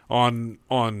then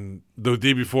on the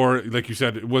day before, like you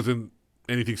said, it wasn't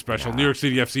anything special. New York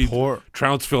City FC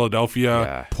trounced Philadelphia.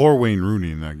 Yeah. Poor Wayne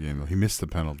Rooney in that game, though. He missed the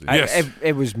penalty.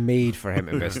 It was made for him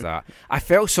to miss that. I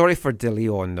felt sorry for De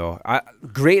Leon, though.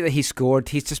 Great that he scored.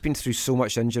 He's just been through so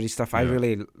much injury stuff. I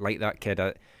really like that kid.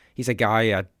 He's a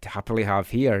guy I'd happily have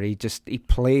here. He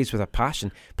plays with a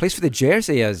passion. Plays for the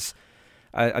jersey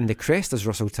and the crest, as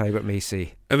Russell Tybert may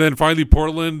say. And then finally,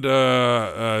 Portland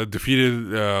defeated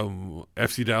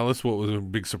FC Dallas. What was a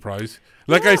big surprise.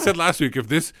 Like I said last week, if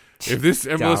this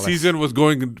MLS season was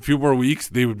going a few more weeks,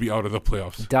 they would be out of the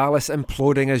playoffs. Dallas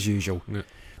imploding as usual. Yeah.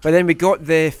 But then we got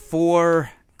the 4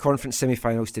 conference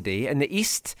semi-finals today. In the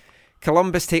East,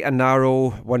 Columbus take a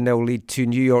narrow 1-0 lead to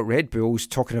New York Red Bulls.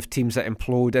 Talking of teams that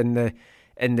implode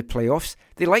in the playoffs,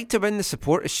 they like to win the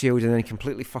Supporters' Shield and then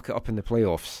completely fuck it up in the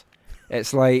playoffs.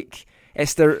 It's like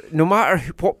no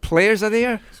matter what players are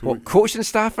there, what coaching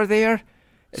staff are there.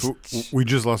 So we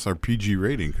just lost our PG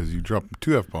rating because you dropped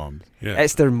 2 F-bombs. Yeah.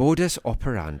 It's their modus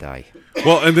operandi.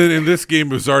 Well, and then in this game,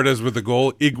 Zardes with the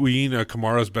goal. Higuaín,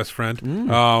 Kamara's best friend,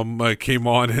 came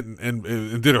on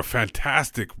and did a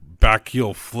fantastic back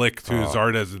heel flick to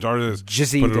Zardes.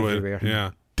 Zardes put it away. Everywhere.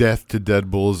 Yeah. Death to Dead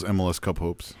Bulls MLS Cup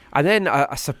hopes. And then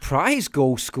a surprise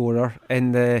goal scorer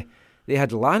they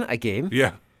had Atlanta game.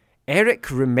 Yeah. Eric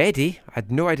Remedi, I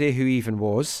had no idea who he even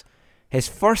was. His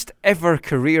first ever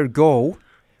career goal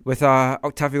with a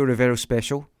Octavio Rivero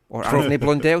special or Anthony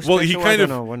Blundell special. Well,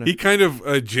 he kind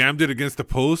of jammed it against the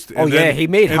post. He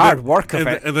made hard work of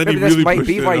it. And then Maybe he really this might pushed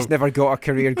be it why up. he's never got a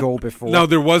career goal before. Now,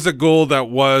 there was a goal that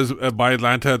was by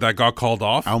Atlanta that got called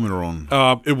off.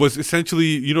 Almiron. It was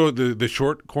essentially, the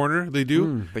short corner they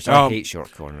do. Which I hate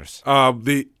short corners.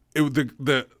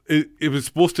 It was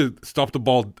supposed to stop the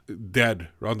ball dead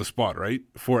on the spot, right,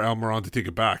 for Almiron to take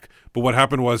it back. But what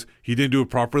happened was he didn't do it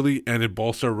properly, and the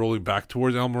ball started rolling back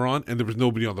towards Almiron, and there was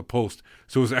nobody on the post.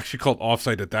 So it was actually called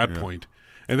offside at that point.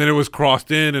 And then it was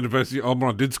crossed in, and eventually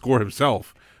Almiron did score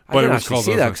himself. But I didn't actually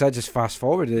see that because I just fast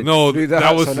forwarded. No, through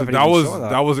that was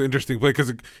that was an interesting play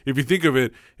because if you think of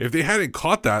it, if they hadn't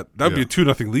caught that would be a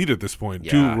 2-0 lead at this point.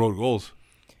 Yeah. 2 road goals.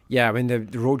 Yeah, I mean,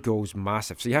 the road goal's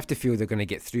massive. So you have to feel they're going to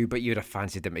get through, but you'd have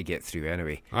fancied them to get through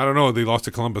anyway. I don't know. They lost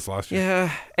to Columbus last year.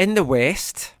 Yeah. In the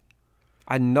West,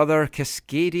 another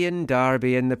Cascadian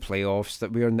derby in the playoffs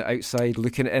that we're on the outside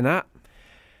looking in at.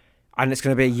 And it's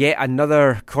going to be yet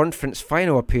another conference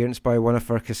final appearance by one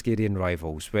of our Cascadian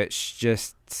rivals, which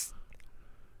just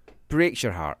breaks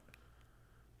your heart.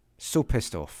 So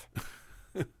pissed off.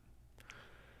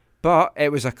 But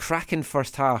it was a cracking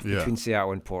first half between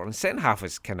Seattle and Portland. Second half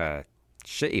was kind of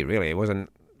shitty, really. It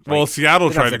wasn't. Well, Seattle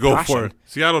tried to go for it.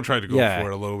 Seattle tried to go for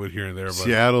it a little bit here and there. But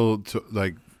Seattle,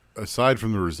 aside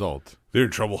from the result, they're in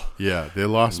trouble. Yeah, they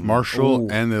lost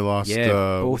Marshall and they lost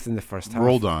both in the first half.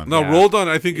 Roldan. No, Roldan,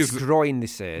 I think is groin. They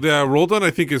said. Yeah, Roldan,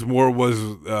 I think is more was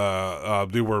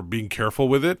they were being careful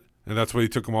with it. And that's why he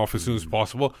took him off as soon as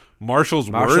possible. Marshall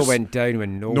went down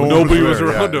when nobody was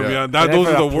around him. Yeah, those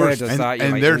are the worst.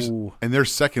 And their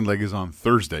second leg is on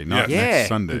Thursday, not next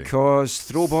Sunday. Because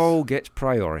throw ball gets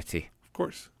priority. Of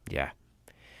course. Yeah.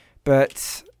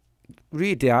 But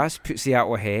Rui Diaz put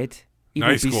Seattle ahead.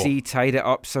 Nice BC goal. tied it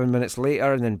up 7 minutes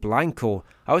later, and then Blanco.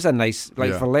 That was a nice,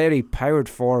 Valeri powered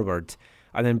forward,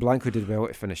 and then Blanco did well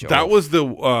to finish it That off. was the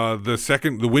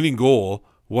winning goal.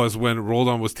 Was when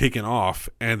Roldan was taken off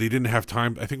and they didn't have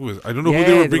time. I think it was, I don't know who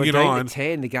they were bringing on.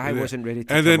 10, the guy wasn't ready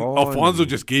to And then come Alfonso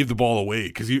just gave the ball away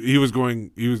because he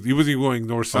wasn't even going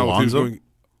north-south. Alonso? He was going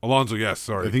Alonso, yes,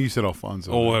 sorry. I think you said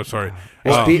Alfonso. Oh, I'm sorry.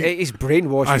 He's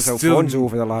brainwashed with Alfonso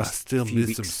over the last I still few miss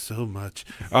weeks. him so much.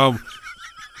 What?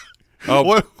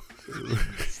 But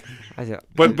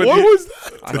what was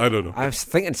that? I don't know. I was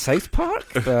thinking South Park,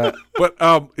 but but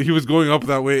he was going up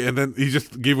that way and then he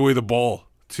just gave away the ball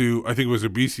to, I think it was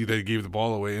Abisi that gave the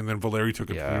ball away, and then Valeri took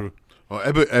it through. Well,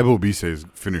 Ebo Bise's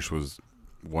finish was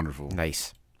wonderful.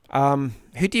 Nice. Who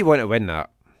do you want to win that?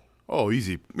 Oh,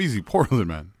 easy Portland,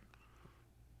 man.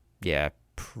 Yeah,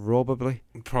 probably.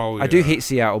 Probably. I do hate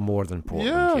Seattle more than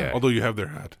Portland. Yeah. Although you have their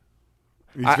hat.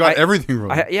 He's got everything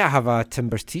wrong. I have a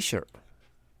Timbers t-shirt.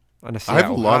 And I have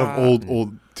a lot of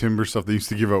old Timber stuff they used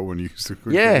to give out when you used to.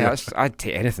 Yeah, I'd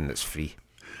take anything that's free.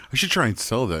 I should try and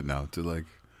sell that now to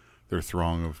their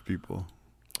throng of people.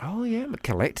 Oh yeah, a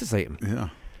collector's item. Yeah.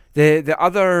 The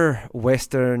other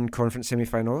Western Conference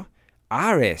semi-final,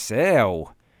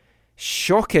 RSL,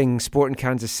 shocking Sporting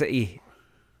Kansas City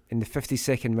in the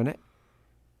 52nd minute.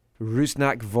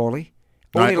 Rusnak volley.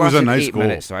 It was a nice 8 goal.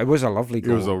 minutes, so it was a lovely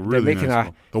goal. It was a really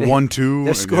nice goal. The 1-2.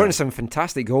 They're scoring some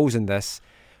fantastic goals in this.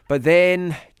 But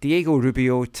then Diego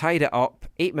Rubio tied it up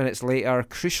 8 minutes later.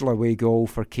 Crucial away goal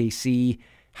for KC.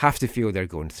 Have to feel they're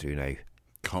going through now.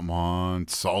 Come on,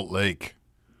 Salt Lake.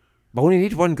 But only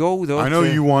need one goal, though. I know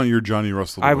you want your Johnny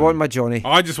Russell. I want my Johnny.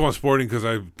 I just want Sporting because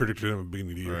I predicted him at the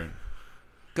beginning of the year. Right.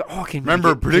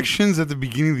 Remember, predictions at the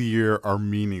beginning of the year are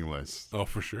meaningless. Oh,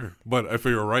 for sure. But if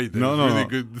you're right, then no, it's really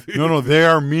good. No, they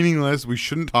are meaningless. We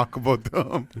shouldn't talk about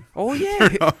them. Oh,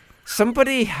 yeah.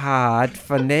 Somebody had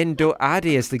Fernando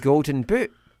Adi as the Golden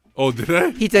Boot. Oh, did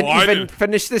I? He didn't even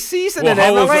finish the season in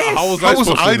how MLS. Was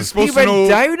I supposed to know? He went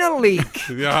down a league.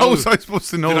 How was I supposed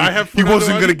to know? Did I have he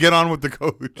wasn't Adi? going to get on with the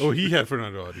coach. Oh, he had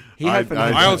Fernando Adi.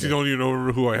 I honestly don't even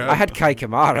know who I had. I had Kai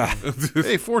Kamara.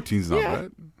 Hey, 14's not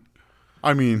bad.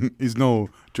 I mean, he's no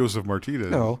Joseph Martinez.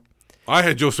 No. I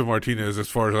had Joseph Martinez as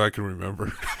far as I can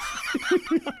remember.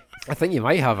 I think you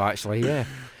might have, actually, yeah.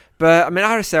 But, I mean,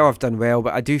 RSL have done well,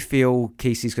 but I do feel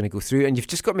Casey's going to go through. And you've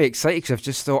just got me excited because I've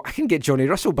just thought, I can get Johnny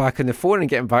Russell back on the phone and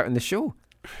get him back on the show.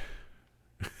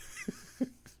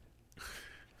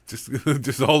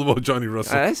 Just all about Johnny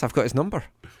Russell. It is. I've got his number.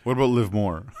 What about Liv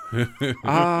Moore? Yeah.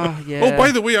 Oh,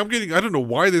 by the way, I don't know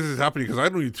why this is happening because I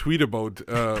don't even tweet about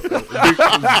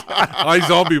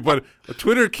iZombie, but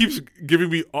Twitter keeps giving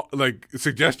me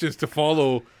suggestions to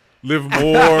follow Liv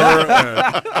Moore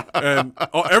and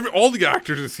all the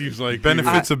actors. It seems like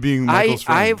benefits of being Michael's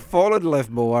friend. I followed Liv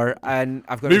Moore and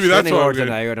I've got Maybe a that's restraining what order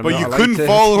now. And I'm but not you allowed couldn't to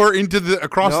follow her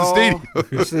across the stadium.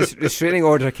 The restraining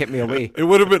order kept me away. It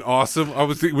would have been awesome. I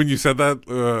was thinking, when you said that,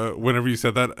 whenever you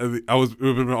said that, it would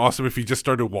have been awesome if he just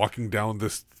started walking down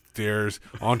the stairs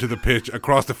onto the pitch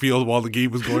across the field while the game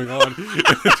was going on.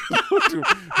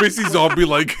 Basically, zombie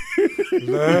like.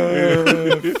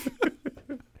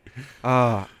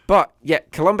 But yeah,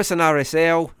 Columbus and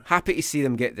RSL, happy to see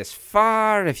them get this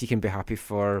far. If you can be happy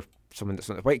for someone that's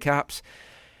not the Whitecaps,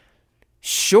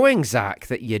 showing Zach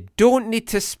that you don't need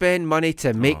to spend money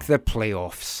to make the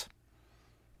playoffs.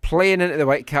 Playing into the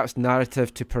Whitecaps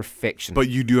narrative to perfection. But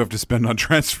you do have to spend on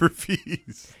transfer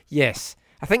fees. Yes.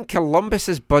 I think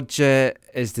Columbus's budget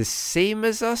is the same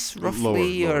as us,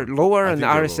 roughly, or lower, and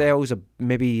RSL's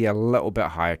maybe a little bit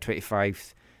higher,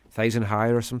 25,000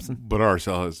 higher or something. But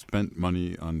RSL has spent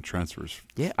money on transfers.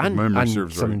 Yeah,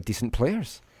 and some decent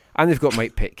players. And they've got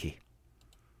Mike Petke.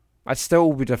 I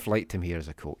still would have liked him here as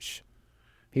a coach.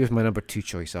 He was my number 2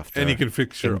 choice after. And he can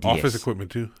fix your office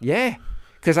equipment too. Yeah,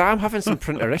 because I'm having some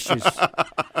printer issues.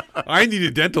 I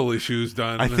needed dental issues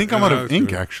done. I think I'm out of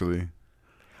ink, actually.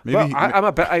 Maybe I'm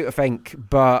a bit out of ink,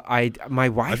 but my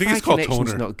Wi-Fi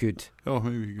connection's not good. Oh,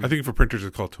 maybe. I think for printers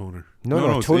it's called Toner.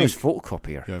 No, Toner's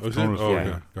photocopier. Yeah,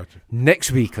 okay, gotcha. Next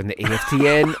week on the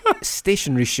AFTN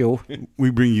stationery show,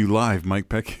 we bring you live Mike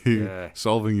Petke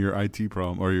solving your IT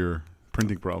problem or your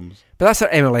printing problems. But that's our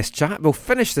MLS chat. We'll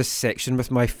finish this section with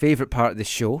my favourite part of the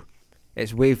show.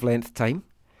 It's wavelength time.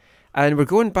 And we're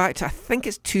going back to, I think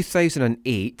it's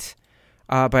 2008,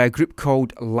 by a group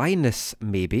called Linus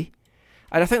Maybe.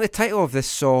 And I think the title of this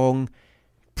song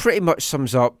pretty much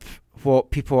sums up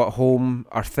what people at home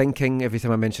are thinking every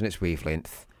time I mention its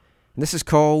wavelength. And this is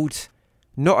called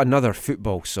Not Another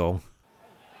Football Song.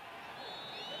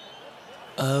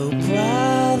 Oh,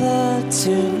 brother,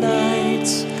 tonight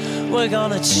we're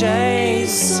gonna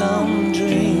chase some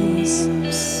dreams.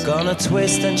 Gonna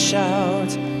twist and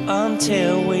shout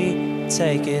until we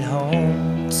take it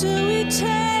home. Till we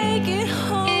take it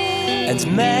home.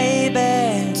 And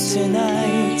maybe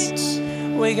tonight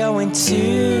we're going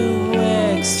to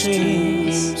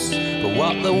extremes. But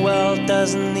what the world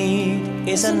doesn't need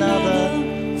is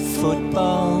another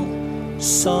football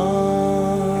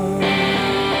song.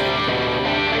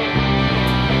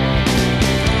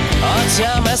 Our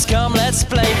time has come, let's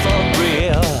play for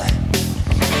real.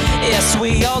 Yes,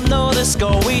 we all know the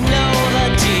score, we know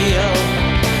the deal.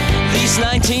 These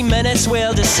 90 minutes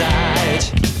will decide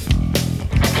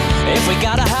if we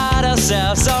gotta hide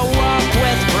ourselves or walk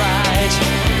with pride.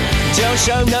 Don't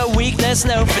show no weakness,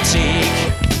 no fatigue.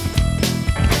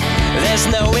 There's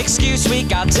no excuse, we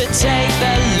got to take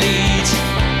the lead.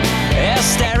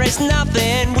 Yes, there is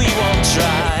nothing we won't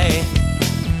try.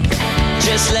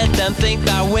 Just let them think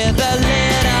that we're the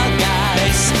little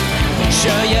guys.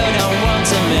 Sure you don't want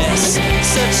to miss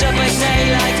such a big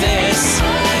day like this.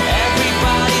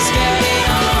 Everybody's getting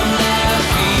on their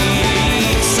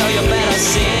feet, so you better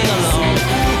sing along.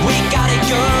 We got it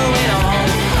going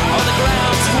on the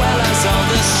ground as well as on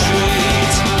the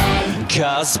street.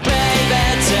 Cause baby,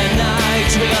 tonight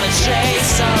we're gonna chase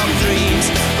some dreams.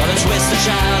 Gonna twist the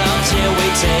child until we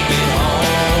take it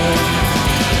home.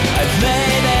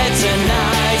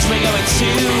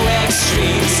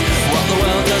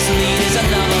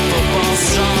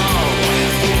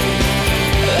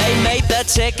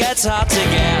 it gets hard to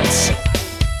get.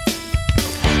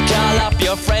 Call up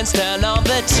your friends, turn on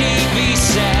the TV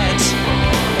set.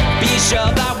 Be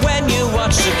sure that when you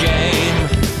watch the game,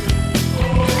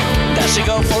 that you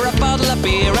go for a bottle of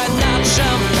beer and not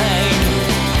champagne.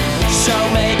 So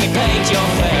maybe paint your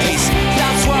face,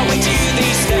 that's what we do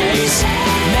these days.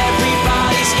 And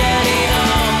everybody's getting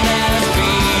on their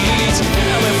feet.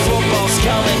 And when football's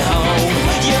coming home,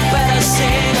 you better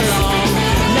sing along,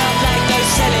 not like those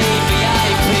silly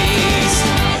VIPs.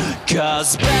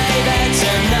 Cause baby,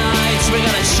 tonight we're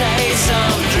gonna chase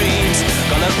some dreams.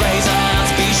 Gonna raise our hands,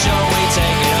 be sure we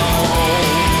take it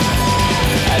home.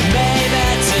 And maybe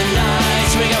tonight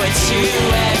we're going to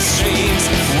extremes.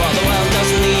 What the world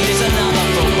doesn't need is another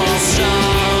football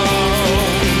song.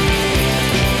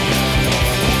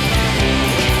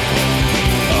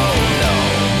 Oh no.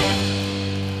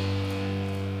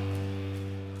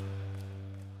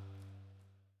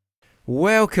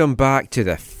 Welcome back to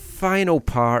the final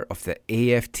part of the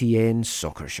AFTN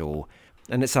Soccer Show.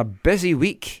 And it's a busy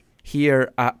week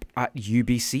here at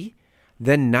UBC.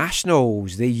 The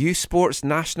Nationals, the U Sports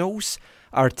Nationals,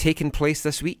 are taking place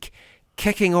this week,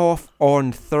 kicking off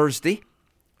on Thursday.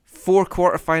 4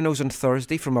 quarterfinals on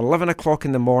Thursday from 11 o'clock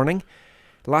in the morning.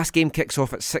 Last game kicks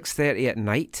off at 6:30 at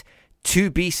night. 2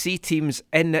 BC teams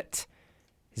in it.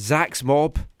 Zach's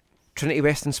mob, Trinity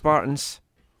Western Spartans.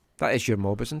 That is your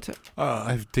mob, isn't it?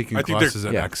 I've taken classes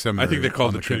at XM. I think they're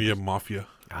called the Trinity Mafia.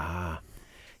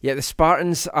 Yeah, the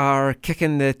Spartans are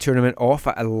kicking the tournament off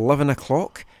at 11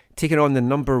 o'clock. Taking on the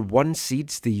number 1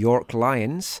 seeds, the York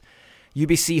Lions.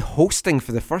 UBC hosting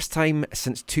for the first time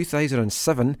since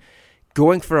 2007,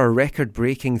 going for a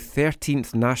record-breaking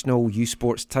 13th national U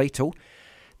Sports title.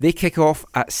 They kick off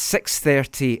at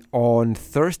 6:30 on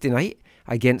Thursday night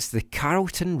against the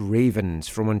Carlton Ravens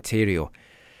from Ontario.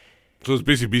 So it's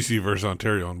basically BC versus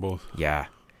Ontario on both. Yeah.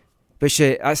 But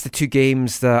that's the 2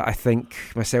 games that I think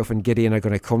myself and Gideon are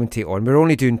going to commentate on. We're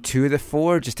only doing 2 of the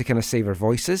 4 just to kind of save our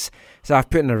voices. So I've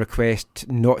put in a request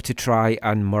not to try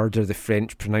and murder the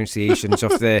French pronunciations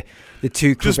of the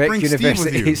 2 Quebec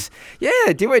universities.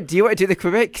 Yeah, do you want to do the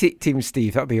Quebec team,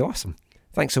 Steve? That'd be awesome.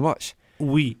 Thanks so much.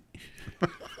 Oui.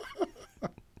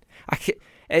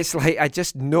 It's like I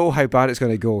just know how bad it's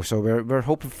going to go, so we're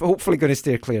hopefully going to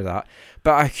steer clear of that.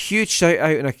 But a huge shout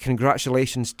out and a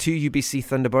congratulations to UBC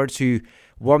Thunderbirds who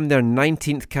won their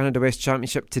 19th Canada West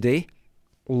Championship today.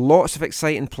 Lots of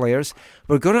exciting players.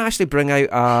 We're going to actually bring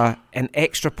out an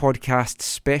extra podcast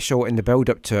special in the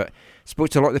build-up to it. Spoke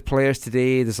to a lot of the players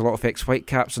today. There's a lot of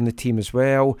ex-Whitecaps on the team as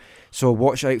well. So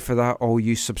watch out for that, all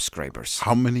you subscribers.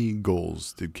 How many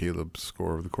goals did Caleb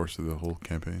score over the course of the whole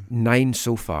campaign? 9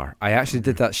 so far. I actually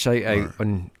did that shout out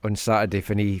on Saturday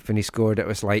when he scored. It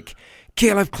was like,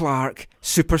 Caleb Clark,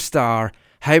 superstar.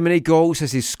 How many goals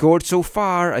has he scored so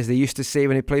far, as they used to say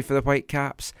when he played for the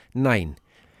Whitecaps? 9.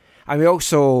 And we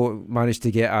also managed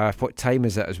to get what time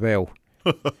is it as well?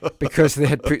 Because they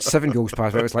had put 7 goals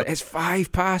past. It was like, it's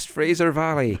 5 past Fraser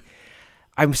Valley.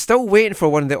 I'm still waiting for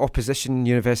one of the opposition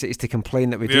universities to complain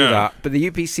that we do that, but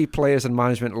the UBC players and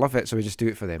management love it, so we just do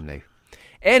it for them now.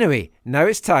 Anyway, now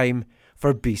it's time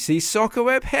for BC Soccer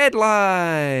Web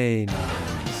Headlines.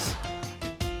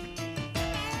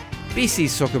 BC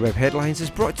Soccer Web Headlines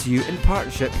is brought to you in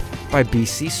partnership by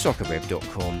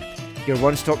bcsoccerweb.com, your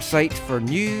one-stop site for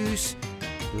news,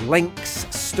 links,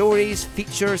 stories,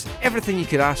 features, everything you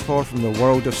could ask for from the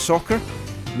world of soccer.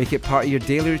 Make it part of your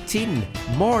daily routine,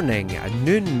 morning,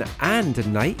 noon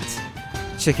and night.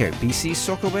 Check out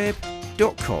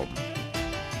bcsoccerweb.com.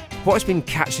 What's been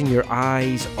catching your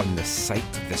eyes on the site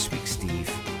this week, Steve?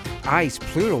 Eyes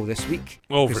plural this week.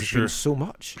 Oh, for sure. Been so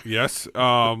much. Yes.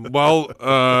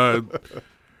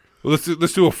 Let's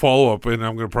do a follow-up, and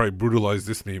I'm going to probably brutalize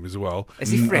this name as well.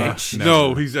 Is he French?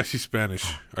 No, he's actually Spanish.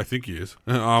 I think he is.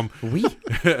 Oui?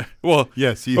 Well,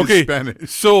 yes, he is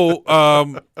Spanish. So,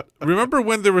 remember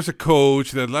when there was a coach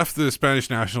that left the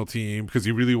Spanish national team because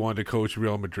he really wanted to coach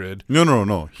Real Madrid?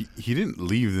 No. He didn't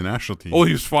leave the national team. Oh,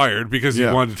 he was fired because he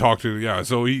wanted to talk to...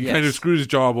 so he kind of screwed his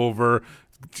job over,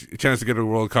 chance to get a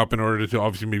World Cup in order to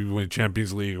obviously maybe win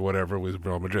Champions League or whatever with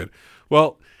Real Madrid.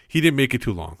 Well, he didn't make it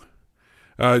too long.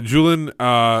 Julian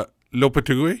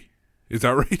Lopetegui, is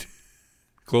that right?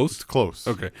 Close? It's close.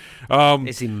 Okay.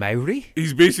 Is he Maori?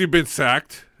 He's basically been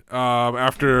sacked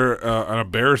after an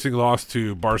embarrassing loss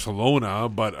to Barcelona,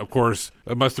 but of course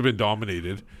it must have been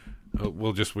dominated.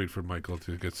 We'll just wait for Michael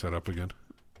to get set up again.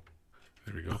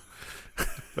 There we go.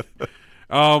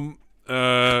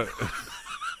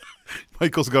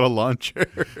 Michael's got a lawn chair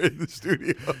in the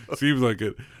studio. Seems like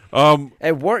it.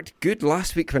 It worked good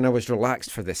last week when I was relaxed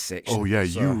for this section. Oh yeah,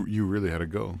 so. you really had to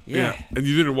go. Yeah. And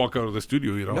you didn't walk out of the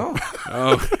studio, you know.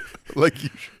 No. Like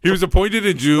he was appointed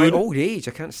in June. My old age,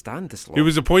 I can't stand this long. He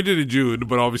was appointed in June,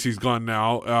 but obviously he's gone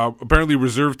now. Apparently,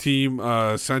 reserve team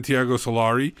Santiago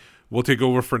Solari will take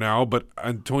over for now, but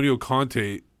Antonio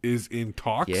Conte is in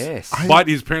talks. Yes. But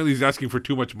he's asking for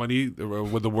too much money,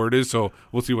 what the word is, so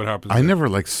we'll see what happens. I never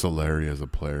liked Solari as a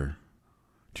player.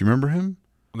 Do you remember him?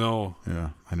 No. Yeah,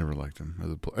 I never liked him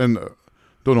as a player. And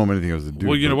don't know him anything as a dude.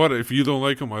 Well, you know what? If you don't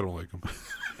like him, I don't like him.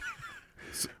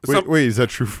 Wait, is that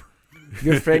true?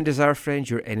 Your friend is our friend,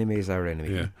 your enemy is our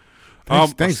enemy. Yeah.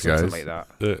 Thanks guys. Something like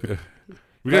that.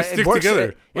 We gotta stick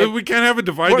together. We can't have a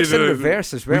divided. Works in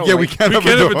reverse as well. We can't have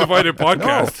a divided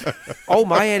podcast. No. All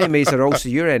my enemies are also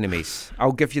your enemies.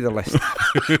 I'll give you the list.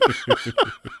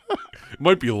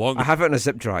 Might be long. I have it on a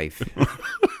zip drive.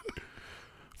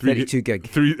 32 gig.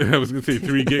 I was going to say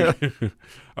 3 gig.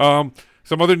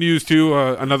 Some other news too.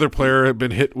 Another player had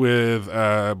been hit with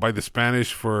by the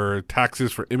Spanish for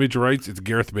taxes for image rights. It's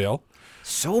Gareth Bale.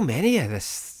 So many of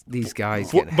these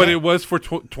guys. But it was for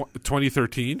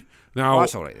 2013. Now,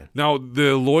 that's all right then. Now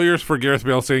the lawyers for Gareth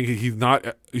Bale saying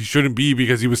he shouldn't be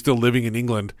because he was still living in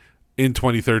England in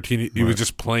 2013. He was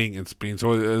just playing in Spain.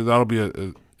 So that'll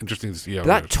be interesting to see how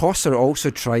that tosser also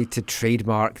tried to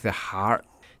trademark the heart.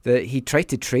 He tried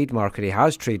to trademark it. He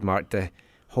has trademarked the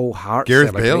whole heart.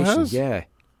 Gareth Bale has? Yeah.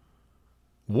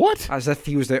 What? As if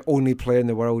he was the only player in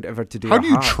the world ever to do. How do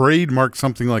you heart. trademark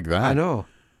something like that? I know.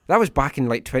 That was back in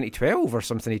like 2012 or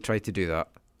something. He tried to do that.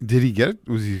 Did he get it?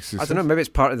 Was he successful? I don't know. Maybe it's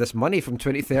part of this money from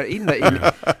 2013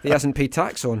 that he hasn't paid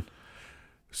tax on.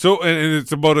 So, and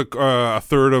it's about a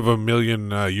third of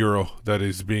 €1,000,000 that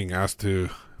is being asked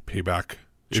to pay back.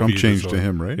 Chump change to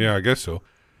him, right? Yeah, I guess so.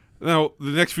 Now,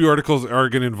 the next few articles are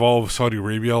going to involve Saudi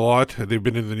Arabia a lot. They've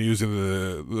been in the news in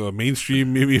the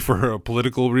mainstream, maybe for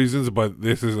political reasons, but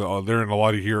this is they're in a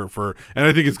lot of here for, and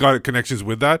I think it's got connections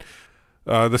with that.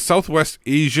 The Southwest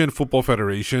Asian Football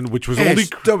Federation, which was only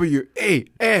SWAFF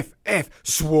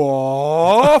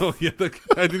SWAF. Oh, yeah,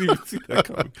 I didn't even see that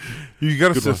coming. You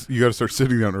got to start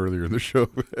sitting down earlier in the show.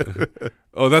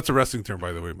 Oh, that's a wrestling term,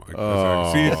 by the way, Mike.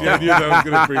 Oh. See, I knew that I was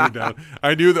going to bring him down.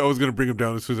 I knew that I was going to bring him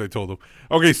down as soon as I told him.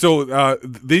 Okay, so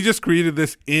they just created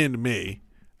this in May,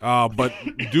 but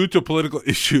due to political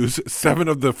issues, 7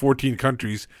 of the 14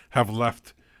 countries have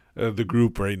left the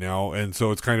group right now, and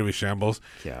so it's kind of a shambles.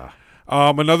 Yeah.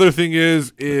 Another thing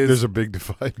is there's a big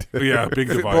divide. Yeah, big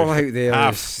divide. Football out there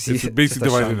half. It's basically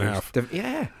divided in half.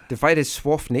 Divided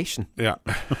SWAF nation. Yeah.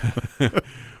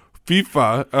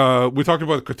 FIFA. We talked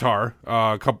about Qatar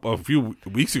a few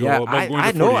weeks ago. Yeah, about going to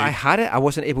I know. 48. I had it. I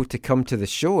wasn't able to come to the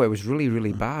show. It was really,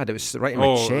 really bad. It was right in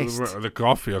my chest. The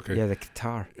coffee. Okay. Yeah, the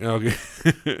Qatar. Okay.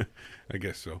 I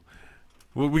guess so.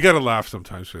 Well, we got to laugh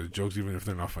sometimes for the jokes, even if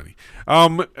they're not funny.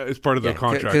 It's part of the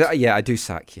contract. I do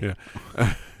sack you.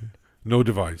 Yeah. No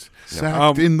divides.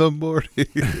 Sacked in the morning.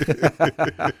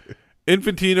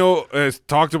 Infantino has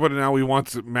talked about it now. He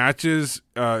wants matches.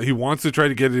 He wants to try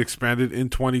to get it expanded in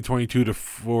 2022 to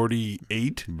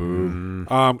 48. Boom.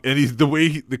 And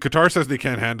the Qatar says they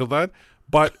can't handle that,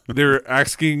 but they're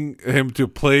asking him to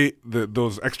play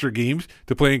those extra games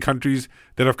to play in countries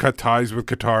that have cut ties with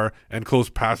Qatar and close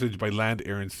passage by land,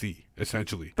 air, and sea,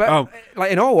 essentially. But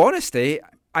in all honesty,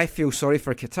 I feel sorry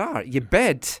for Qatar. You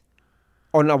bid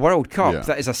on a World Cup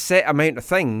that is a set amount of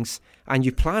things, and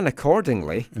you plan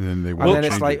accordingly. And then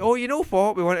it's like, oh, you know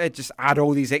what? We want to just add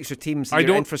all these extra teams.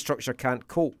 Your infrastructure can't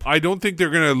cope. I don't think they're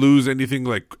going to lose anything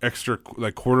like extra,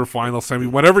 like quarterfinal, semi,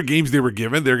 whatever games they were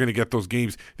given. They're going to get those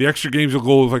games. The extra games will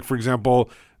go, like for example,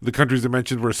 the countries I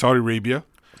mentioned were Saudi Arabia,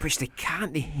 which they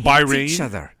can't. They hate Bahrain, each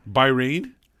other.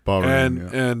 Bahrain,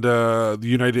 and the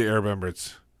United Arab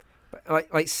Emirates.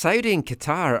 Like Saudi and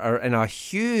Qatar are in a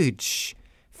huge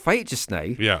fight just now.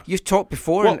 Yeah. You've talked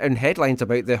before in headlines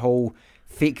about the whole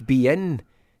fake be-in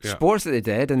sports that they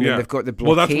did, and then they've got the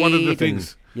blockade. Well, that's one of the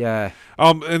things. Yeah.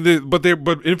 But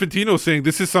Infantino's saying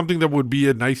this is something that would be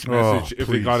a nice message if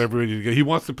they got everybody together. He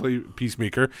wants to play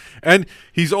peacemaker, and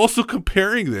he's also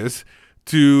comparing this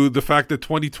to the fact that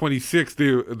 2026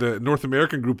 the North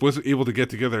American group wasn't able to get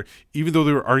together, even though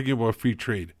they were arguing about free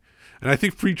trade. And I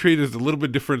think free trade is a little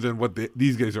bit different than what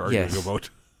these guys are arguing about.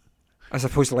 As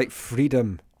opposed to like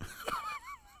freedom.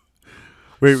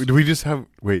 We just had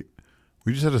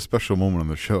a special moment on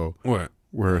the show. What?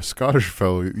 Where a Scottish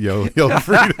fellow yelled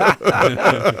freedom.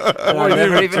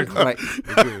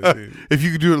 If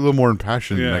you could do it a little more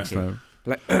impassioned next time.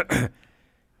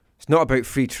 It's not about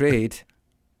free trade.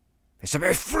 It's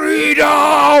about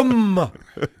freedom.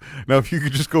 Now, if you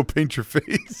could just go paint your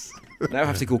face. Now I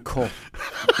have to go call.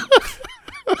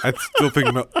 I still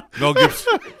think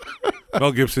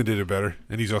Mel Gibson did it better,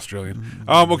 and he's Australian.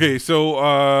 Okay, so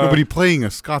nobody playing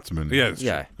a Scotsman. Yeah, that's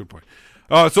Yeah. true. Good point.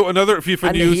 So another FIFA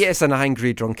And news. he is an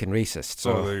angry, drunken racist.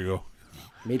 So Oh, there you go.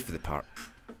 Made for the part.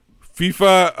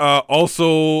 FIFA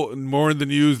also more in the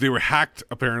news. They were hacked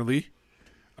apparently.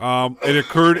 It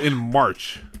occurred in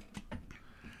March.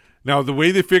 Now the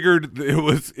way they figured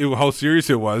how serious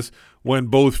it was when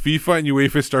both FIFA and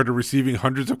UEFA started receiving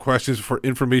hundreds of questions for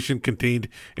information contained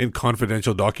in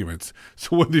confidential documents.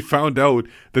 So when they found out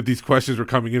that these questions were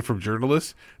coming in from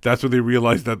journalists, that's when they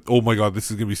realized that, oh my God, this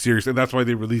is going to be serious. And that's why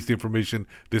they released the information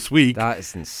this week. That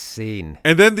is insane.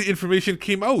 And then the information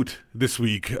came out this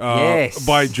week Yes.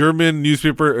 by German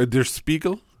newspaper Der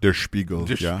Spiegel. Der Spiegel.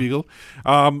 Der yeah. Spiegel.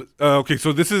 Okay,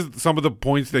 so this is some of the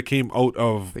points that came out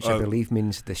of... Which I believe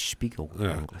means the Spiegel in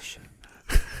English.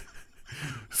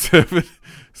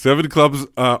 Seven clubs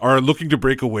are looking to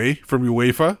break away from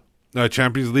UEFA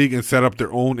Champions League and set up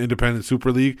their own independent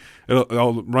Super League.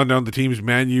 I'll run down the teams: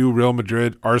 Man U, Real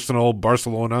Madrid, Arsenal,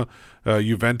 Barcelona,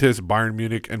 Juventus, Bayern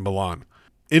Munich, and Milan.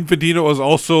 Infantino was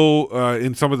also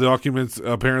in some of the documents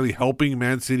apparently helping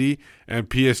Man City and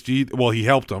PSG. Well, he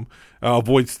helped them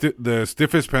avoid the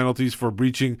stiffest penalties for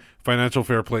breaching financial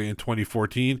fair play in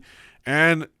 2014,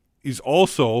 and he's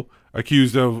also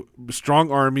accused of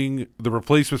strong-arming the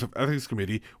replacements of ethics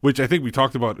committee, which I think we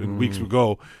talked about in weeks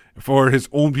ago, for his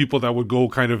own people that would go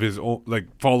kind of his own, like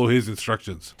follow his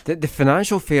instructions. The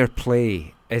financial fair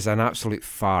play is an absolute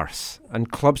farce, and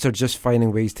clubs are just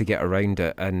finding ways to get around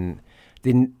it. And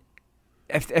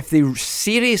if they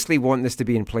seriously want this to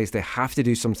be in place, they have to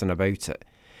do something about it.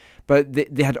 But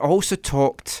they had also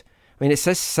talked. I mean, it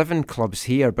says 7 clubs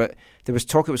here, but there was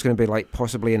talk it was going to be like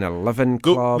possibly an 11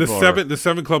 club. The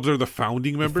seven clubs are the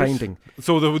founding members.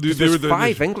 So there's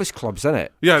 5 English clubs in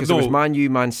it. Yeah, there was Man U,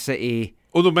 Man City.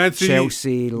 Oh, no, Man City,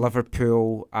 Chelsea,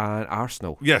 Liverpool, and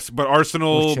Arsenal. Yes, but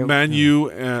Arsenal, Man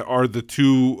U are the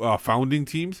 2 founding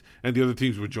teams, and the other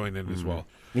teams would join in as well.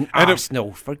 I mean,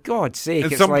 Arsenal, for God's sake,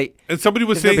 and somebody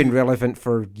was saying they've been relevant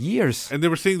for years. And they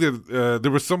were saying that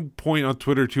there was some point on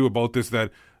Twitter too about this,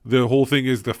 that the whole thing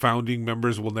is the founding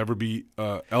members will never be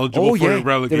eligible for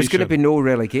relegation. There's going to be no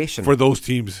relegation for those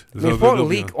teams. I mean, what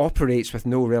league operates with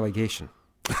no relegation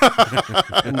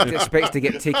and expects to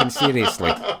get taken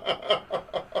seriously?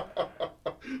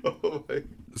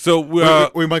 So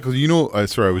wait, Michael. You know,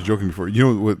 sorry, I was joking before. You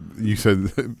know what you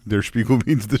said? Der Spiegel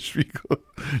means the Spiegel.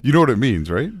 You know what it means,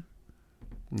 right?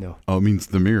 No. Oh, it means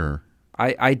the mirror.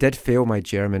 I did fail my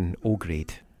German O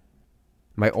grade.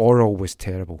 My oral was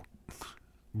terrible.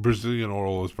 Brazilian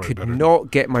oral was probably better. better. Could not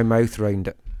get my mouth around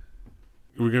it.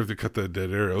 We're gonna have to cut that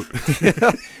dead air out.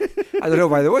 I don't know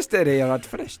why there was dead air. I'd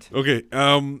finished. Okay.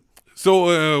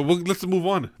 So let's move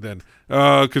on then,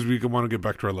 because we want to get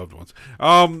back to our loved ones.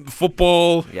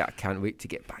 Football. Yeah, I can't wait to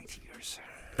get back to yours.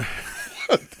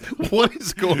 What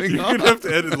is going on? You're gonna have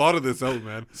to edit a lot of this out,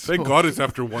 man. Thank God it's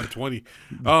after 1:20.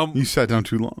 You sat down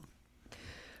too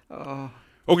long.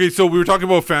 Okay, so we were talking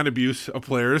about fan abuse of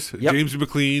players. Yep. James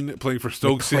McLean playing for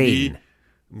Stoke City.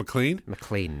 McLean.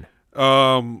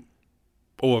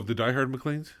 Of the Die Hard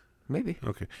McLeans? Maybe.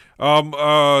 Okay.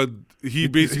 He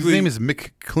basically... His name is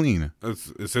McLean. It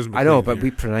says McLean. I know, but here.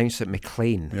 we pronounce it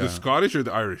McLean. The Scottish or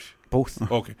the Irish? Both.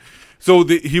 Okay. So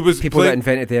he was people that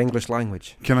invented the English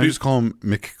language. Can I just call him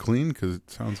McLean? Because it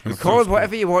sounds kind of call him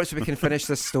whatever you want so we can finish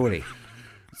this story.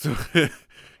 So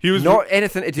he was not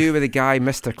anything to do with the guy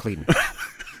Mr. Clean.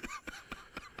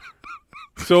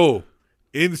 So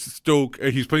in Stoke,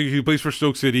 he plays for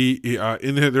Stoke City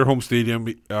in their home stadium.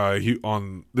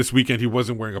 On this weekend, he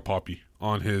wasn't wearing a poppy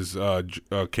on his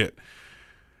kit.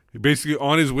 Basically,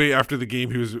 on his way after the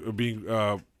game, he was being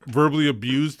verbally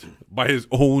abused by his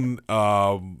own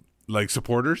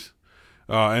supporters,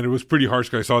 and it was pretty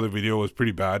harsh. I saw the video; it was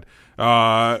pretty bad.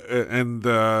 And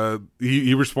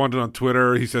he responded on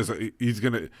Twitter. He says he's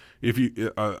gonna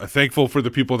thankful for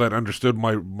the people that understood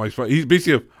my. He's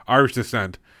basically of Irish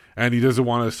descent, and he doesn't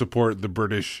want to support the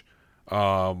British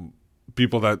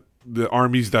people the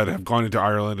armies that have gone into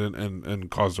Ireland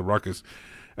and caused a ruckus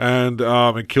and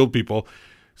killed people.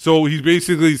 So he's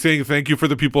basically saying thank you for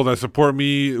the people that support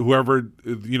me. Whoever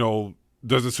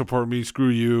doesn't support me, screw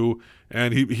you.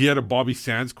 And he had a Bobby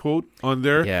Sands quote on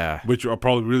there, which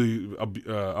probably really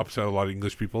upset a lot of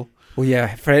English people. Well,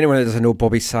 yeah. For anyone that doesn't know,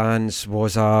 Bobby Sands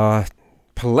was a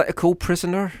political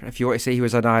prisoner, if you want to say. He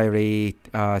was an IRA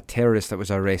terrorist that was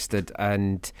arrested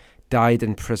and died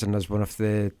in prison as one of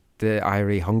the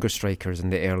IRA hunger strikers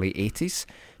in the early 80s.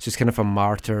 So he's kind of a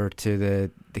martyr to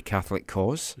the Catholic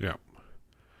cause. Yeah.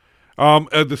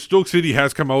 The Stoke City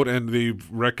has come out and they've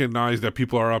recognized that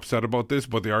people are upset about this,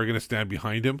 but they are going to stand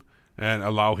behind him and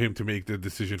allow him to make the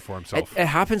decision for himself. It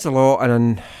happens a lot,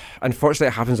 and unfortunately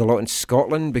it happens a lot in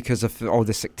Scotland because of all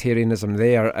the sectarianism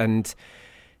there. And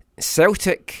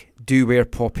Celtic do wear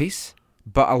poppies,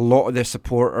 but a lot of their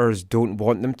supporters don't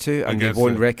want them to, and they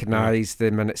won't recognise the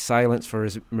minute silence for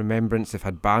his remembrance. They've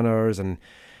had banners, and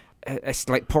it's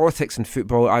like politics and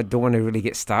football. I don't want to really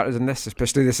get started on this,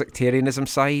 especially the sectarianism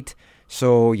side.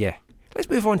 So yeah, let's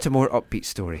move on to more upbeat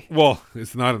story. Well,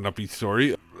 it's not an upbeat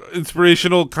story.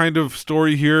 Inspirational kind of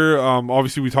story here.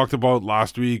 Obviously, we talked about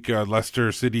last week,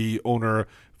 Leicester City owner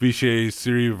Vishay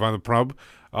Siri van der Prab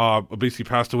basically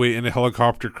passed away in a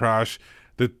helicopter crash.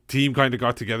 The team kind of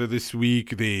got together this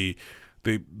week. They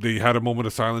had a moment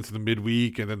of silence in the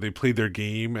midweek, and then they played their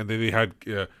game, and then they had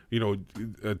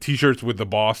T-shirts with the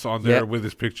boss on there with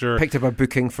his picture. Picked up a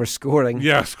booking for scoring.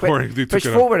 Yeah, scoring. Which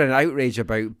folk were in outrage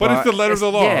about. But it's the letter of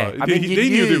the law. Yeah, I mean, they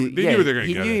knew they were going to get it.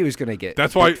 He knew he was going to get.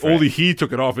 That's why only he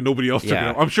took it off and nobody else took it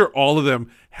off. I'm sure all of them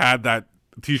had that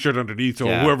T-shirt underneath, so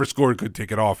whoever scored could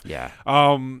take it off. Yeah.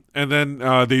 And then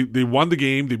they won the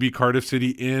game. They beat Cardiff City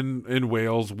in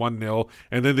Wales 1-0,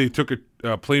 and then they took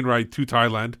a plane ride to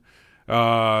Thailand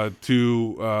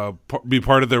to be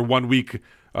part of their 1 week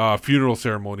funeral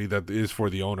ceremony that is for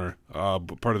the owner,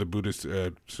 part of the Buddhist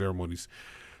ceremonies.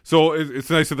 So it's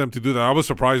nice of them to do that. I was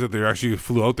surprised that they actually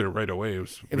flew out there right away.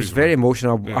 It was very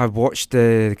emotional. I watched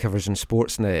the coverage on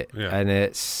Sportsnet, and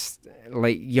it's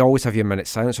like you always have your minute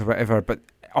silence or whatever, but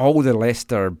all the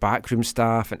Leicester backroom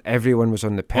staff and everyone was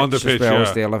on the pitch, as well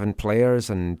as the 11 players,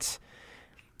 and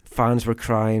fans were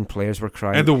crying, players were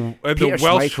crying. And Peter the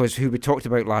Welsh, Schmeichel, who we talked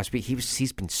about last week,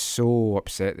 he's been so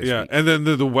upset this week. And then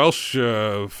the Welsh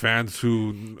fans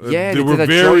who they were did a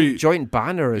very joint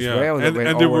banner as well, and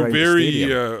they were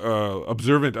very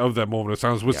observant of that moment of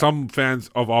silence. With some fans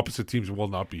of opposite teams will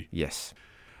not be. Yes.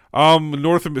 Some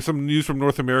news from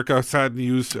North America. Sad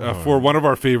news for one of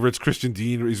our favorites, Christian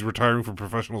Dean. He's retiring from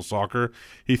professional soccer.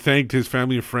 He thanked his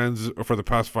family and friends for the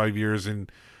past 5 years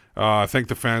and thanked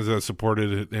the fans that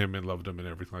supported him and loved him and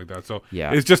everything like that. So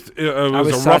it's just it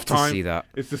was a rough time. To see that.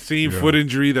 It's the same foot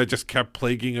injury that just kept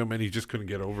plaguing him, and he just couldn't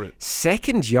get over it.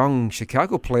 Second young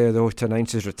Chicago player though to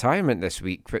announce his retirement this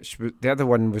week, which the other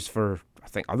one was for I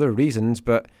think other reasons,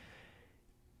 but.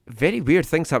 Very weird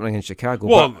things happening in Chicago.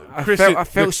 Well, I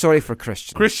felt sorry for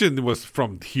Christian. Christian was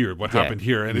from here. What happened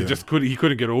here, and he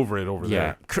couldn't get over it over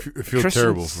there. It feels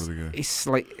terrible for the guy. He's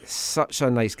like such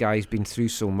a nice guy. He's been through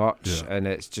so much, and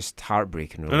it's just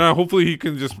heartbreaking. Really. And hopefully he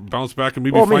can just bounce back and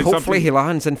maybe hopefully something. he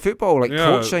lands in football, like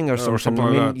coaching or something.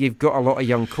 Like that. You've got a lot of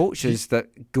young coaches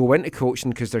that go into coaching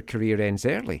because their career ends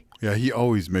early. Yeah, he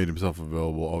always made himself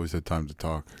available. Always had time to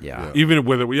talk. Yeah. Even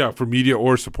whether for media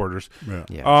or supporters.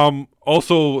 Yeah.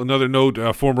 Also, another note: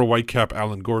 former Whitecap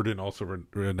Alan Gordon also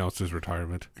announced his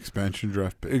retirement. Expansion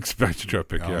draft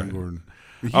pick. Alan Gordon.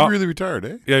 He really retired,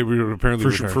 eh? Yeah, apparently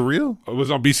retired. For real? It was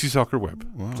on BC Soccer Web.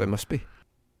 Wow. So it must be.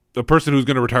 The person who's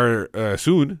going to retire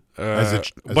soon,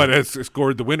 has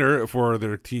scored the winner for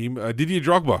their team, Didier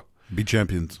Drogba. Be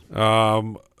champions.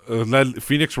 Led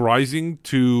Phoenix Rising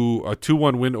to a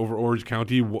 2-1 win over Orange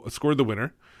County, scored the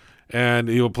winner. And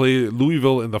he'll play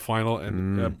Louisville in the final,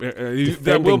 and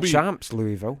that will be champs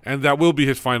Louisville, and that will be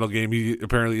his final game. He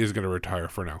apparently is going to retire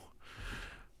for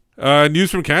now.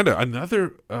 News from Canada: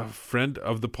 another friend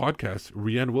of the podcast,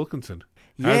 Rianne Wilkinson,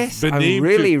 has been named.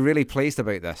 I'm really pleased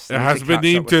about this. Has been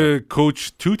named to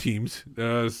coach 2 teams.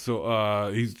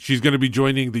 She's going to be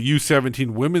joining the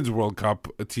U17 Women's World Cup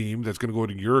team that's going to go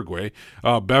to Uruguay.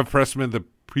 Bev Pressman, the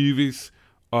previous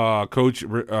coach,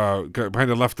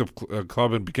 kind of left the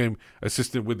club and became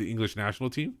assistant with the English national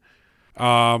team.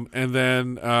 And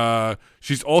then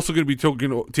she's also going to be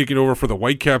taking over for the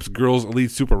Whitecaps Girls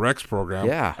Elite Super Rex program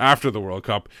after the World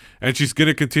Cup. And she's going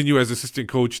to continue as assistant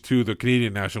coach to the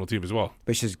Canadian national team as well.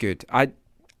 Which is good. I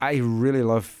really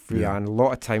love Rianne. A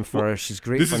lot of time for her. She's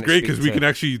great. This is great because we can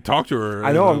actually talk to her.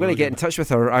 I know. I'm going to get in touch with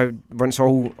her. Once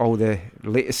all the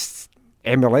latest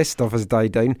MLS stuff has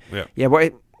died down.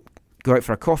 Go out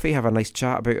for a coffee, have a nice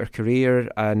chat about her career,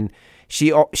 and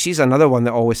she's another one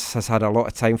that always has had a lot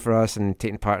of time for us and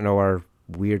taking part in all our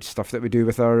weird stuff that we do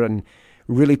with her, and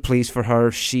really pleased for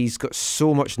her. She's got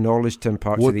so much knowledge to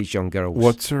impart to these young girls.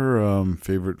 What's her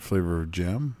favorite flavor of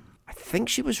jam? I think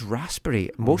she was raspberry.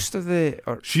 Most of the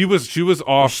she was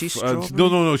off. She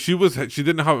no. She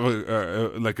didn't have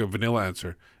a vanilla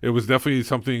answer. It was definitely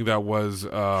something that was.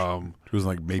 It was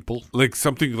like maple, like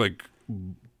something like.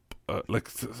 It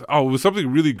was something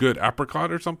really good,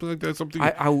 apricot or something like that. Something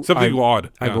odd.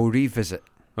 I will revisit.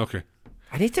 Okay.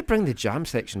 I need to bring the jam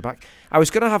section back. I was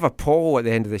going to have a poll at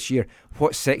the end of this year.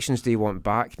 What sections do you want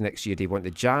back next year? Do you want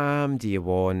the jam? Do you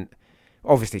want...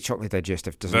 Obviously, Chocolate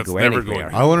Digestive doesn't go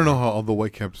anywhere. I want to know how all the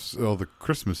Whitecaps, all the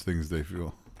Christmas things they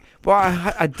feel. Well,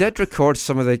 I did record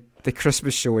some of the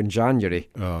Christmas show in January.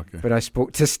 Oh, okay. When I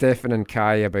spoke to Stefan and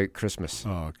Kai about Christmas.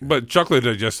 Oh, okay. But Chocolate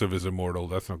Digestive is immortal.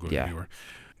 That's not going anywhere.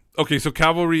 Okay, so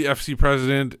Cavalry FC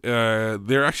president,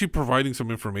 they're actually providing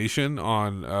some information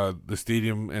on the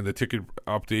stadium and the ticket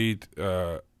update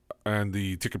and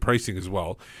the ticket pricing as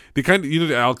well. They kind of,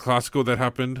 the El Clasico that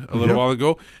happened a little while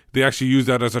ago, they actually used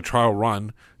that as a trial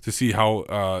run to see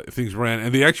how things ran.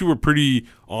 And they actually were pretty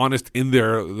honest in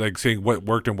there, like saying what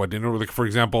worked and what didn't. Like, for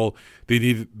example,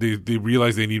 they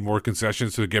realized they need more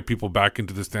concessions to get people back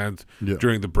into the stands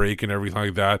during the break and everything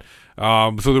like that.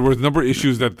 So there was a number of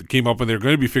issues that came up, and they're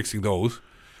going to be fixing those.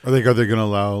 Are they going to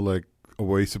allow like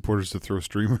away supporters to throw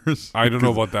streamers? I don't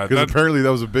know about that. Because apparently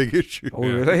that was a big issue. Oh,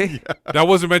 really? Yeah. That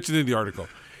wasn't mentioned in the article.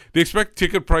 They expect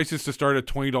ticket prices to start at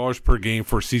 $20 per game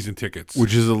for season tickets,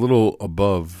 which is a little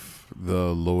above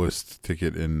the lowest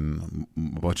ticket in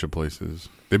a bunch of places.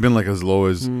 They've been like as low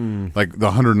as like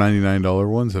the $199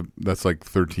 ones. That's like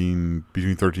between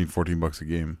 $13-14 a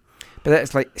game. But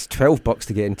it's like it's $12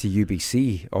 to get into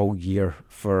UBC all year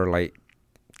for like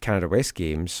Canada West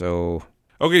games. So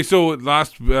okay, so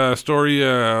last story,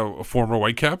 former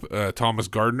Whitecap Thomas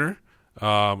Gardner,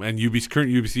 and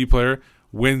current UBC player,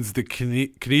 wins the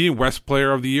Canadian West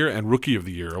Player of the Year and Rookie of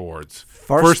the Year awards.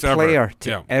 First player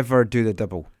to ever do the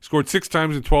double. Scored 6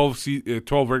 times in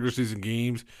 12 regular season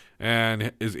games,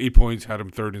 and his 8 points had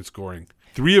him third in scoring.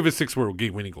 3 of his 6 were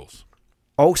game-winning goals.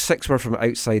 All 6 were from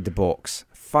outside the box.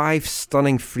 5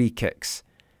 stunning free kicks.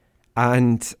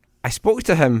 And I spoke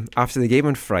to him after the game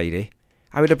on Friday.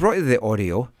 I would have brought you the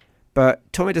audio, but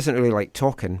Tommy doesn't really like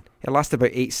talking. It lasted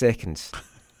about 8 seconds.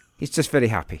 He's just very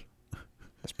happy.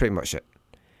 That's pretty much it.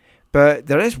 But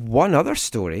there is one other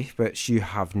story which you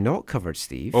have not covered,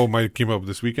 Steve. Oh, mine came up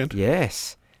this weekend?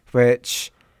 Yes,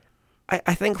 which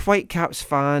I think Whitecaps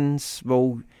fans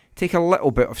will take a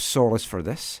little bit of solace for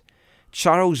this.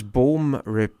 Charles Boehm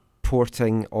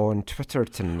reporting on Twitter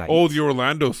tonight. Oh, the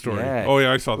Orlando story. Yeah. Oh,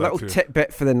 yeah, I saw that little too.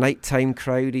 Tidbit for the nighttime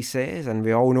crowd, he says, and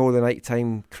we all know the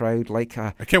nighttime crowd like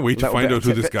a... I can't wait to find out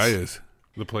who this guy is,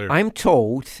 the player. I'm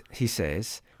told, he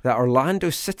says, that Orlando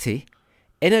City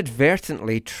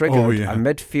inadvertently triggered a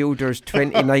midfielder's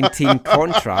 2019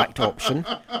 contract option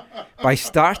by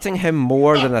starting him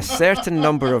more than a certain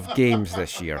number of games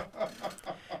this year.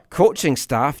 Coaching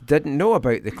staff didn't know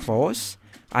about the clause,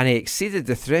 and he exceeded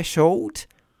the threshold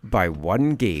by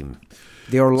 1 game.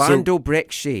 The Orlando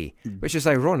Breck Shea, which is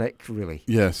ironic, really.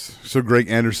 Yes. So Greg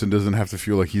Anderson doesn't have to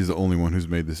feel like he's the only one who's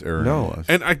made this error. No.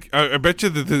 And I bet you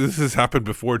that this has happened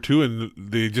before too, and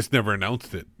they just never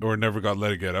announced it or never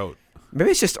let it get out.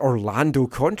 Maybe it's just Orlando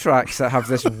contracts that have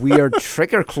this weird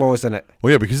trigger clause in it.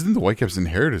 Well, yeah, because then the Whitecaps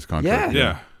inherit his contract.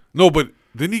 Yeah. No, but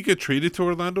didn't he get traded to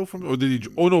Orlando or did he?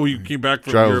 Oh no, he came back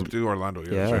from Europe to Orlando.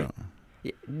 Yeah. That's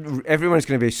right. Everyone's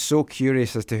going to be so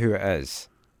curious as to who it is.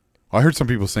 I heard some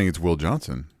people saying it's Will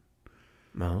Johnson.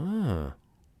 Ah.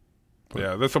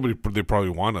 Yeah, that's somebody they probably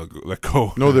want to let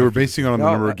go. No, they were basing it on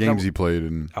the number of games he played,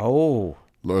 and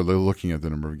they're looking at the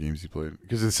number of games he played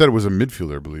because it said it was a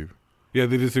midfielder, I believe. Yeah,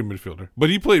 they did say midfielder, but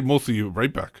he played mostly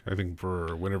right back, I think,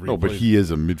 for whenever. No, but he is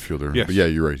a midfielder. Yes. But yeah,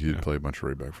 you're right. He did play a bunch of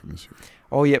right back from this year.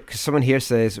 Oh, yeah, because someone here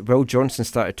says Will Johnson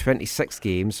started 26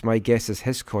 games. My guess is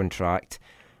his contract,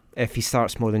 if he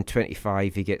starts more than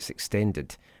 25, he gets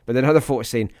extended. But then other folks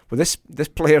saying, well, this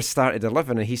player started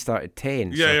 11 and he started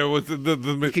 10. Yeah, so yeah.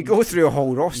 Well, you could go through a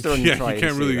whole roster and try you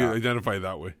can't really that. identify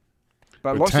that way.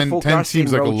 But lots of folk are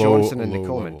seeing Will Johnson in the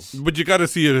comments. But you got to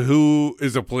see who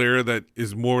is a player that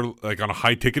is more like on a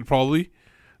high ticket probably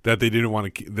that they didn't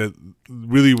want to that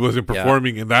really wasn't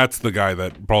performing, and that's the guy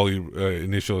that probably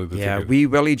initially the ticket. Wee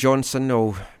Willie Johnson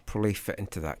will probably fit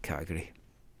into that category.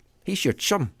 He's your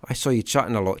chum. I saw you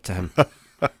chatting a lot to him.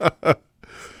 That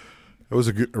was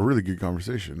a really good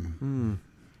conversation.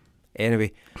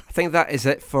 Anyway, I think that is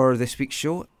it for this week's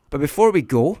show. But before we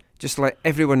go, just let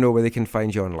everyone know where they can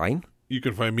find you online. You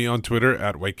can find me on Twitter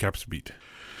at WhitecapsBeat.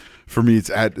 For me, it's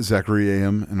at Zachary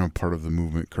AM, and I'm part of the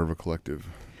Movement Curva Collective.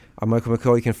 I'm Michael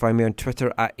McCall. You can find me on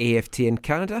Twitter at AFTN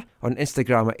Canada, on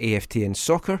Instagram at AFTN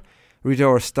Soccer. Read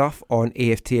our stuff on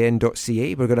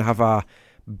aftn.ca. We're going to have a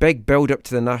big build-up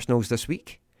to the Nationals this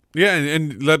week. Yeah,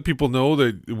 and let people know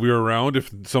that we're around. If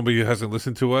somebody hasn't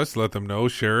listened to us, let them know.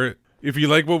 Share it. If you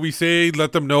like what we say,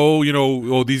 let them know,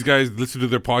 these guys listen to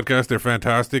their podcast. They're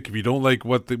fantastic. If you don't like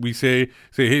what we say,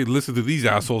 hey, listen to these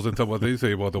assholes and tell what they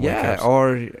say about the Whitecaps. Yeah,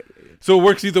 or So it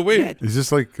works either way. Yeah. Is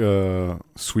this like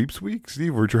sweeps week,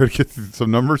 Steve? We're trying to get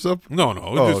some numbers up? No,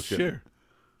 just share.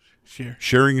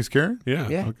 Sharing is caring?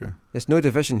 Yeah. Okay. There's no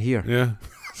division here. Yeah.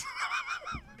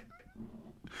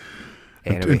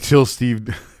 Anyway. Until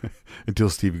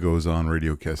Steve goes on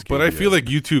Radio Cascadia. But I feel like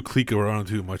you two clique around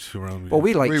too much around me. Well,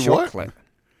 we like chocolate. What?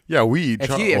 Yeah, we eat If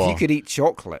chocolate. you could eat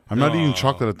chocolate. I'm not eating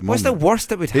chocolate at the moment. What's the worst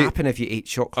that would happen if you ate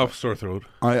chocolate? Up sore throat.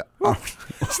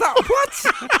 It's not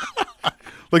what?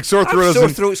 Like sore throat. I have sore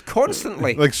doesn't- throats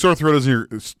constantly. Like sore throat, doesn't your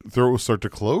throat will start to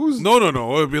close? No.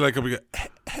 It'd be like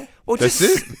Well, That's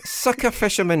just it? suck a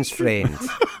fisherman's friend.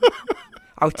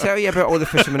 I'll tell you about all the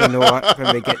fishermen I know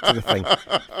when we get to the thing.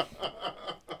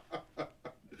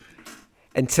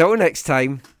 Until next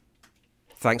time,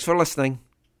 thanks for listening.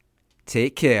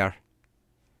 Take care.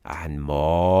 And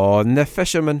mon the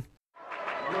fisherman.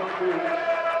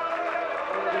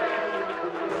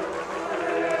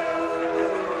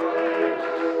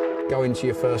 Going to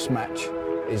your first match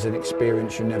is an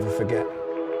experience you never forget.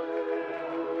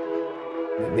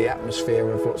 The atmosphere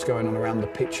of what's going on around the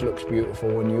pitch looks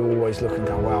beautiful, and you always look and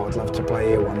go, wow, I'd love to play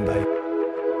here one day.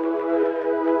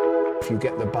 If you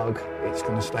get the bug, it's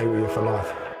going to stay with you for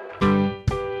life.